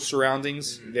social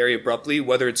surroundings very abruptly,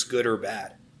 whether it's good or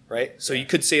bad, right? So you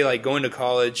could say like going to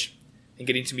college and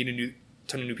getting to meet a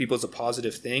ton of new people is a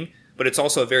positive thing, but it's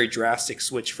also a very drastic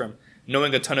switch from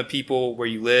knowing a ton of people where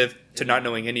you live to not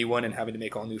knowing anyone and having to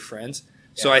make all new friends.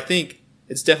 Yeah. So I think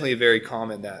it's definitely very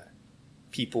common that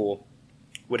people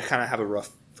would kind of have a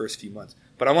rough first few months.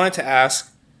 But I wanted to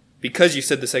ask, because you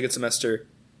said the second semester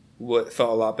felt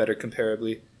a lot better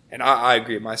comparably, and I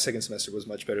agree, my second semester was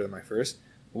much better than my first.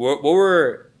 What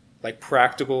were like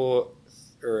practical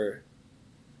or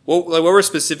what were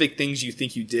specific things you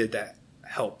think you did that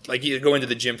helped? Like you going to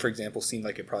the gym, for example, seemed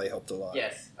like it probably helped a lot.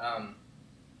 Yes.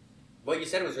 What you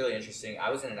said was really interesting. I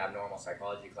was in an abnormal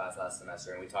psychology class last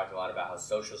semester, and we talked a lot about how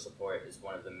social support is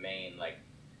one of the main like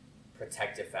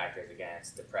protective factors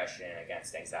against depression,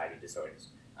 against anxiety disorders.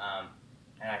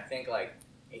 And I think like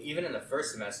even in the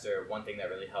first semester, one thing that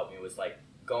really helped me was like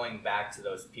going back to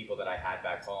those people that I had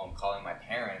back home, calling my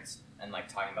parents, and like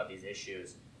talking about these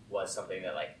issues was something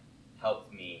that like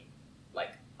helped me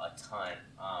like a ton.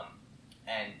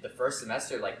 And the first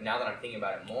semester, like now that I'm thinking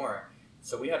about it more,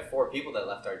 so we had 4 people that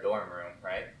left our dorm room,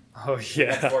 right? Oh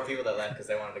yeah. We had 4 people that left because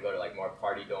they wanted to go to like more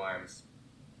party dorms,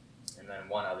 and then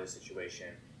one other situation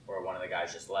where one of the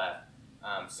guys just left.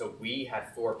 So we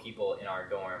had 4 people in our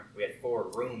dorm. We had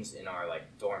 4 rooms in our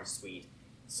like dorm suite.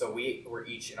 So we were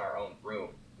each in our own room.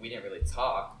 We didn't really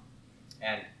talk,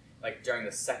 and like during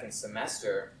the second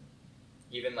semester,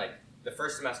 even like the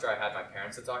first semester I had my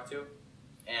parents to talk to,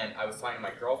 and I was talking to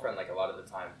my girlfriend like a lot of the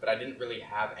time, but I didn't really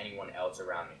have anyone else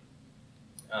around me.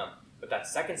 But that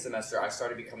second semester, I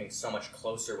started becoming so much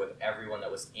closer with everyone that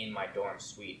was in my dorm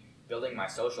suite, building my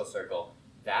social circle.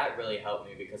 That really helped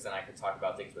me because then I could talk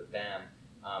about things with them,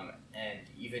 and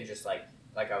even just like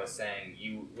I was saying,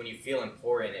 when you feel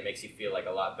important, it makes you feel like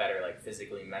a lot better, like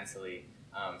physically, mentally.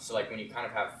 So like when you kind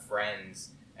of have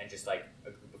friends and just like a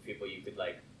group of people you could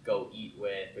like go eat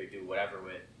with or do whatever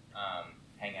with,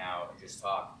 hang out and just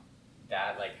talk,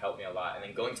 that like helped me a lot. And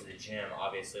then going to the gym,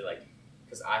 obviously, like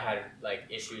because I had like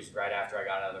issues right after I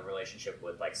got out of the relationship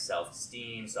with like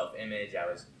self-esteem, self-image. I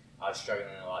was struggling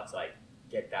a lot to like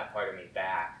get that part of me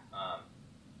back,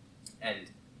 and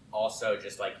also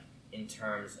just like in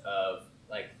terms of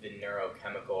like the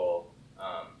neurochemical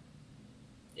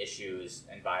issues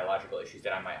and biological issues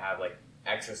that I might have, like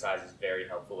exercise is very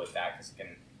helpful with that because it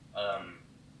can.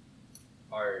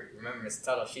 Remember Miss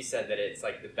Tuttle? She said that it's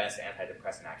like the best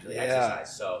antidepressant actually,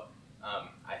 exercise. So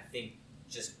I think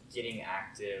just getting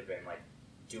active and like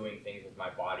doing things with my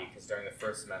body, because during the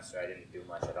first semester I didn't do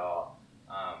much at all.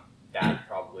 That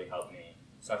probably helped me.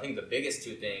 So I think the biggest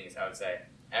two things I would say: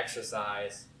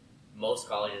 exercise. Most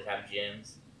colleges have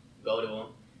gyms. Go to them.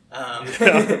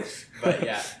 But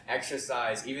yeah,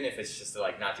 exercise, even if it's just to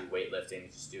like not do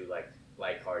weightlifting, just do like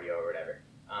light cardio or whatever.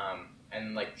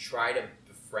 And like try to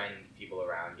befriend people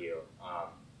around you.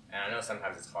 And I know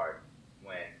sometimes it's hard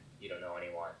when you don't know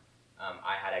anyone.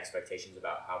 I had expectations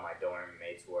about how my dorm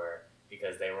mates were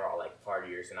because they were all like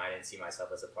partiers and I didn't see myself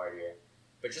as a partier.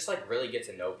 But just like really get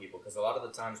to know people, because a lot of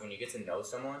the times when you get to know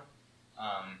someone,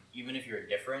 even if you're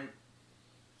different,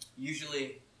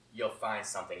 usually you'll find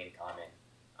something in common.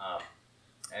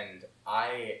 And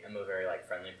I am a very like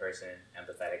friendly person,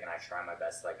 empathetic, and I try my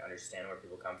best to like understand where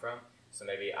people come from. So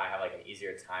maybe I have like an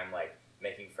easier time like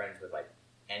making friends with like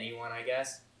anyone, I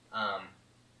guess.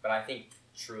 But I think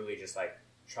truly just like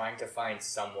trying to find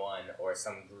someone or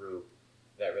some group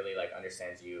that really like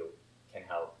understands you can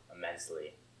help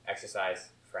immensely. Exercise,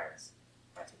 friends,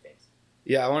 my two things.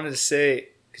 Yeah, I wanted to say,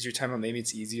 because you're talking about maybe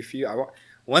it's easier for you.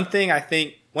 One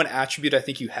attribute I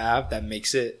think you have that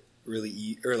makes it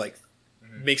really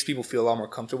makes people feel a lot more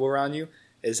comfortable around you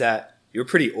is that you're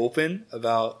pretty open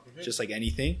about just like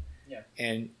anything. Yeah.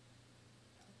 And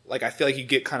like I feel like you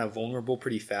get kind of vulnerable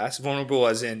pretty fast. Vulnerable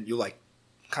as in you like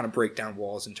kind of break down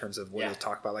walls in terms of what you'll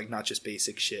talk about, like not just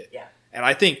basic shit. Yeah. And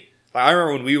I think like, I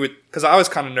remember when we would, because I was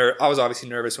I was obviously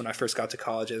nervous when I first got to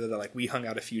college. Like we hung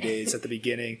out a few days at the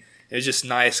beginning. It was just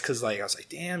nice because like I was like,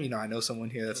 damn, I know someone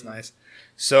here. That's nice.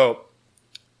 So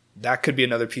that could be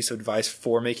another piece of advice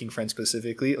for making friends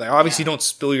specifically. Like obviously don't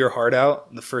spill your heart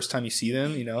out the first time you see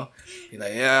them. You're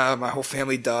like, yeah, my whole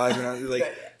family died.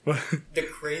 The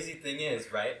crazy thing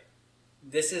is, right?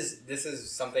 This is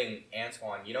something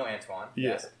Antoine. You know Antoine?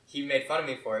 Yeah. Yes. He made fun of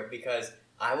me for it because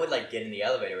I would like get in the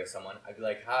elevator with someone. I'd be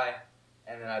like, hi.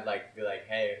 And then I'd like be like,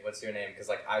 hey, what's your name? Because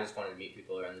like I just wanted to meet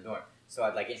people around the dorm. So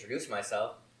I'd like introduce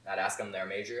myself. I'd ask them their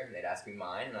major and they'd ask me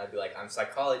mine. And I'd be like, I'm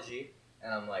psychology.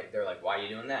 And I'm like, they're like, why are you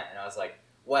doing that? And I was like,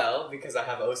 well, because I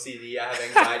have OCD, I have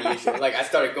anxiety issues. Like I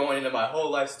started going into my whole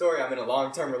life story. I'm in a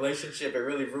long-term relationship. It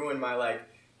really ruined my like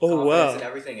confidence and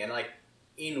everything. And like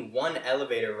in one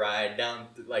elevator ride down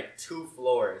like 2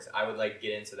 floors, I would like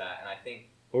get into that. And I think,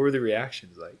 what were the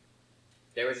reactions like?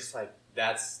 They were just like,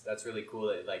 that's really cool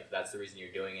that like that's the reason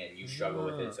you're doing it and you struggle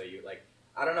with it. So you like,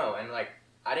 I don't know. And like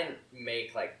I didn't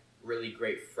make like really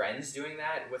great friends doing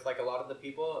that with like a lot of the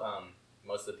people.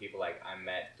 Most of the people like I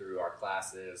met through our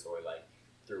classes or like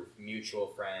through mutual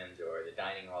friends or the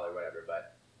dining hall or whatever.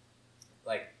 But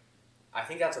like I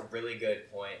think that's a really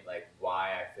good point, like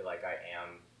why I feel like I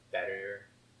am better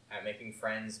at making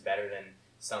friends, better than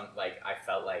some, like I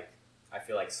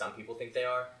feel like some people think they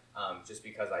are, just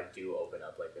because I do open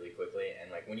up like really quickly. And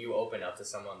like when you open up to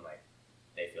someone, like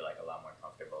they feel like a lot more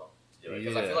comfortable to do it.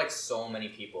 Because I feel like so many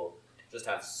people just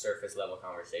have surface level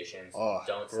conversations,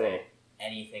 say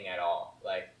anything at all.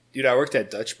 Like, dude, I worked at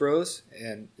Dutch Bros,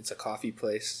 and it's a coffee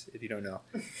place, if you don't know.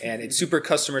 And it's super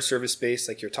customer service based.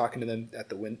 Like, you're talking to them at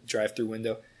the drive-through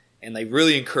window, and they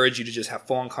really encourage you to just have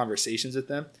full-on conversations with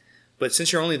them. But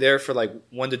since you're only there for, like,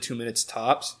 1 to 2 minutes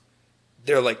tops,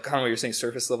 they're, like, kind of what you're saying,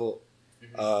 surface-level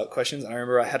questions. And I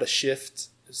remember I had a shift.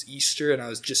 It was Easter, and I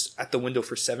was just at the window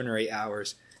for 7 or 8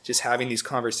 hours just having these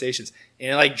conversations.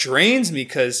 And it, like, drains me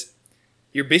because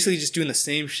you're basically just doing the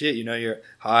same shit. You're,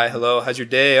 hi, hello, how's your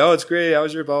day? Oh, it's great. How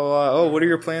was your blah, blah, blah. Oh, what are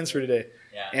your plans for today?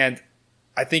 Yeah. And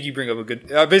I think you bring up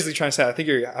I'm basically trying to say, I think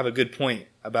you have a good point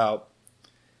about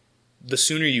the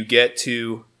sooner you get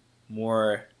to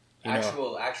more,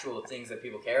 actual things that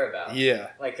people care about.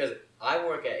 Yeah. Like, because I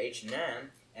work at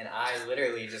H&M, and I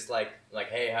literally just like,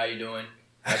 hey, how you doing?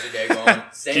 How's your day going?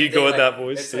 Same Do you thing, go with like, that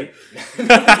voice too?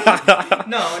 Like,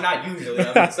 no, not usually.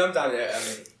 I mean, sometimes,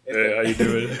 Hey, how you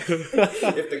doing?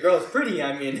 If the girl's pretty,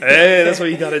 I mean, hey, that's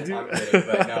what you gotta do. I'm kidding,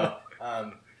 but no,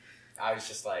 I was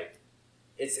just like,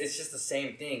 it's just the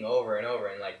same thing over and over,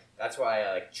 and like that's why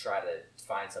I like try to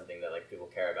find something that like people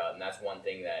care about, and that's one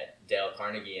thing that Dale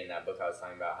Carnegie in that book I was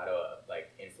talking about, how to like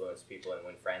influence people and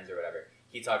win friends or whatever.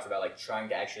 He talks about like trying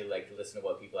to actually like listen to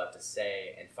what people have to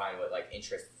say and find what like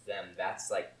interests them. That's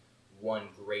like one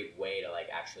great way to like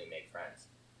actually make friends.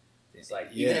 It's like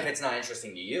even if it's not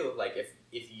interesting to you, like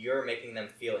if you're making them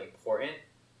feel important,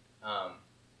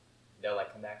 they'll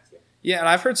like come back to you. Yeah, and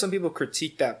I've heard some people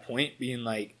critique that point, being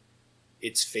like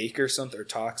it's fake or something or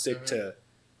toxic to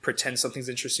pretend something's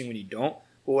interesting when you don't.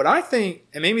 But what I think,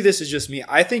 and maybe this is just me,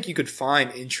 I think you could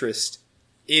find interest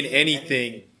in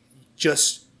anything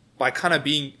just by kind of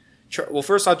being, well,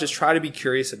 first off, just try to be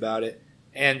curious about it.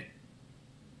 And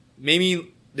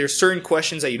maybe there's certain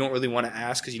questions that you don't really want to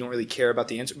ask because you don't really care about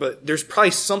the answer. But there's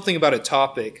probably something about a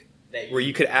topic where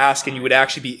you could ask and you would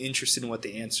actually be interested in what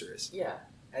the answer is. Yeah.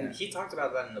 And he talked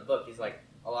about that in the book. He's like,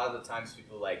 a lot of the times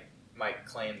people like might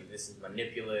claim that this is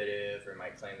manipulative or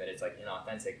might claim that it's like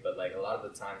inauthentic. But like a lot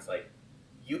of the times, like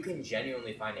you can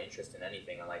genuinely find interest in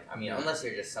anything. Like, I mean, unless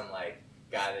you're just some like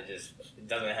guy that just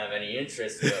doesn't have any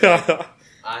interest. But, like,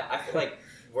 I feel like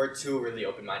we're two really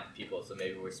open-minded people. So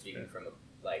maybe we're speaking from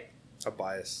a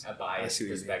biased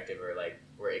perspective, or like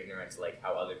we're ignorant to like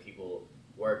how other people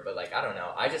work. But like I don't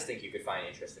know, I just think you could find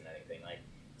interest in anything. Like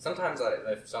sometimes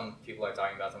if some people are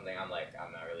talking about something, I'm like,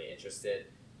 I'm not really interested.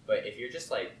 But if you're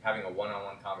just like having a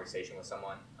one-on-one conversation with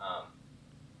someone,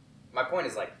 my point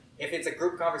is like if it's a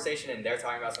group conversation and they're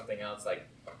talking about something else, like,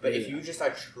 but if you just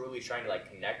are truly trying to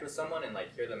like connect with someone and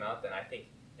like hear them out, then I think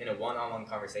in a one-on-one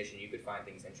conversation you could find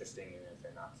things interesting even if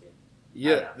they're not to.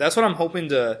 Yeah, that's what I'm hoping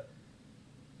to.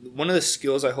 One of the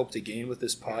skills I hope to gain with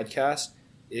this podcast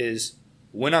is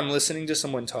when I'm listening to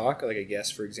someone talk, like a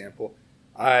guest, for example,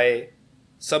 I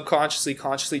subconsciously,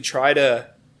 consciously try to,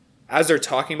 as they're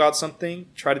talking about something,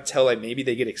 try to tell like maybe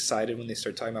they get excited when they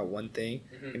start talking about one thing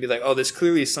and be like, oh, this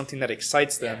clearly is something that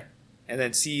excites them. Yeah. And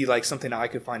then see like something I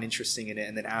could find interesting in it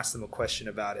and then ask them a question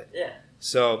about it. Yeah.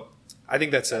 So I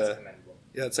think that's commendable.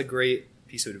 Yeah, that's a great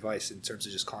piece of advice in terms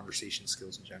of just conversation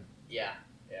skills in general. Yeah.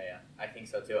 I think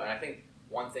so too. And I think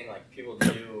one thing like people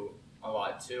do a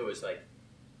lot too is like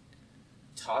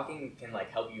talking can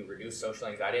like help you reduce social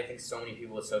anxiety. I think so many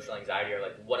people with social anxiety are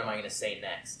like, what am I going to say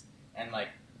next? And like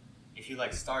if you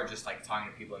like start just like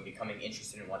talking to people and becoming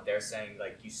interested in what they're saying,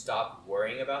 like you stop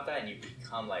worrying about that and you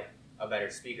become like a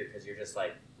better speaker because you're just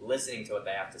like listening to what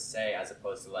they have to say as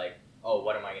opposed to like, oh,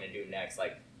 what am I going to do next?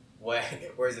 Like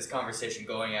where's this conversation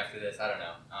going after this? I don't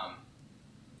know.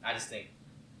 I just think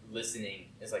listening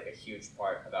is like a huge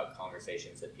part about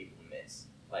conversations that people miss.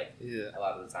 Like a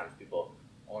lot of the times people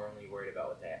are only worried about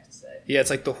what they have to say. Yeah, it's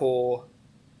like the whole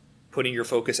putting your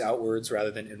focus outwards rather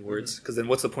than inwards. Because then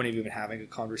what's the point of even having a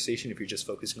conversation if you're just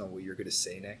focusing on what you're going to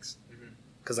say next?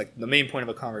 Because like the main point of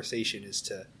a conversation is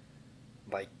to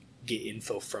like get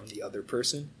info from the other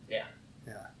person.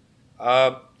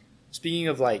 Yeah. Speaking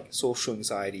of like social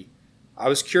anxiety, I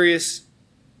was curious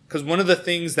because one of the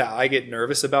things that I get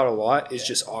nervous about a lot is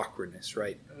just awkwardness,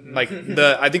 right? Like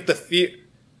I think the fear,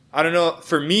 I don't know,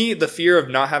 for me, the fear of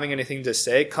not having anything to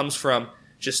say comes from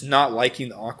just not liking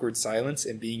the awkward silence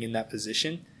and being in that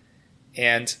position.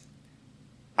 And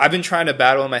I've been trying to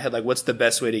battle in my head, like, what's the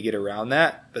best way to get around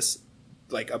that?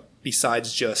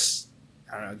 Besides just,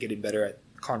 I don't know, getting better at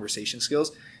conversation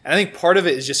skills. And I think part of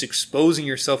it is just exposing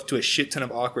yourself to a shit ton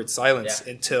of awkward silence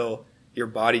until your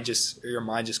body or your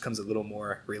mind just comes a little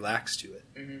more relaxed to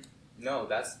it. No,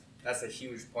 that's a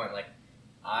huge point. Like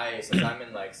since I'm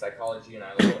in like psychology and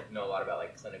I know a lot about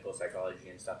like clinical psychology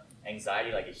and stuff,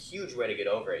 anxiety, like a huge way to get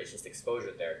over it is just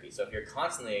exposure therapy. So if you're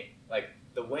constantly like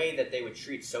the way that they would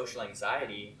treat social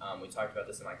anxiety, we talked about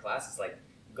this in my class, is like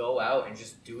go out and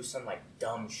just do some like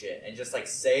dumb shit and just like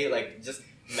say like just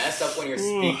mess up when you're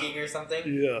speaking or something.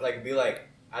 Yeah. Like be like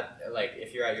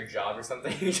if you're at your job or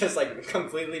something, you just like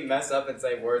completely mess up and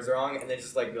say words wrong and then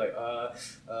just like be like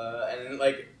and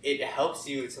like it helps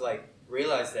you to like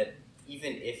realize that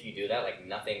even if you do that, like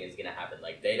nothing is gonna happen.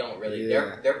 Like they don't really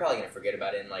they're probably gonna forget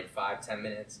about it in like 5-10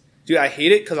 minutes. Dude, I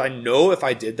hate it because I know if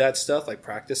I did that stuff, like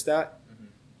practice that,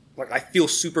 like I feel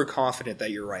super confident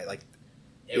that you're right. Like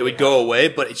it would go away,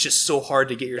 but it's just so hard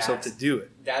to get yourself to do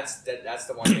it. That's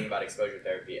the one thing about exposure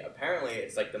therapy. Apparently,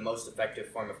 it's like the most effective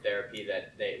form of therapy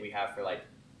that we have for like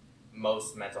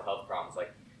most mental health problems.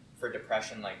 Like for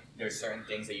depression, like there's certain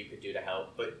things that you could do to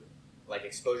help, but like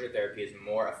exposure therapy is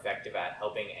more effective at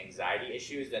helping anxiety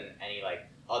issues than any like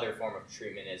other form of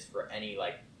treatment is for any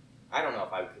like, I don't know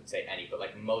if I could say any, but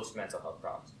like most mental health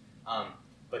problems.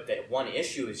 But the one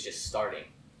issue is just starting,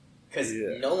 because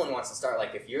no one wants to start.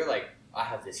 Like if you're like, I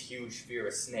have this huge fear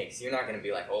of snakes, you're not going to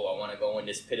be like, oh, I want to go in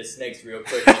this pit of snakes real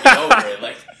quick and get over it.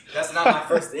 Like that's not my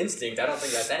first instinct. I don't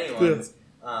think that's anyone's.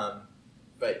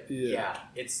 But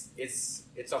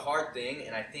it's a hard thing,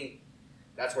 and I think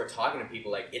that's where talking to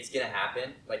people, like, it's gonna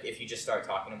happen. Like if you just start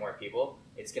talking to more people,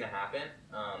 it's gonna happen.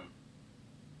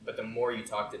 But the more you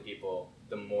talk to people,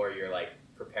 the more you're like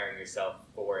preparing yourself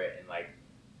for it, and like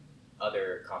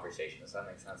other conversations. Does that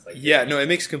make sense? Like no, it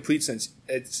makes complete sense.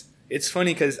 It's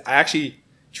funny because I actually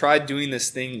tried doing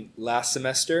this thing last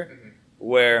semester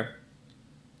where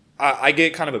I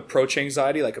get kind of approach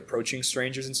anxiety, like approaching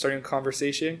strangers and starting a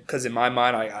conversation. Because in my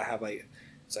mind, I have like,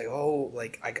 it's like, oh,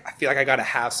 like I feel like I got to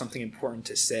have something important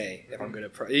to say if I'm going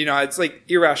to, it's like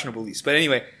irrational beliefs. But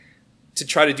anyway, to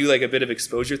try to do like a bit of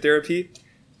exposure therapy,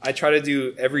 I try to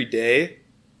do every day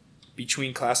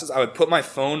between classes. I would put my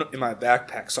phone in my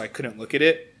backpack so I couldn't look at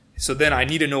it. So then I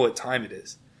need to know what time it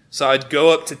is. So I'd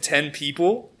go up to 10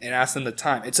 people and ask them the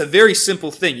time. It's a very simple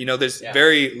thing. There's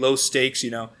very low stakes,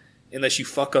 unless you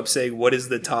fuck up saying, what is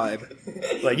the time?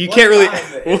 Like, you can't really...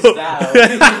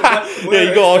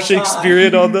 you go all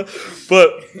Shakespearean on the...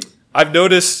 But I've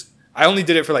noticed... I only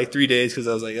did it for like 3 days because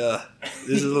I was like,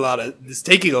 this is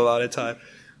taking a lot of time.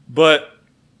 But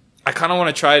I kind of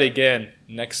want to try it again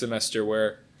next semester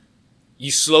where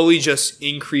you slowly just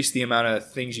increase the amount of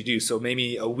things you do. So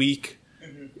maybe a week,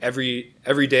 every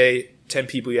day, 10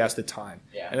 people you ask the time.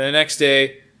 Yeah. And then the next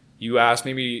day... you ask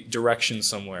maybe directions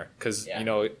somewhere because,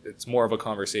 it's more of a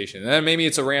conversation. And then maybe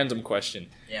it's a random question.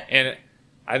 Yeah. And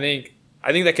I think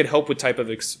that could help with type of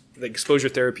exposure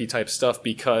therapy type stuff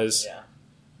because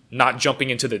not jumping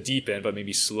into the deep end, but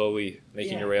maybe slowly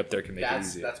making your way up there can make it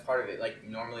easier. That's part of it. Like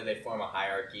normally they form a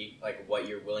hierarchy, like what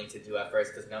you're willing to do at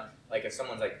first. Because like if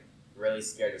someone's like really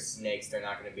scared of snakes, they're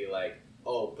not going to be like,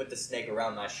 oh, put the snake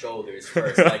around my shoulders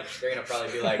first. Like, they're going to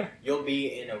probably be like, you'll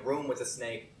be in a room with a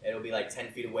snake. It'll be like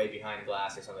 10 feet away behind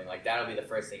glass or something. Like, that'll be the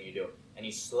first thing you do. And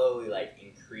you slowly, like,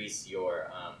 increase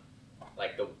your,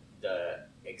 like, the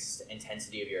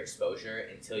intensity of your exposure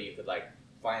until you could, like,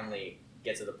 finally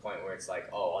get to the point where it's like,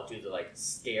 oh, I'll do the, like,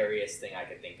 scariest thing I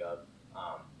could think of.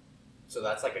 So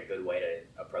that's, like, a good way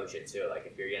to approach it, too. Like,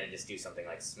 if you're going to just do something,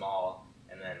 like, small,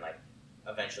 and then, like,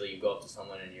 eventually you go up to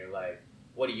someone and you're like,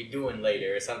 what are you doing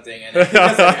later or something? And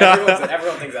because, like,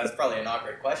 everyone thinks that's probably an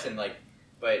awkward question. Like,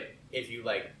 but if you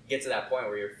like get to that point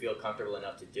where you feel comfortable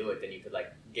enough to do it, then you could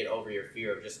like get over your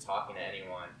fear of just talking to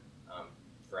anyone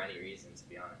for any reason. To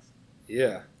be honest.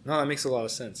 Yeah, no, that makes a lot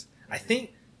of sense. I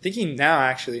think thinking now,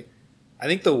 actually, I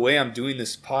think the way I'm doing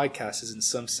this podcast is in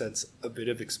some sense a bit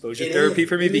of exposure therapy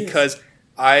for me because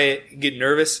I get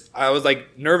nervous. I was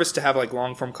like nervous to have like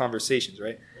long form conversations,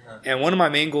 right? And one of my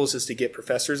main goals is to get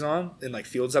professors on in like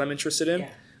fields that I'm interested in. Yeah.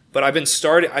 But I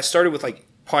started with like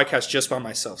podcasts just by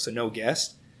myself, so no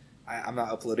guest. I'm not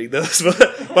uploading those,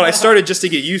 but I started just to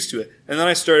get used to it. And then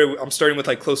I'm starting with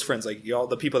like close friends, like y'all,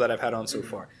 the people that I've had on so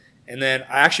far. And then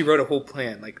I actually wrote a whole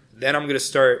plan. Like then I'm going to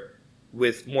start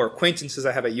with more acquaintances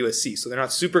I have at USC. So they're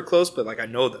not super close, but like I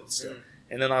know them still.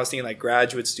 And then I was thinking like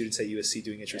graduate students at USC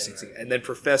doing interesting things, and then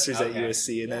professors at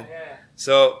USC. And then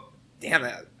so damn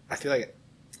that, I feel like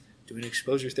doing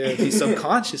exposure therapy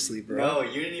subconsciously, bro. No,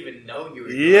 you didn't even know you were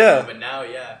doing it, but now,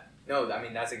 No, I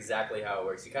mean, that's exactly how it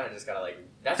works. You kind of just got to, like,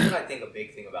 that's what I think a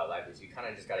big thing about life is. You kind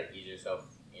of just got to ease yourself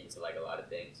into, like, a lot of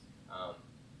things.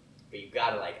 But you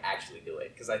got to, like, actually do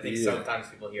it. Because I think sometimes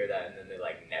people hear that and then they,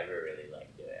 like, never really,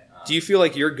 like, do it. Do you feel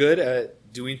like you're good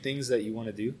at doing things that you want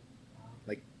to do?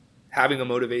 Like, having a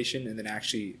motivation and then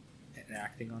actually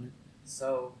acting on it?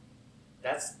 So,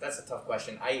 that's a tough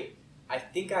question. I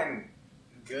think I'm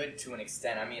good to an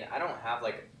extent. I mean, I don't have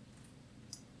like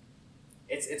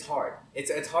it's hard.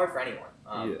 It's hard for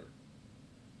anyone.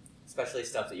 Especially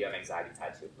stuff that you have anxiety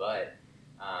tied to. But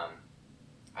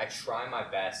I try my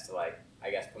best to like I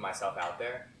guess put myself out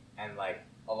there, and like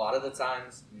a lot of the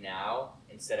times now,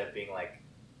 instead of being like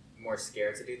more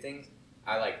scared to do things,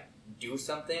 I like do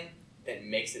something that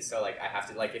makes it so like I have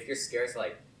to like if you're scared to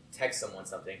like text someone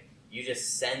something, you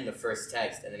just send the first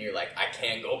text, and then you're like, I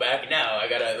can't go back now. I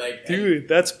gotta like. Dude,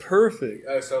 that's perfect.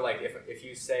 So like,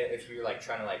 if you're like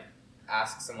trying to like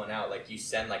ask someone out, like you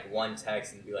send like one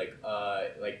text and be like,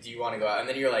 do you want to go out? And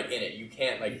then you're like in it. You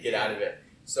can't like get out of it.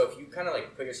 So if you kind of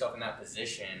like put yourself in that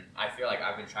position, I feel like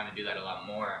I've been trying to do that a lot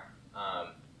more.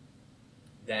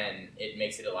 Then it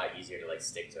makes it a lot easier to like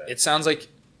stick to it. It sounds like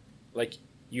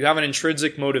you have an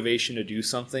intrinsic motivation to do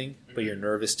something, but you're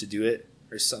nervous to do it.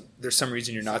 or there's some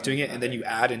reason you're not doing it, and then you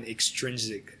add an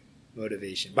extrinsic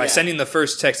motivation by sending the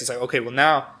first text. It's like, okay, well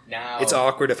now it's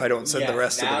awkward if I don't send the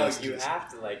rest of the messages. You have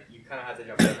to you kind of have to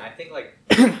jump in. I think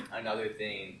another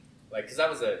thing, because that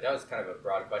was kind of a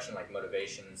broad question, like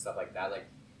motivation and stuff like that. Like,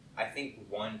 I think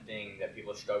one thing that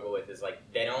people struggle with is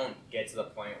they don't get to the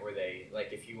point where they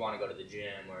if you want to go to the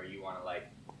gym or you want to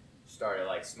start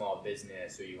a small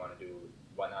business or you want to do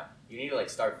whatnot, you need to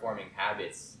start forming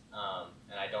habits.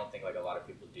 And I don't think a lot of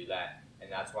people do that, and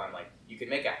that's why I'm you can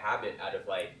make a habit out of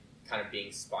kind of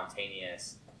being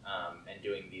spontaneous and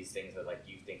doing these things that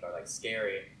you think are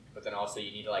scary, but then also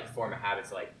you need to form a habit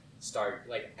to start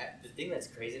the thing that's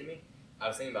crazy to me. I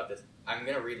was thinking about this. I'm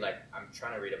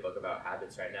trying to read a book about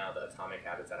habits right now, the Atomic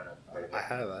Habits. I don't know if you've heard of it. I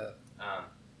have.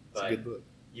 It's a good book.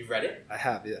 You've read it? I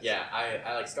have, yes. Yeah,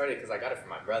 I started because I got it from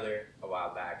my brother a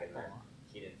while back, and then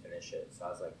he didn't finish it. So I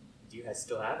was like, "Do you guys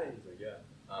still have it?" He's like,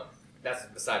 "Yeah." That's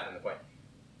beside from the point.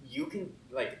 You can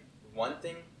one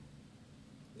thing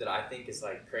that I think is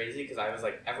crazy, because I was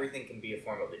everything can be a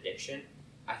form of addiction.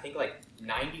 I think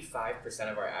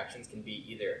 95% of our actions can be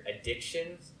either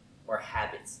addictions or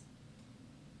habits.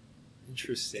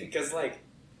 Interesting. Because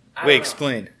wait,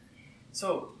 explain.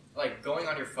 So going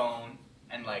on your phone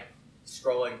and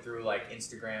scrolling through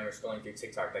Instagram or scrolling through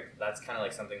TikTok, that's kind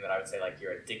of something that I would say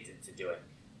you're addicted to doing.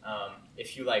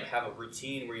 If you have a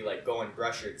routine where you go and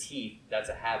brush your teeth, that's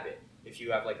a habit. If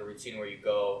you have a routine where you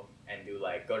go and do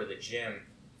go to the gym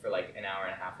for an hour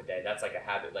and a half a day, that's a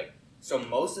habit. So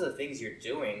most of the things you're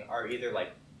doing are either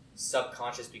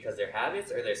subconscious because they're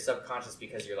habits, or they're subconscious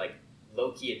because you're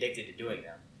low-key addicted to doing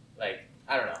them.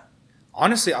 I don't know.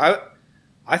 Honestly,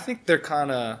 I think they're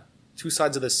kind of two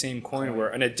sides of the same coin, where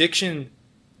an addiction,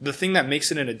 the thing that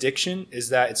makes it an addiction is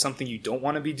that it's something you don't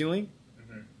want to be doing.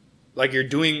 You're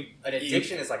doing... An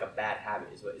addiction is a bad habit.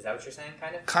 Is that what you're saying,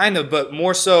 kind of? Kind of, but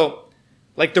more so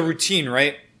the routine,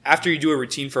 right? After you do a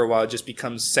routine for a while, it just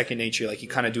becomes second nature. You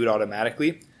kind of do it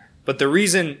automatically. But the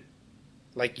reason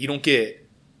you don't get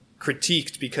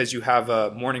critiqued because you have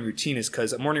a morning routine is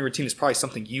because a morning routine is probably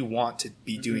something you want to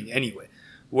be doing anyway.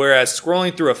 Whereas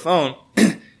scrolling through a phone,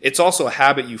 it's also a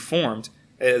habit you formed.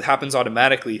 It happens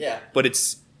automatically, but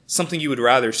it's something you would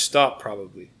rather stop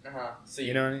probably. So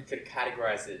you know what I mean? Could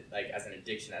categorize it as an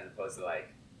addiction as opposed to a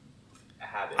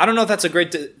habit. I don't know if that's a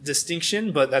great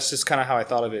distinction, but that's just kind of how I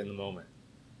thought of it in the moment.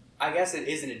 I guess it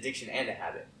is an addiction and a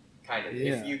habit, kind of.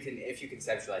 Yeah. If you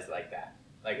conceptualize it like that.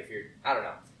 If you're, I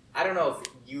don't know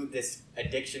if this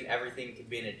addiction, everything could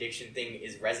be an addiction thing,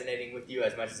 is resonating with you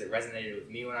as much as it resonated with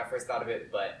me when I first thought of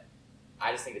it, but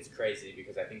I just think it's crazy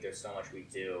because I think there's so much we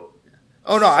do.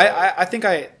 Oh no, I think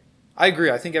I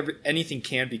agree. I think anything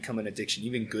can become an addiction,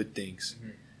 even good things.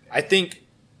 I think,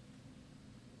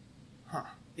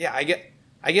 yeah,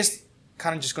 I guess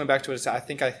kind of just going back to what I said, I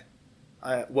think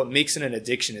what makes it an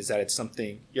addiction is that it's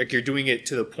something, you're doing it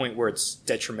to the point where it's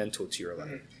detrimental to your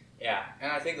life. Yeah,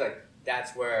 and I think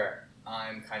that's where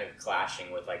I'm kind of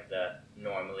clashing with the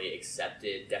normally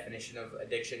accepted definition of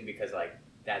addiction, because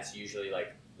that's usually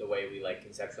the way we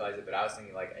conceptualize it. But I was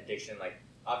thinking addiction,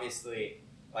 obviously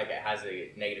it has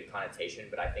a negative connotation,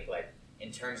 but I think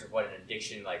in terms of what an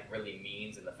addiction really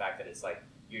means, and the fact that it's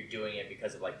you're doing it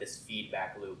because of this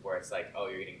feedback loop where it's oh,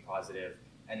 you're getting positive,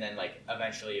 and then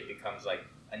eventually it becomes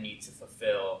a need to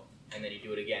fulfill, and then you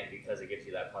do it again because it gives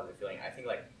you that positive feeling. I think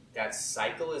that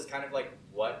cycle is kind of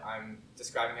what I'm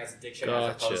describing as addiction,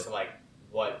 as opposed to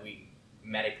what we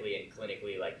medically and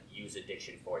clinically use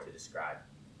addiction for to describe.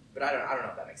 But I don't know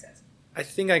if that makes sense. I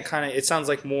think it sounds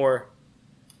more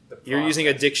you're using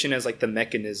addiction as the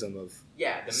mechanism of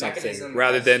something, mechanism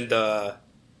rather than the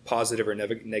positive or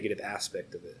negative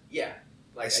aspect of it. Yeah,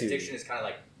 addiction is kind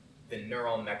of the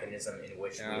neural mechanism in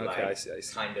which we I see.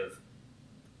 kind of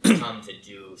come to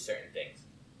do certain things.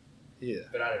 Yeah.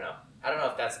 But I don't know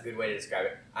if that's a good way to describe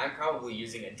it. I'm probably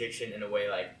using addiction in a way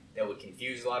that would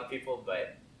confuse a lot of people,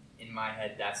 but in my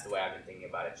head, that's the way I've been thinking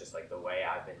about it. Just the way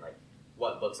I've been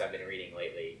what books I've been reading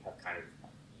lately have kind of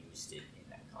used it in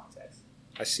that context.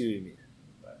 I see what you mean.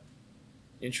 But.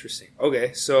 Interesting.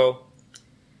 Okay, so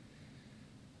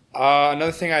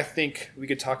another thing I think we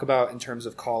could talk about in terms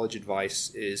of college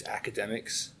advice is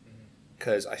academics,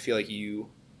 because I feel you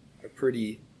are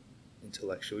pretty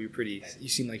intellectual. You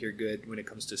seem like you're good when it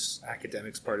comes to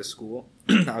academics part of school.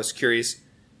 I was curious,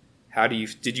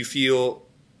 did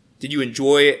you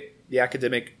enjoy the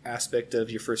academic aspect of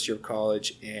your first year of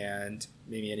college, and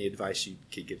maybe any advice you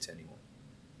could give to anyone?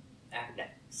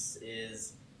 Academics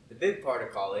is the big part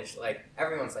of college.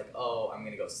 Everyone's oh, I'm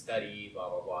going to go study, blah,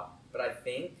 blah, blah. But I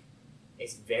think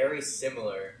it's very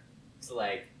similar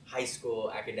to high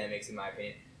school academics, in my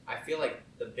opinion. I feel like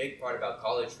the big part about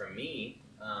college for me,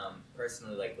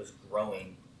 personally, like, was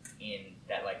growing in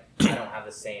that, like, I don't have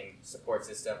the same support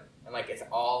system, and like it's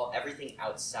all everything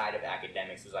outside of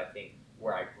academics was, I think,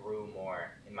 where I grew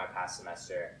more in my past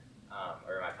semester,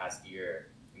 or my past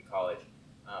year in college.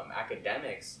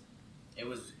 Academics, it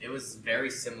was very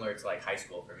similar to like high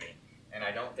school for me, and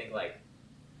I don't think like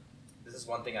this is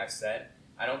one thing I've said.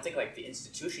 I don't think like the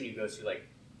institution you go to like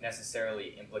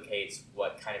necessarily implicates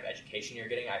what kind of education you're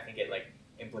getting. I think it like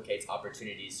implicates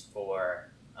opportunities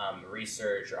for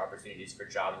research or opportunities for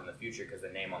jobs in the future, because the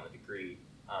name on the degree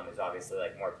is obviously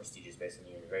like more prestigious based on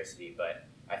the university. But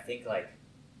I think like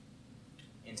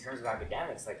in terms of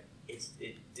academics, like it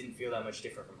didn't feel that much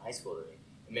different from high school to me.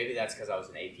 And maybe that's because I was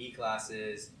in AP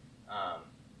classes,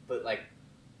 but like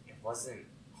it wasn't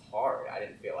hard. I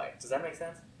didn't feel like. Does that make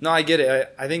sense? No, I get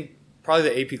it. I think probably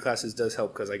the AP classes does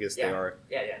help because I guess they are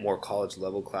more college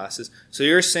level classes. So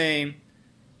you're saying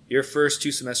your first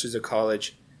 2 semesters of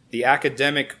college, the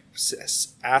academic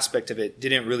aspect of it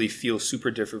didn't really feel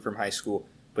super different from high school,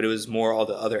 but it was more all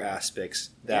the other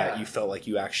aspects that you felt like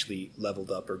you actually leveled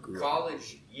up or grew up.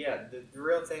 College, the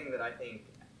real thing that I think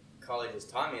college has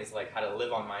taught me is like how to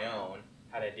live on my own,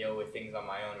 how to deal with things on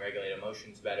my own, regulate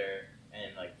emotions better,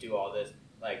 and like do all this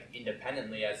like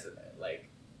independently, as like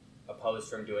opposed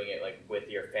from doing it like with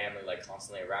your family like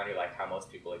constantly around you, like how most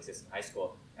people exist in high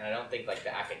school. And I don't think like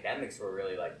the academics were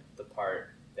really like the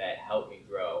part that helped me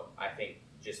grow. I think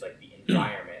just like the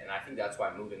environment, and I think that's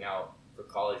why moving out for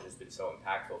college has been so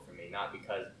impactful for me. Not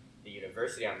because the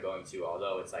university I'm going to,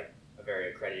 although it's like a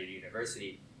very accredited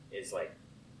university, is like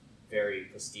very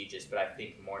prestigious, but I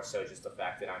think more so just the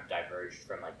fact that I'm diverged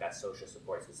from like that social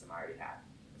support system I already had.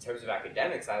 In terms of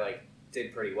academics, I like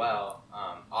did pretty well.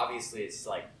 Obviously, it's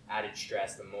like added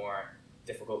stress. The more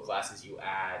difficult classes you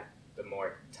add, the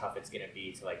more tough it's going to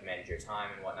be to like manage your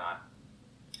time and whatnot,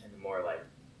 and the more like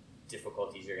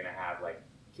difficulties you're going to have like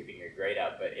keeping your grade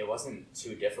up. But it wasn't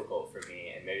too difficult for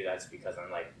me, and maybe that's because I'm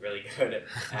like really good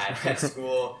at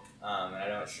school, and I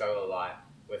don't struggle a lot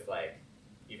with like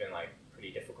even like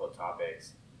pretty difficult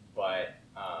topics. But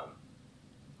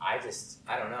I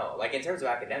don't know. Like in terms of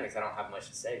academics, I don't have much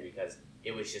to say because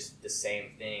it was just the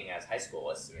same thing as high school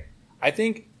was to me. I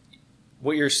think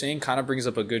what you're saying kind of brings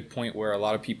up a good point where a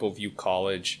lot of people view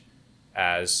college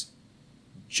as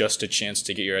just a chance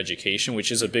to get your education,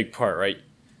 which is a big part, right?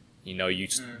 You know, you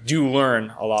do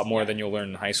learn a lot more than you'll learn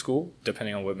in high school,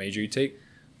 depending on what major you take.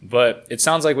 But it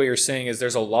sounds like what you're saying is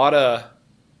there's a lot of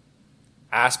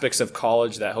aspects of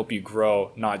college that help you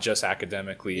grow, not just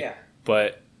academically,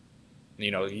 but you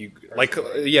know, you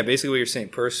personally. Basically what you're saying,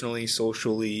 personally,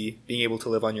 socially, being able to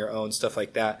live on your own, stuff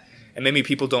like that. And maybe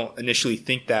people don't initially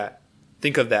think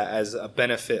of that as a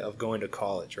benefit of going to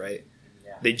college, right?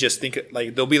 Yeah. They just think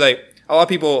like they'll be like, a lot of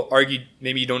people argue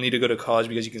maybe you don't need to go to college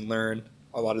because you can learn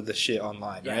a lot of the shit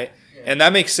online, right? Yeah. And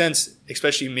that makes sense,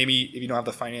 especially maybe if you don't have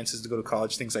the finances to go to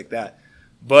college, things like that.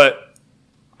 But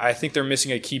I think they're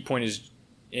missing a key point is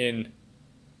in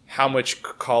how much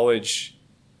college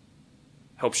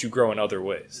helps you grow in other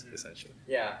ways, essentially.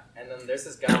 Yeah, and then there's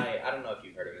this guy, I don't know if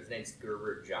you've heard of him, his name's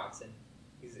Gerbert Johnson.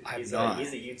 He's a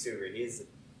YouTuber. He's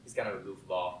kind of a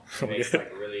goofball. He makes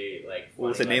like really like funny,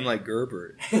 with a name like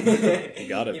Gerbert. You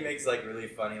got it. He makes like really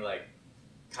funny, like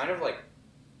kind of like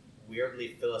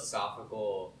weirdly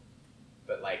philosophical,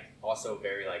 but like also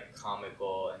very like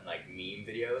comical and like meme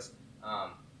videos.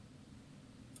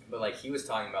 But like he was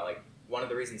talking about like one of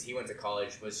the reasons he went to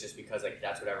college was just because like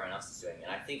that's what everyone else is doing.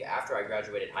 And I think after I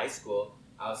graduated high school,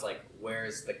 I was like,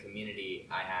 where's the community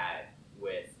I had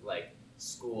with like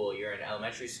school? You're in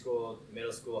elementary school,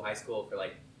 middle school, high school for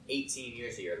like 18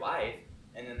 years of your life,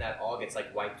 and then that all gets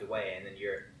like wiped away, and then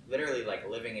you're literally like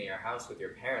living in your house with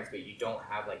your parents, but you don't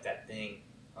have like that thing,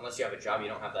 unless you have a job, you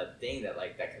don't have that thing that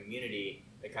like that community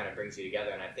that kind of brings you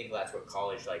together. And I think that's what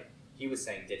college, like he was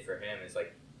saying, did for him, is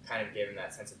like kind of give him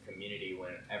that sense of community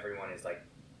when everyone is like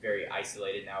very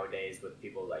isolated nowadays, with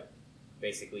people like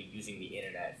basically using the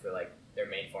internet for like their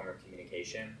main form of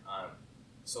communication.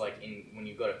 So like when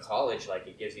you go to college, like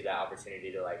it gives you that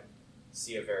opportunity to like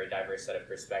see a very diverse set of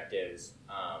perspectives,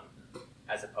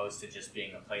 as opposed to just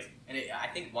being a place. And I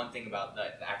think one thing about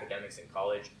the academics in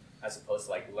college, as opposed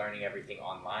to like learning everything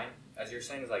online, as you're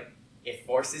saying, is like it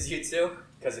forces you to,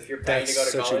 because if you're planning to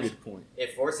go to college, a good point.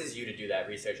 It forces you to do that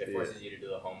research. It forces you to do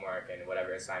the homework and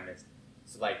whatever assignments.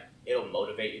 So like it'll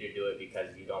motivate you to do it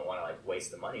because you don't want to like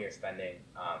waste the money you're spending.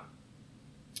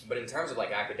 But in terms of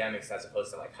like academics as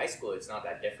opposed to like high school, it's not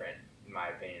that different in my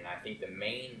opinion. I think the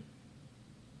main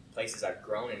places I've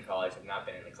grown in college have not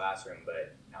been in the classroom,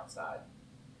 but outside.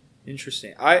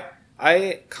 Interesting.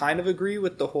 I kind of agree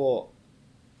with the whole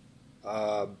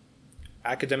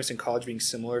academics in college being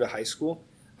similar to high school.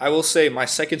 I will say my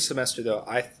second semester, though,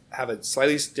 I have a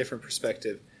slightly different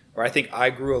perspective where I think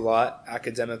I grew a lot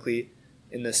academically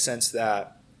in the sense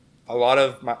that a lot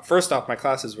of first off, my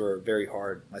classes were very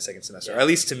hard my second semester, or at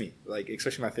least to me, like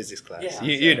especially my physics class. Yeah,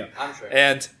 you know. I'm sure.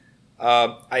 And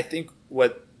I think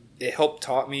what it helped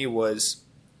taught me was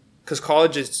because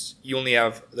college is you only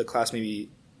have the class maybe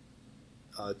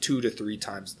 2 to 3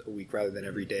 times a week rather than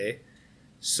every day.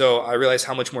 So I realized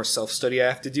how much more self-study I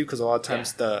have to do because a lot of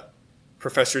times the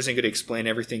professor isn't going to explain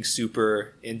everything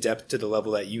super in depth to the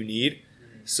level that you need.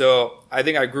 Mm-hmm. So I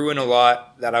think I grew in a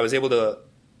lot that I was able to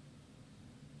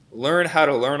learn how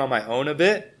to learn on my own a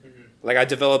bit. Mm-hmm. Like I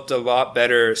developed a lot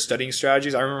better studying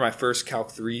strategies. I remember my first Calc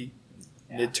 3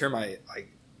 midterm I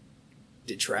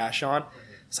did trash on. Mm-hmm.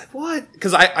 It's like, what?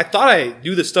 Because I thought I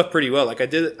knew this stuff pretty well. Like I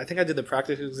think I did the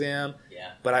practice exam.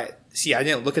 Yeah. But I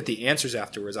didn't look at the answers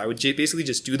afterwards. I would basically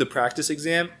just do the practice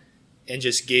exam and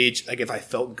just gauge, like, if I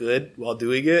felt good while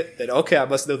doing it, then, okay, I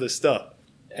must know this stuff.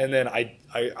 And then I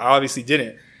obviously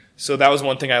didn't. So that was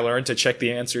one thing I learned, to check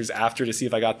the answers after to see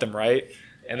if I got them right.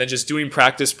 And then just doing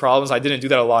practice problems. I didn't do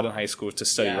that a lot in high school to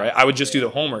study, right? I would just do the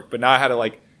homework. But now I had to,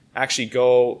 like, actually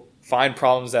go find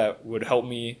problems that would help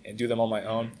me and do them on my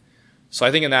own. So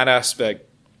I think in that aspect,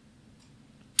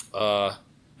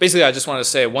 basically I just wanted to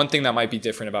say one thing that might be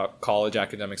different about college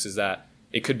academics is that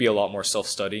it could be a lot more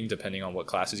self-studying depending on what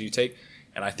classes you take.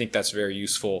 And I think that's very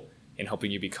useful in helping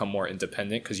you become more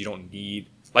independent because you don't need,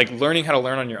 like, learning how to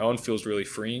learn on your own feels really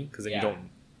freeing because then you don't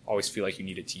always feel like you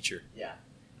need a teacher. Yeah.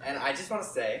 And I just want to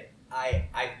say,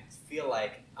 I feel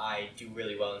like I do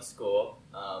really well in school,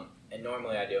 and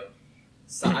normally I do.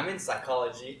 So I'm in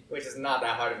psychology, which is not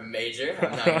that hard of a major,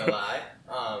 I'm not going to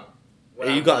lie.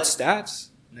 Hey, you got stats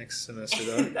next semester,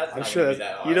 though. That's I'm not sure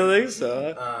that hard. You don't think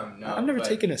so? No. I've never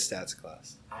taken a stats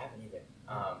class. I haven't either.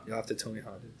 You'll have to tell me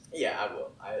how it is. Yeah, I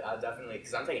will. I'll definitely,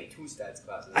 because I'm taking 2 stats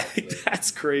classes. I think that's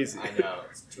crazy. I know.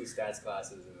 It's 2 stats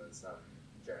classes and then some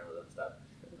journalism stuff.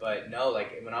 But no,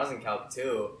 like, when I was in Calc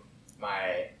 2,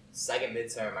 my second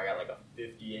midterm, I got like a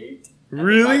 58.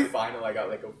 Really? And my final, I got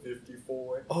like a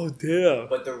 54. Oh, damn.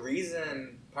 But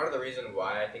part of the reason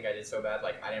why I think I did so bad,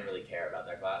 like, I didn't really care about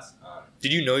that class.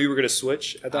 Did you know you were going to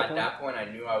switch at that point? At that point, I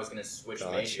knew I was going to switch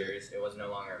majors. It was no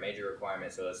longer a major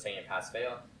requirement, so I was taking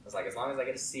pass-fail. I was like, as long as I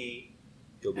get a C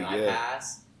You'll be and good. I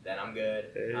pass, then I'm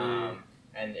good. Hey.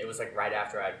 And it was like right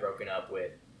after I'd broken up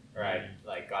with, or I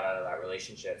like got out of that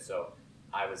relationship, so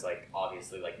I was like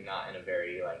obviously like not in a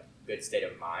very like good state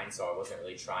of mind, so I wasn't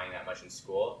really trying that much in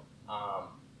school.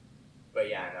 But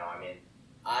yeah, no, I mean,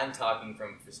 I'm talking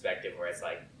from a perspective where it's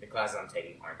like the classes I'm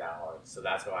taking aren't that hard, so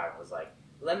that's why I was like,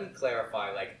 let me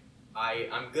clarify, like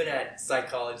I'm good at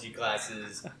psychology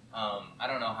classes. I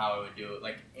don't know how I would do it.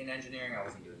 Like in engineering, I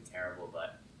wasn't doing terrible,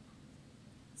 but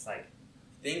it's like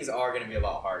things are going to be a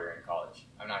lot harder in college.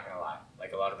 I'm not going to lie.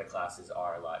 Like a lot of the classes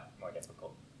are a lot more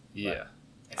difficult. Yeah.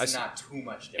 It's not too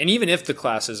much different. And even if the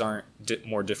classes aren't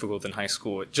more difficult than high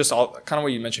school, just all kind of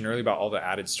what you mentioned earlier about all the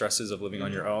added stresses of living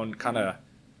on your own kind of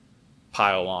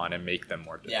pile on and make them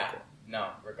more difficult. Yeah. No,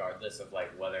 regardless of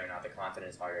like whether or not the content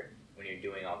is harder, when you're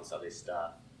doing all this other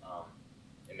stuff,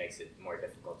 it makes it more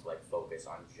difficult to like focus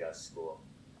on just school.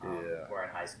 Where in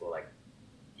high school, like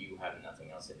you have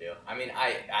nothing else to do. I mean,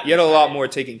 you had a lot more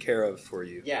taken care of for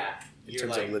you. Yeah. In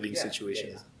terms of living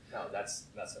situations. Yeah. No, that's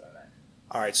what I meant.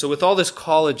 All right. So with all this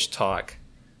college talk,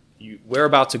 we're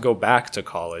about to go back to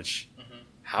college. Mm-hmm.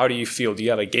 How do you feel? Do you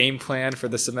have a game plan for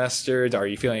the semester? Are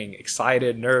you feeling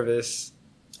excited, nervous,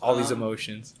 all these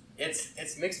emotions?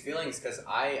 It's mixed feelings because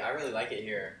I really like it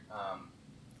here.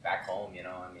 Back home, you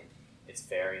know, I mean, it's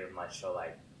very much so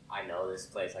like I know this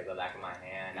place like the back of my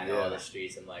hand. I know all the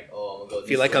streets. I'm like, oh, I'm gonna go.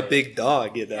 Feel like a big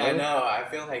dog, you know? I know. I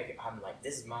feel like I'm like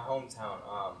this is my hometown.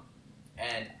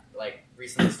 And like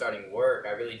recently starting work,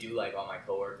 I really do like all my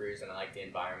coworkers and I like the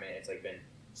environment. It's like been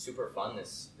super fun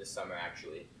this summer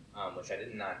actually, which I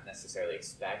did not necessarily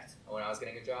expect when I was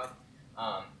getting a job.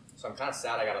 So I'm kind of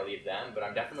sad I got to leave them, but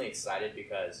I'm definitely excited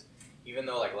because even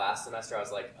though like last semester I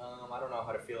was like, I don't know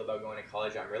how to feel about going to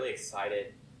college, I'm really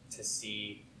excited to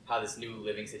see how this new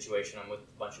living situation, I'm with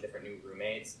a bunch of different new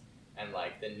roommates and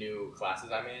like the new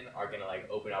classes I'm in are going to like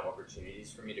open up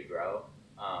opportunities for me to grow.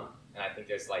 And I think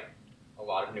there's like a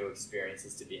lot of new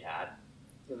experiences to be had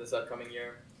for this upcoming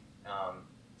year.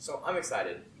 So I'm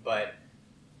excited, but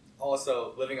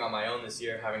also living on my own this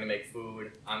year, having to make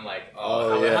food, I'm like,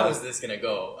 how is this going to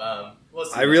go? We'll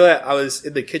see. I realized I was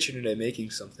in the kitchen today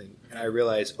making something, and I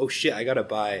realized, oh shit, I got to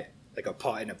buy like a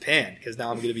pot and a pan because now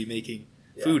I'm going to be making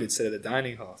food instead of the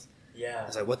dining hall. Yeah. I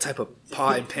was like, what type of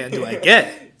pot and pan do I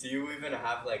get? Do you even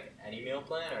have like any meal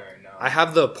plan or no? I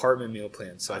have the apartment meal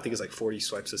plan, so I think it's like 40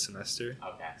 swipes a semester.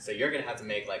 Okay, so you're gonna have to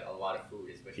make like a lot of food,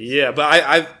 is what you're Yeah, saying. but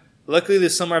I've luckily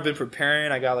this summer I've been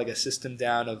preparing. I got like a system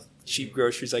down of cheap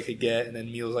groceries I could get, and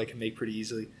then meals I can make pretty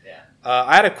easily. Yeah.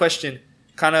 I had a question,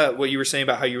 kind of what you were saying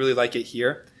about how you really like it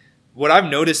here. What I've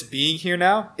noticed being here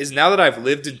now is now that I've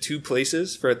lived in 2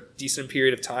 places for a decent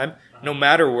period of time, no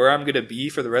matter where I'm going to be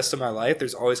for the rest of my life,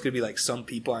 there's always going to be like some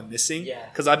people I'm missing. Yeah.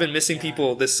 Because I've been missing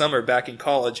people this summer back in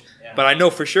college. Yeah. But I know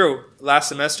for sure last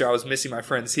semester I was missing my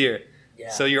friends here. Yeah.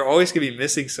 So you're always going to be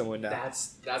missing someone now.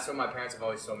 That's what my parents have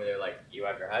always told me. They're like, you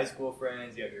have your high school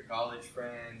friends, you have your college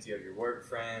friends, you have your work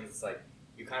friends. It's like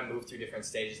you kind of move through different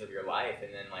stages of your life,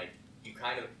 and then like you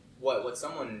kind of what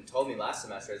someone told me last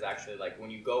semester is actually like when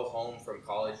you go home from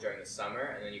college during the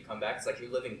summer and then you come back, it's like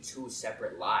you're living 2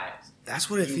 separate lives.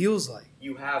 That's what it feels like.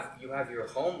 You have your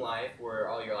home life where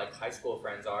all your like high school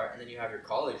friends are, and then you have your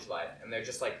college life, and they're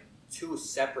just like 2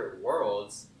 separate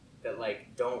worlds that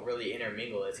like don't really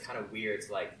intermingle. It's kind of weird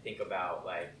to like think about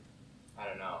like, I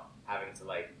don't know, having to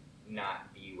like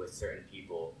not be with certain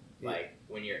people like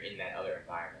when you're in that other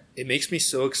environment. It makes me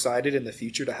so excited in the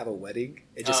future to have a wedding.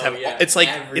 It just it's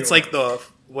like the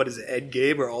what is it,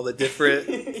 Endgame, where all the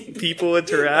different people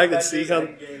interact and see how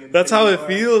that's how it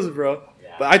feels, bro.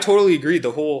 Yeah. But I totally agree.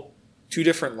 The whole 2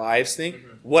 different lives thing.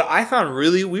 Mm-hmm. What I found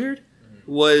really weird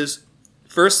was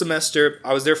first semester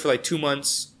I was there for like 2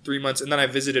 months, 3 months, and then I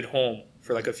visited home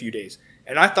for like a few days.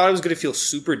 And I thought it was gonna feel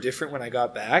super different when I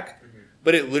got back,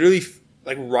 but it literally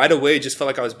like right away just felt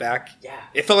like I was back. Yeah.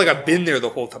 It felt like I've been there the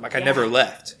whole time. Like I never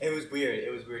left. It was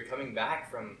weird. Coming back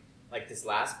from like this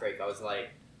last break. I was like,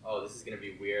 oh, this is going to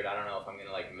be weird. I don't know if I'm going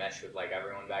to like mesh with like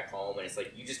everyone back home. And it's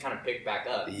like, you just kind of pick back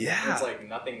up. Yeah. And it's like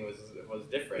nothing was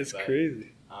different. It's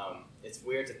crazy. It's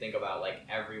weird to think about like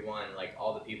everyone, like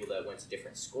all the people that went to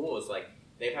different schools, like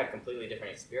they've had completely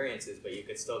different experiences, but you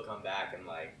could still come back and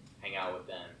like hang out with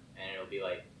them. And it'll be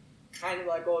like kind of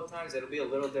like old times. It'll be a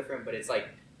little different, but it's like,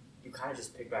 you kind of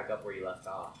just pick back up where you left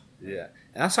off. Yeah.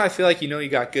 And that's how I feel like, you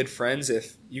got good friends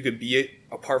if you could be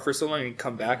apart for so long and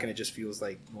come back and it just feels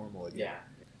like normal again. Yeah.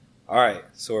 All right.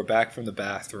 So we're back from the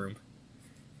bathroom.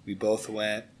 We both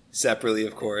went separately,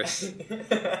 of course.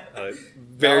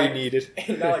 Very needed.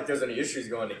 Not like there's any issues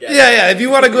going together. Yeah. If you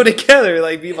want to go together,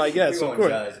 like be my guest, of course.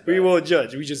 Judge, we won't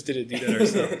judge. We just didn't do that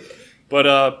ourselves.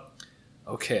 But,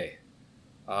 okay.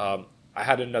 I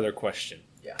had another question.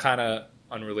 Yeah. Kind of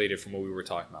unrelated from what we were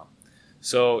talking about.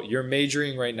 So you're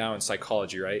majoring right now in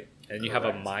psychology, right? And you have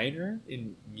a minor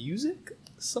in music,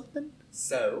 something?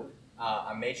 So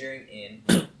I'm majoring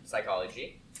in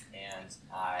psychology, and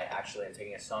I actually am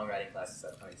taking a songwriting class this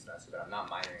upcoming semester, but I'm not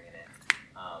minoring in it.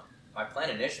 My plan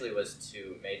initially was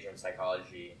to major in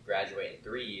psychology, graduate in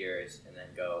 3 years, and then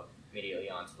go immediately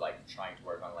on to like trying to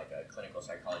work on like a clinical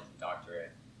psychology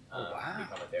doctorate,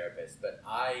 become a therapist. But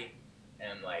I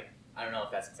am like, I don't know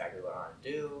if that's exactly what I want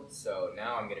to do, so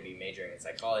now I'm going to be majoring in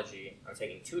psychology. I'm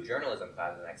taking 2 journalism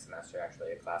classes next semester,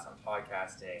 actually, a class on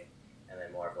podcasting, and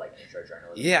then more of like intro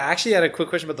journalism. Yeah, I actually had a quick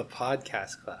question about the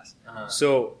podcast class. Uh-huh.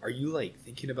 So are you like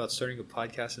thinking about starting a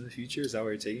podcast in the future? Is that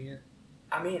where you're taking it?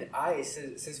 I mean,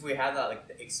 since we had that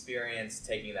like experience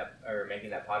taking that or making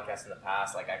that podcast in the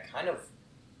past, like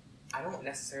I don't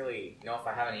necessarily know if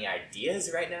I have any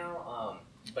ideas right now,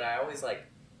 but I always like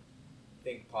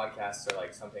think podcasts are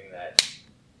like something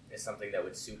that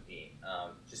would suit me,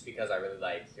 just because I really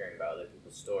like hearing about other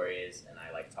people's stories and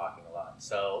I like talking a lot.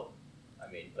 So, I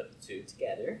mean, put the 2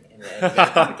 together and then make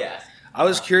a podcast. I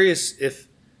was curious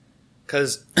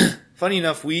because funny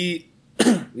enough, we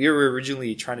were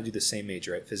originally trying to do the same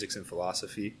major, right? Physics and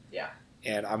philosophy. Yeah.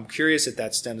 And I'm curious if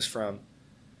that stems from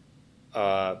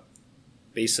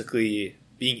basically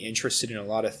being interested in a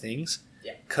lot of things.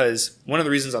 Yeah. Because one of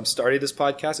the reasons I'm starting this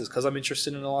podcast is because I'm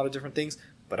interested in a lot of different things,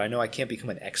 but I know I can't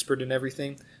become an expert in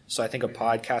everything. So I think a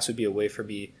podcast would be a way for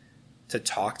me to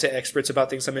talk to experts about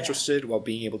things I'm interested in while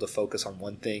being able to focus on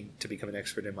one thing to become an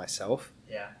expert in myself.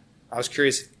 Yeah. I was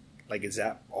curious, like, is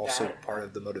that also part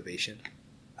of the motivation?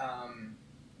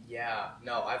 Yeah.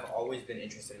 No, I've always been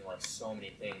interested in like so many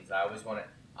things.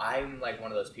 I'm like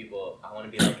one of those people, I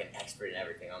want to be like an expert in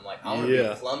everything. I'm like, I want to be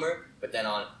a plumber, but then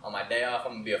on my day off,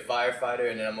 I'm going to be a firefighter,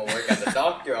 and then I'm going to work as a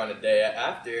doctor on the day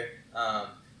after.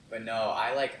 But no,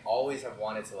 I like always have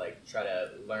wanted to like try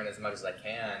to learn as much as I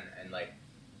can and like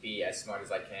be as smart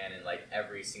as I can in like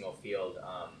every single field.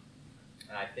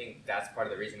 And I think that's part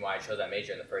of the reason why I chose that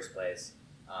major in the first place.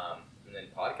 And then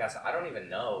podcasts, I don't even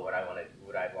know what I'd want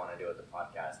to do with the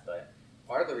podcast, but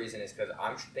part of the reason is because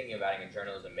I'm thinking of adding a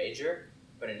journalism major.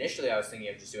 But initially, I was thinking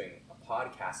of just doing a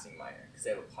podcasting minor because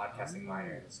they have a podcasting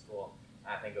minor in the school.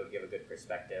 And I think it would give a good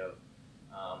perspective,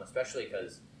 especially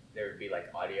because there would be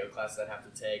like audio classes I'd have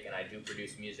to take, and I do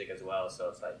produce music as well, so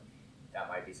it's like that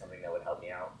might be something that would help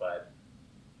me out. But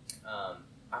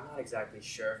I'm not exactly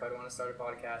sure if I'd want to start a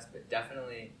podcast, but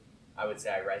definitely I would say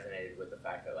I resonated with the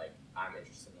fact that like I'm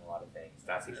interested in a lot of things.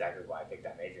 That's exactly why I picked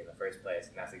that major in the first place,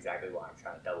 and that's exactly why I'm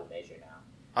trying to double major now.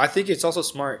 I think it's also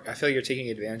smart. I feel like you're taking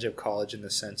advantage of college in the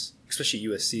sense, especially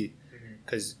USC,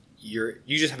 because you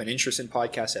just have an interest in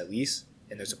podcasts at least,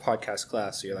 and there's a podcast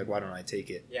class, so you're like, why don't I take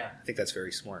it? Yeah. I think that's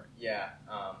very smart. Yeah.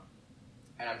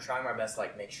 And I'm trying my best to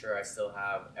like make sure I still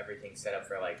have everything set up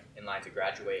for like in line to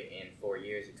graduate in 4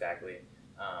 years exactly.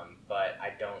 But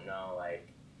I don't know, like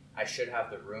I should have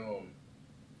the room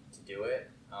to do it,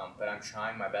 but I'm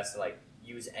trying my best to like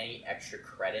use any extra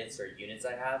credits or units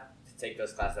I have to take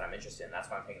those classes that I'm interested in. That's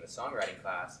why I'm taking the songwriting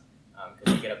class,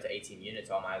 because you get up to 18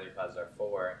 units. All my other classes are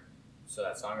 4, so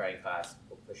that songwriting class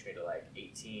will push me to like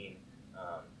 18,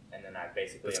 and then I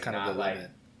basically That's am kind not of the like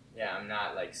limit. yeah, I'm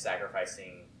not like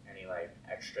sacrificing any like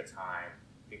extra time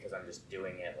because I'm just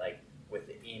doing it like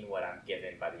within what I'm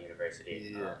given by the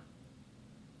university. Yeah.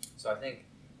 So I think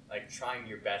like trying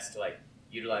your best to like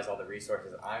utilize all the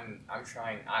resources. I'm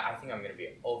trying. I think I'm going to be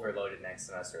overloaded next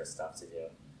semester with stuff to do,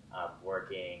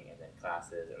 working and then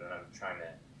classes, and then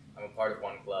I'm a part of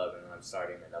one club, and then I'm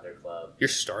starting another club. You're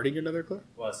starting another club?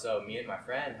 Well, so me and my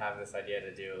friend have this idea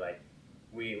to do like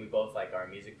we both like are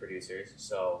music producers,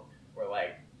 so we're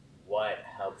like, what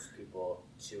helps people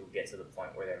to get to the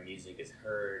point where their music is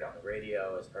heard on the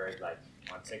radio, is heard like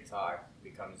on TikTok,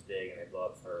 becomes big, and they blow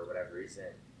up for whatever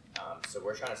reason. So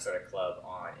we're trying to start a club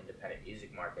on independent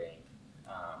music marketing.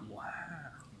 Wow.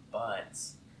 But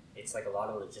it's like a lot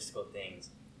of logistical things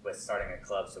with starting a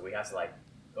club, so we have to like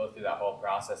go through that whole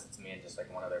process. It's me and just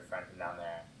like one other friend from down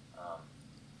there,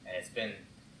 and it's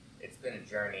been a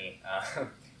journey.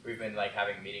 We've been like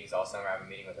having meetings all summer. I have a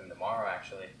meeting with him tomorrow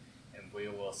actually, and we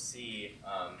will see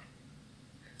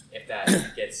if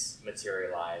that gets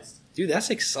materialized. Dude, that's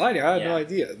exciting. I had no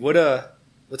idea.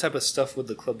 What type of stuff would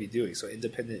the club be doing? So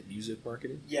independent music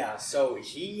marketing? Yeah, so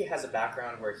he has a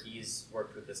background where he's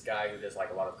worked with this guy who does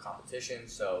like a lot of competition.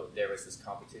 So there was this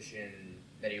competition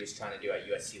that he was trying to do at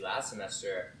USC last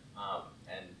semester,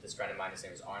 and this friend of mine, his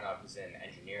name is Arnav, he's in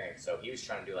engineering. So he was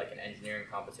trying to do like an engineering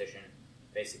competition,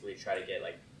 basically try to get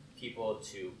like people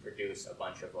to produce a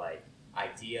bunch of like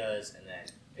ideas and then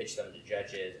pitch them to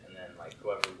judges, and then like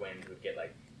whoever wins would get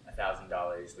like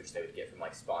 $1,000, which they would get from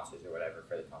like sponsors or whatever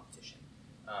for the competition.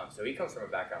 So he comes from a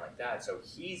background like that. So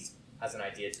he has an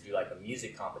idea to do like a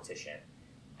music competition,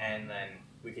 and then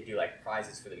we could do like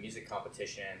prizes for the music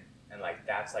competition, and like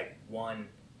that's like one.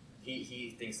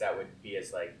 He thinks that would be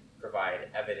as like provide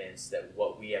evidence that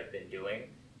what we have been doing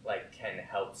like can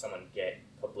help someone get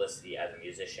publicity as a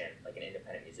musician, like an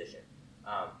independent musician.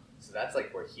 So that's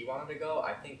like where he wanted to go.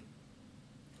 I think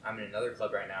I'm in another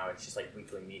club right now. It's just like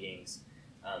weekly meetings,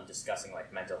 discussing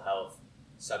like mental health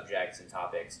subjects and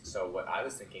topics. So what I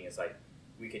was thinking is like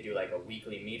we could do like a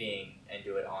weekly meeting and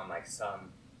do it on like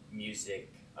some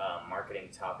music marketing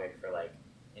topic for like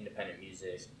independent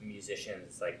musicians.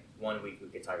 It's like 1 week we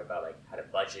could talk about like how to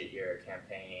budget your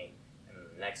campaign, and then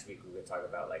the next week we could talk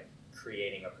about like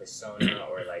creating a persona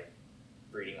or like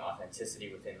breeding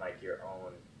authenticity within like your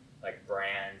own like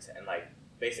brand, and like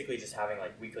basically just having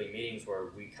like weekly meetings where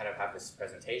we kind of have this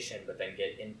presentation but then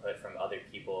get input from other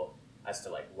people as to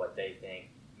like what they think.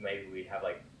 Maybe we'd have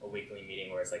like a weekly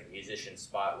meeting where it's like musician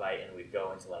spotlight, and we'd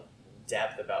go into like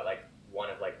depth about like one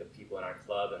of like the people in our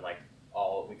club, and like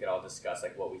we could all discuss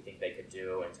like what we think they could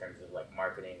do in terms of like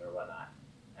marketing or whatnot.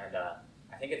 And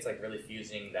I think it's like really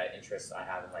fusing that interest I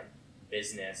have in like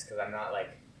business, because I'm not like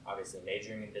obviously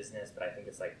majoring in business, but I think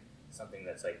it's like something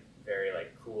that's like very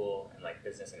like cool, and like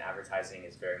business and advertising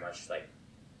is very much like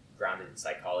grounded in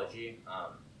psychology,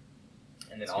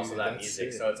 and then also that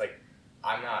music. So it's like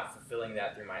I'm not fulfilling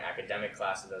that through my academic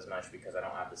classes as much because I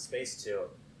don't have the space to,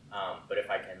 but if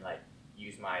I can like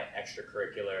use my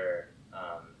extracurricular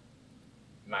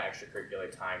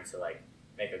time to like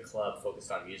make a club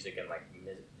focused on music and like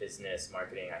business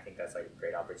marketing, I think that's like a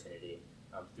great opportunity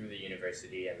through the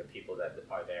university and the people that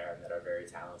are there and that are very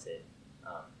talented,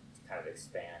 to kind of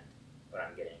expand what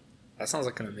I'm getting. That sounds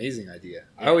like an amazing idea.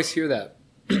 Yeah. I always hear that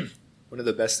one of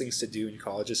the best things to do in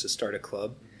college is to start a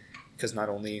club, because not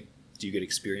only do you get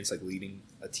experience like leading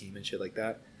a team and shit like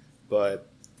that, but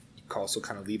you can also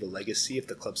kind of leave a legacy if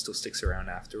the club still sticks around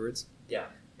afterwards. Yeah.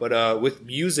 But with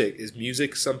music, is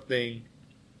music something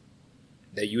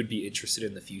that you would be interested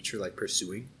in the future, like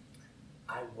pursuing?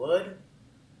 I would,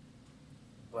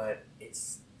 but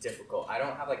it's difficult. I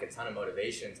don't have like a ton of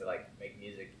motivation to like make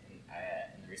music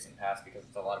in the recent past because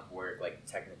it's a lot of work, like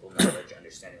technical knowledge,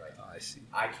 understanding. Like, I see.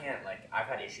 I can't like I've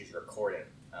had issues recording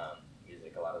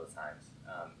music a lot of the times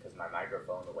because my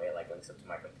microphone, the way it like links up to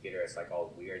my computer, it's like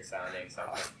all weird sounding. So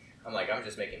I'm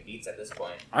just making beats at this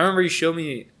point. I remember you showed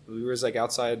me. We was like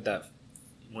outside that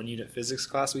 1 unit physics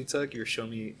class we took. You were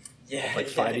showing me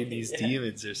fighting these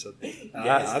demons or something.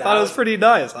 I thought it was pretty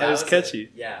nice. It was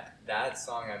catchy. That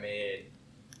song I made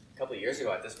a couple of years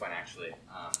ago at this point, actually.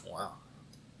 Wow.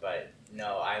 But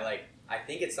no, I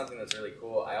think it's something that's really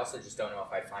cool. I also just don't know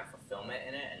if I find fulfillment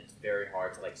in it, and it's very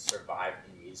hard to like survive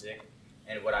in music.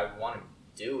 And what I want to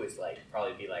do is like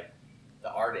probably be like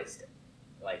the artist.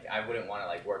 Like I wouldn't want to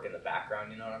like work in the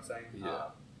background. You know what I'm saying? Yeah.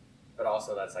 But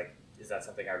also that's like, is that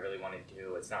something I really want to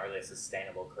do? It's not really a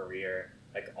sustainable career.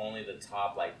 Like only the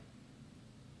top, like,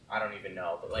 I don't even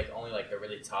know, but like only like the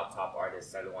really top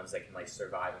artists are the ones that can like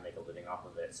survive and make a living off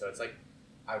of it. So it's like,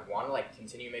 I want to like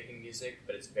continue making music,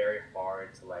 but it's very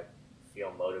hard to like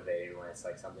feel motivated when it's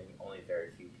like something only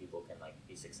very few people can like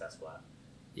be successful at.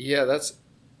 Yeah,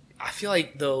 I feel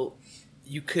like though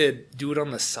you could do it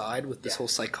on the side with this whole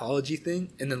psychology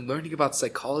thing, and then learning about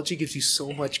psychology gives you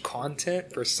so much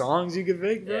content for songs you can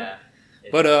make, bro. Yeah.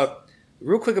 But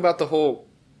real quick about the whole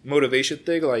motivation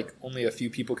thing, like only a few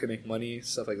people can make money,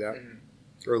 stuff like that,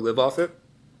 or live off it.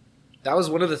 That was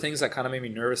one of the things that kind of made me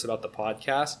nervous about the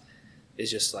podcast. Is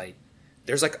just like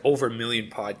there's like over 1 million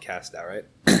podcasts now, right?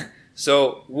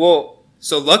 So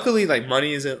luckily, like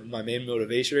money isn't my main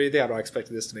motivation or anything. I'm not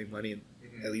expecting this to make money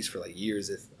at least for like years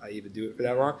if I even do it for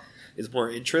that long. It's more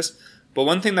interest. But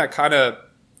one thing that kind of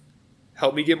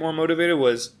helped me get more motivated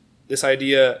was this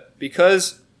idea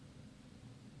because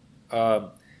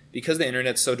the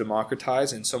internet's so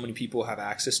democratized and so many people have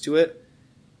access to it.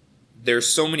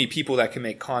 There's so many people that can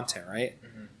make content, right?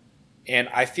 And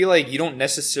I feel like you don't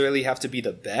necessarily have to be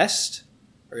the best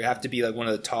or you have to be like one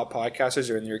of the top podcasters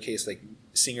or in your case like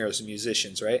singers and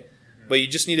musicians, right? But you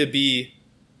just need to be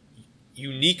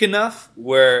unique enough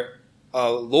where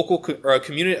a local or a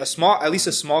community, at least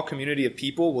a small community of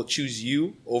people will choose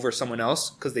you over someone else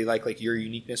because they like your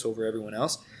uniqueness over everyone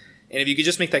else. And if you could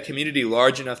just make that community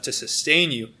large enough to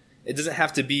sustain you, it doesn't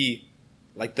have to be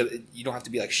like you don't have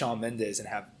to be like Shawn Mendes and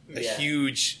have a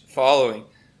huge following.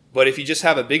 But if you just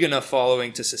have a big enough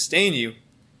following to sustain you,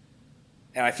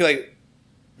 and I feel like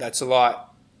that's a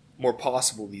lot more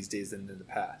possible these days than in the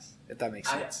past, if that makes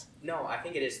sense. I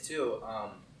think it is too.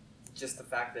 Just the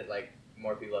fact that like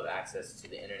more people have access to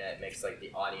the internet makes like the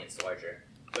audience larger.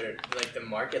 But like the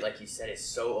market, like you said, is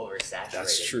so oversaturated.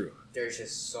 That's true. There's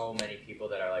just so many people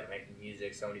that are like making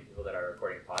music, so many people that are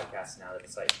recording podcasts now that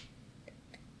it's like,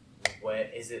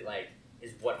 what is it like?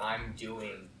 Is what I'm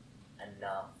doing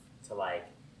enough to like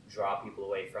draw people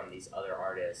away from these other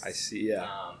artists? I see.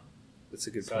 Yeah, that's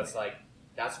a good point. So it's like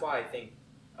that's why I think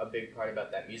a big part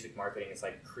about that music marketing is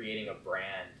like creating a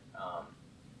brand.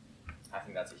 I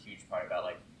think that's a huge part about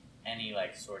like any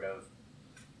like sort of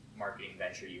marketing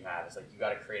venture you have. It's like you got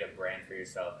to create a brand for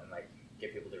yourself and like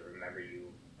get people to remember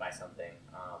you by something.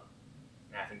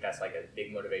 And I think that's like a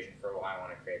big motivation for why I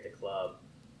want to create the club.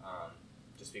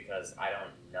 Just because I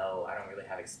don't really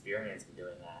have experience in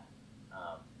doing that.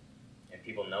 And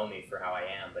people know me for how I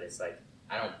am, but it's like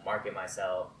I don't market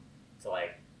myself to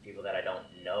like people that I don't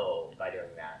know by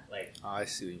doing that. Like I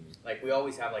see what you mean. Like we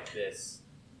always have like this.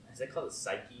 Is it called a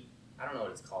psyche? I don't know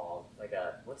what it's called. Like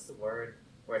what's the word?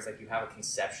 Where it's like you have a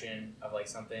conception of like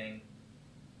something.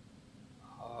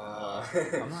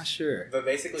 I'm not sure. But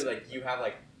basically, like you have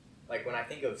like when I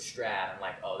think of Strad, I'm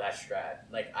like, oh, that's Strad.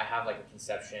 Like I have like a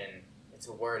conception. It's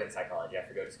a word in psychology. I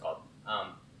forget what it's called.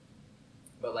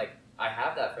 But like I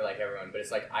have that for like everyone. But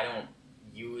it's like I don't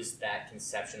use that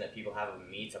conception that people have of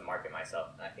me to market myself.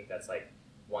 And I think that's like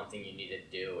one thing you need to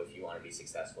do if you want to be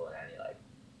successful in any like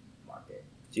market.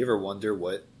 Do you ever wonder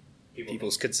what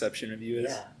people's conception of you is?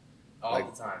 Yeah.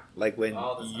 All the time. Like when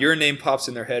your name pops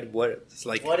in their head, what's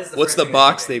the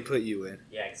box they put you in?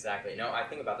 Yeah, exactly. No, I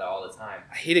think about that all the time.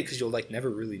 I hate it because you'll like never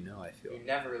really know. I feel you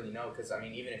never really know because I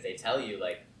mean, even if they tell you,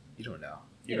 like you don't know.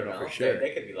 You don't know for sure.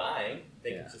 They could be lying.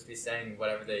 They could just be saying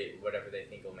whatever they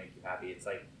think will make you happy. It's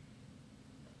like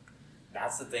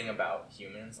that's the thing about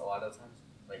humans. A lot of times,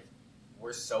 like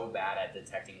we're so bad at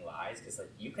detecting lies because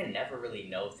like you can never really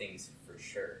know things for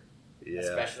sure. Yeah.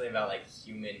 Especially about like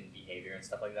human behavior and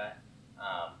stuff like that.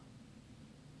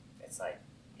 It's like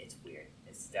it's weird.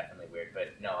 It's definitely weird.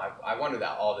 But no, I wonder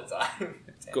that all the time.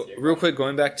 Real quick,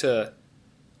 going back to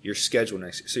your schedule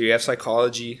next year. So you have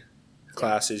psychology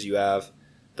classes, you have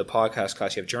the podcast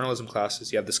class, you have journalism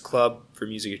classes, you have this club for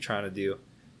music you're trying to do,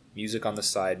 music on the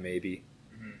side maybe.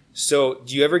 Mm-hmm. So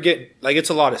do you ever get, like it's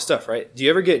a lot of stuff, right? Do you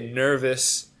ever get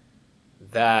nervous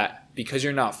that because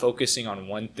you're not focusing on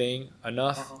one thing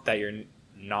enough that you're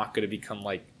not going to become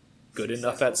like good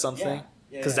enough at something.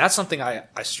 Because that's something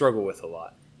I struggle with a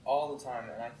lot. All the time.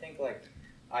 And I think like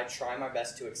I try my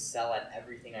best to excel at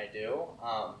everything I do.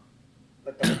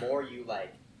 But the more you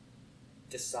like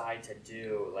decide to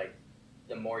do, like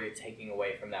the more you're taking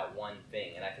away from that one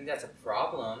thing. And I think that's a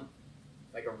problem,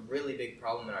 like a really big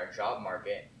problem in our job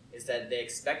market, is that they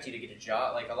expect you to get a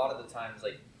job. Like a lot of the times,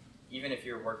 like even if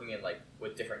you're working in like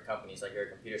with different companies, like you're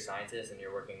a computer scientist and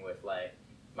you're working with like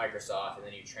Microsoft, and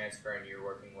then you transfer and you're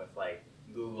working with like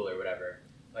Google or whatever,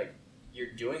 like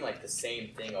you're doing like the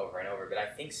same thing over and over. But I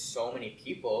think so many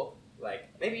people, like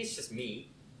maybe it's just me,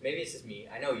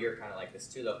 I know you're kind of like this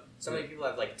too though. So many people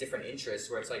have like different interests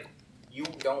where it's like you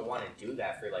don't want to do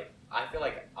that for like, I feel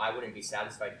like I wouldn't be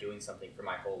satisfied doing something for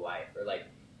my whole life, or like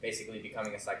basically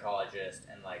becoming a psychologist.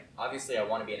 And like obviously I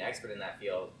want to be an expert in that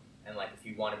field, and like if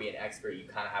you want to be an expert you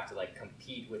kind of have to like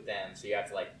compete with them, so you have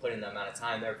to like put in the amount of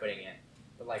time they're putting in.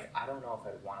 But like I don't know if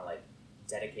I'd want to like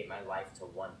dedicate my life to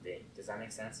one thing. Does that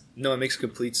make sense? No, it makes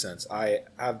complete sense. I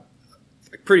have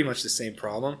like pretty much the same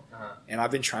problem, and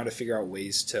I've been trying to figure out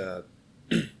ways to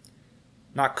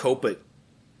not cope, but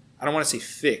I don't want to say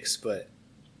fix, but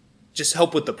just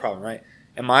help with the problem, right?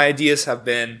 And my ideas have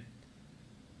been,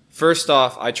 first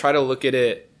off, I try to look at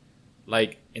it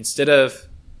like instead of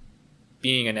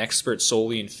being an expert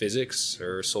solely in physics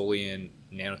or solely in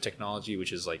nanotechnology,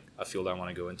 which is like a field I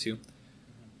want to go into,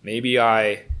 maybe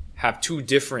I have two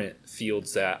different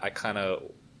fields that I kind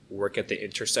of work at the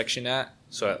intersection at.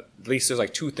 So at least there's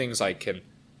like two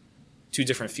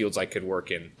different fields I could work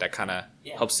in that kind of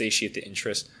help satiate the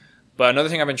interest. But another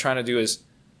thing I've been trying to do is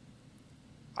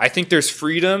I think there's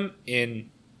freedom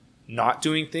in not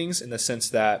doing things, in the sense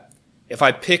that if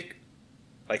I pick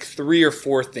like 3 or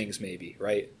 4 things maybe,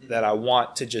 right, that I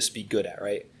want to just be good at,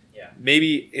 right? Yeah.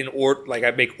 Maybe in order, like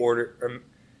I make order, or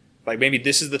like maybe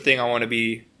this is the thing I want to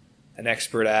be an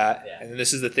expert at, and then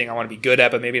this is the thing I want to be good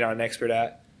at, but maybe not an expert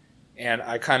at. And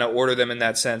I kind of order them in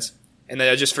that sense. And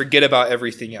then I just forget about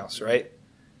everything else, right?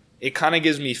 It kind of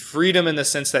gives me freedom in the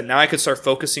sense that now I could start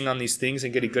focusing on these things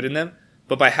and getting good in them.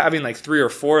 But by having like 3 or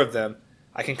 4 of them,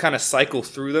 I can kind of cycle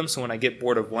through them. So when I get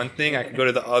bored of one thing, I can go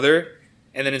to the other.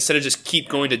 And then instead of just keep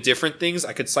going to different things,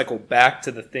 I could cycle back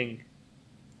to the thing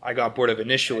I got bored of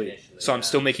initially. So I'm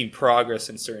still making progress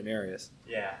in certain areas.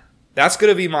 Yeah. That's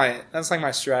going to be that's like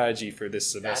my strategy for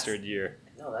this semester and year.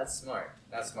 No, that's smart.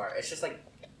 That's smart. It's just like,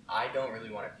 I don't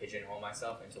really want to pigeonhole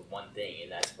myself into one thing.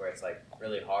 And that's where it's like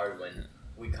really hard when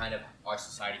we kind of, our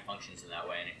society functions in that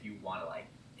way. And if you want to like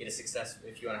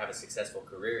if you want to have a successful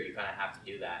career, you kind of have to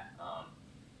do that.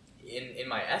 In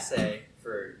my essay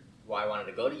for why I wanted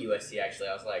to go to USC, actually,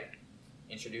 I was like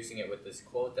introducing it with this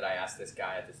quote that I asked this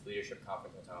guy at this leadership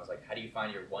conference one time. I was like, how do you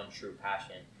find your one true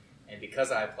passion? And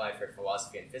because I applied for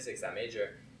philosophy and physics, that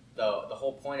major, the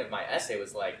whole point of my essay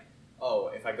was like, oh,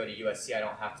 if I go to USC, I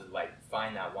don't have to like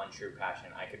find that one true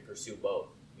passion. I could pursue both,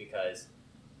 because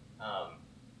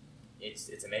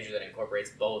it's a major that incorporates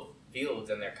both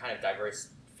fields, and they're kind of diverse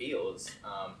fields.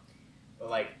 But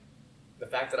like the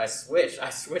fact that I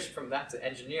switched from that to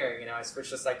engineering, I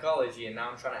switched to psychology, and now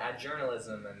I'm trying to add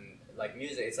journalism and like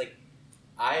music. It's like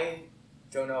I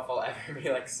don't know if I'll ever be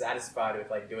like satisfied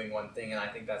with like doing one thing, and I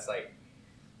think that's like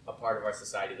a part of our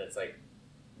society that's like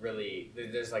really,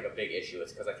 there's like a big issue.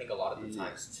 It's because I think a lot of the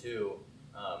times too,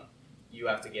 you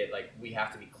have to get like, we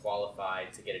have to be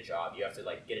qualified to get a job. You have to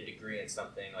like get a degree in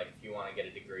something. Like if you want to get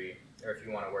a degree, or if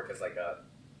you want to work as like a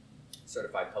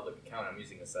certified public accountant, I'm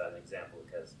using this as an example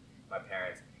because my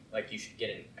parents, like, you should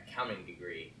get an accounting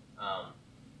degree.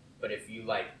 But if you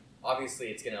like, obviously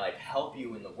it's going to like help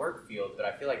you in the work field, but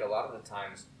I feel like a lot of the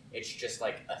times it's just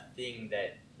like a thing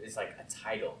that is like a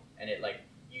title, and it like,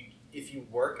 if you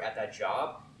work at that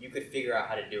job, you could figure out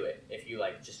how to do it if you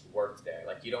like just worked there.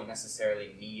 Like you don't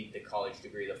necessarily need the college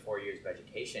degree, the 4 years of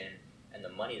education, and the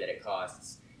money that it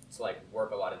costs to like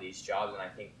work a lot of these jobs. And I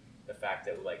think the fact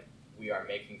that like we are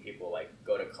making people like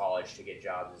go to college to get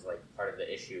jobs is like part of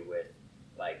the issue with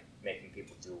like making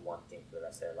people do one thing for the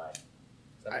rest of their life.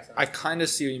 Does that make sense? I kind of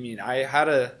see what you mean. I had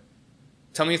a,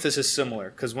 tell me if this is similar,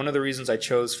 because one of the reasons I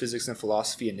chose physics and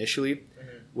philosophy initially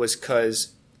was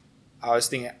because I was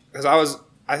thinking, because I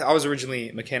was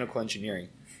originally mechanical engineering,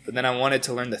 but then I wanted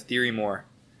to learn the theory more,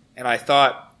 and I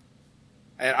thought,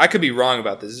 and I could be wrong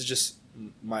about this, this is just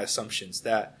my assumptions,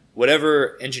 that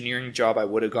whatever engineering job I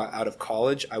would have got out of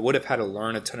college, I would have had to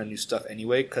learn a ton of new stuff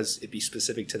anyway, because it'd be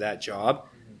specific to that job,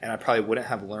 and I probably wouldn't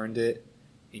have learned it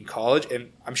in college.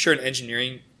 And I'm sure an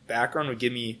engineering background would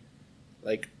give me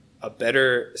like a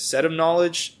better set of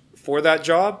knowledge for that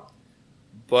job,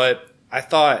 but I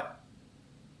thought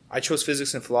I chose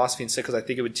physics and philosophy instead because I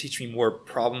think it would teach me more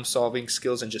problem-solving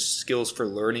skills and just skills for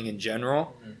learning in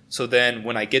general. Mm-hmm. So then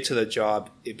when I get to the job,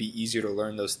 it'd be easier to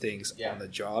learn those things on the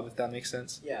job, if that makes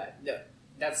sense. Yeah, no,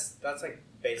 that's like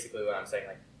basically what I'm saying.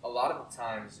 Like a lot of the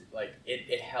times, like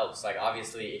it helps. Like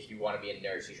obviously, if you want to be a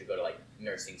nurse, you should go to like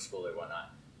nursing school or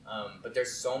whatnot. But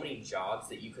there's so many jobs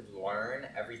that you could learn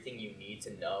everything you need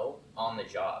to know on the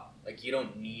job. Like you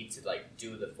don't need to like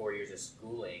do the 4 years of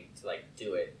schooling to like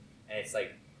do it. And it's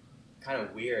like kind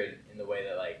of weird in the way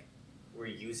that like we're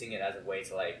using it as a way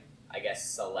to like, I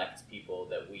guess, select people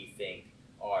that we think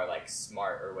are like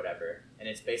smart or whatever. And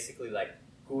it's basically like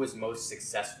who is most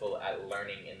successful at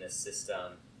learning in this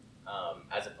system,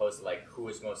 as opposed to like who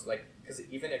is most like, because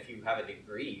even if you have a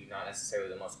degree, you're not necessarily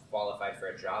the most qualified for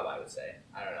a job, I would say.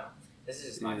 I don't know. This is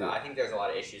just my thought. I think there's a lot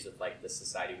of issues with like the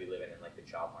society we live in and like the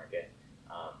job market.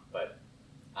 But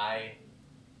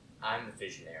I'm the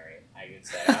visionary, I would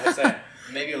say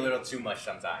maybe a little too much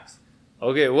sometimes.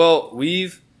 Okay, well,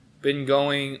 we've been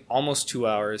going almost 2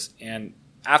 hours, and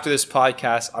after this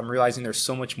podcast, I'm realizing there's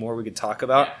so much more we could talk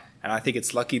about, and I think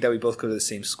it's lucky that we both go to the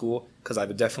same school, because I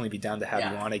would definitely be down to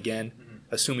have you on again,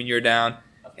 assuming you're down.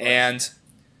 And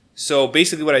so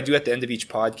basically what I do at the end of each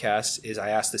podcast is I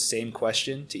ask the same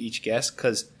question to each guest,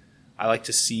 because I like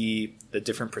to see the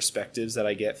different perspectives that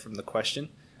I get from the question.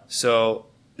 So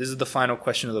this is the final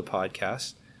question of the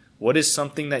podcast. What is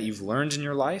something that you've learned in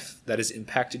your life that has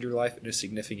impacted your life in a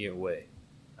significant way?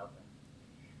 Okay.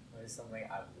 What is something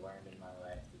I've learned in my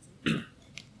life?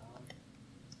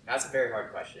 That's a very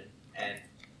hard question, and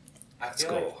I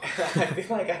feel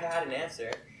like I had an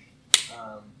answer.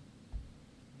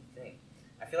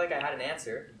 I feel like I had an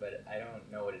answer, but I don't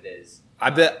know what it is. I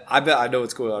bet I know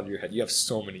what's going on in your head. You have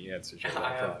so many answers. I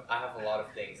have a lot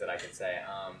of things that I can say.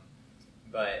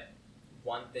 But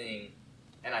one thing,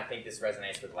 and I think this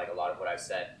resonates with like a lot of what I've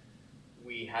said,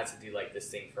 we had to do like this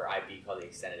thing for IB called the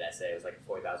extended essay. It was like a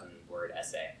 4,000 word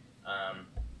essay.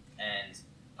 And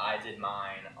I did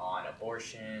mine on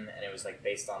abortion, and it was like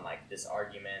based on like this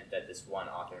argument that this one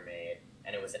author made,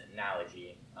 and it was an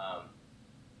analogy.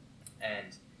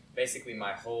 And basically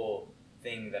my whole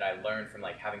thing that I learned from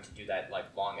like having to do that like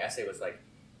long essay was like,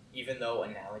 even though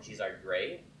analogies are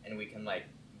great and we can like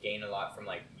gain a lot from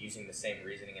like using the same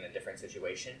reasoning in a different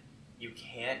situation, you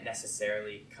can't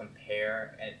necessarily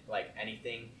compare like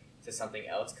anything to something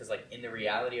else, because like in the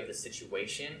reality of the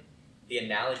situation, the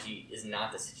analogy is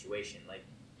not the situation. Like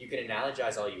you can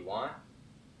analogize all you want,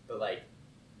 but like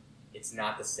it's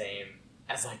not the same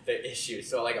as like the issue.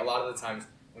 So like a lot of the times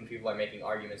when people are making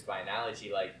arguments by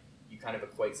analogy, like you kind of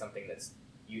equate something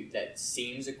that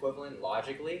seems equivalent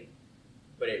logically,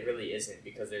 but it really isn't,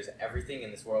 because there's everything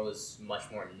in this world is much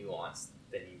more nuanced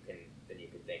than you can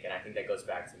think. And I think that goes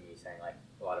back to me saying like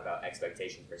a lot about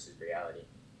expectation versus reality.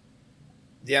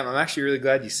 Yeah, I'm actually really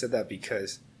glad you said that,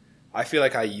 because I feel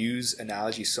like I use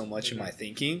analogy so much in my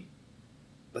thinking,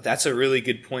 but that's a really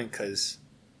good point, because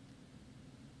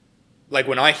like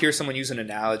when I hear someone use an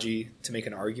analogy to make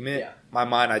an argument, my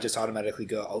mind, I just automatically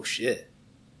go, oh shit,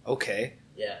 okay.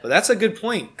 Yeah. But that's a good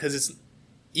point, because it's,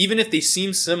 even if they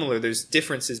seem similar, there's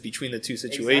differences between the two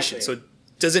situations. Exactly. So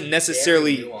it doesn't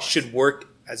necessarily should work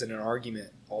as an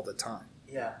argument all the time.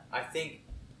 Yeah, I think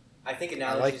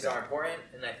analogies are important,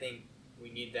 and I think we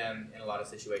need them in a lot of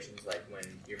situations, like when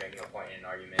you're making a point in an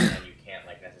argument and you can't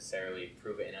like necessarily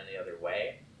prove it in any other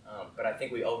way. But I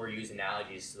think we overuse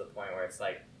analogies to the point where it's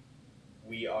like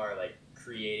we are like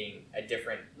creating a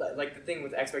different, like the thing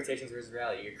with expectations versus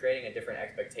reality, you're creating a different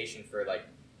expectation for like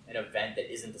an event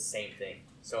that isn't the same thing.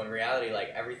 So in reality, like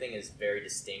everything is very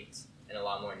distinct and a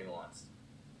lot more nuanced.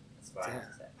 That's what I have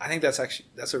to say. I think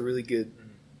that's a really good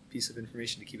piece of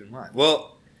information to keep in mind.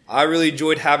 Well, I really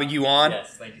enjoyed having you on.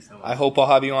 Yes, thank you so much. I hope I'll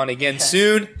have you on again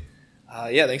soon.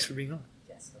 Thanks for being on.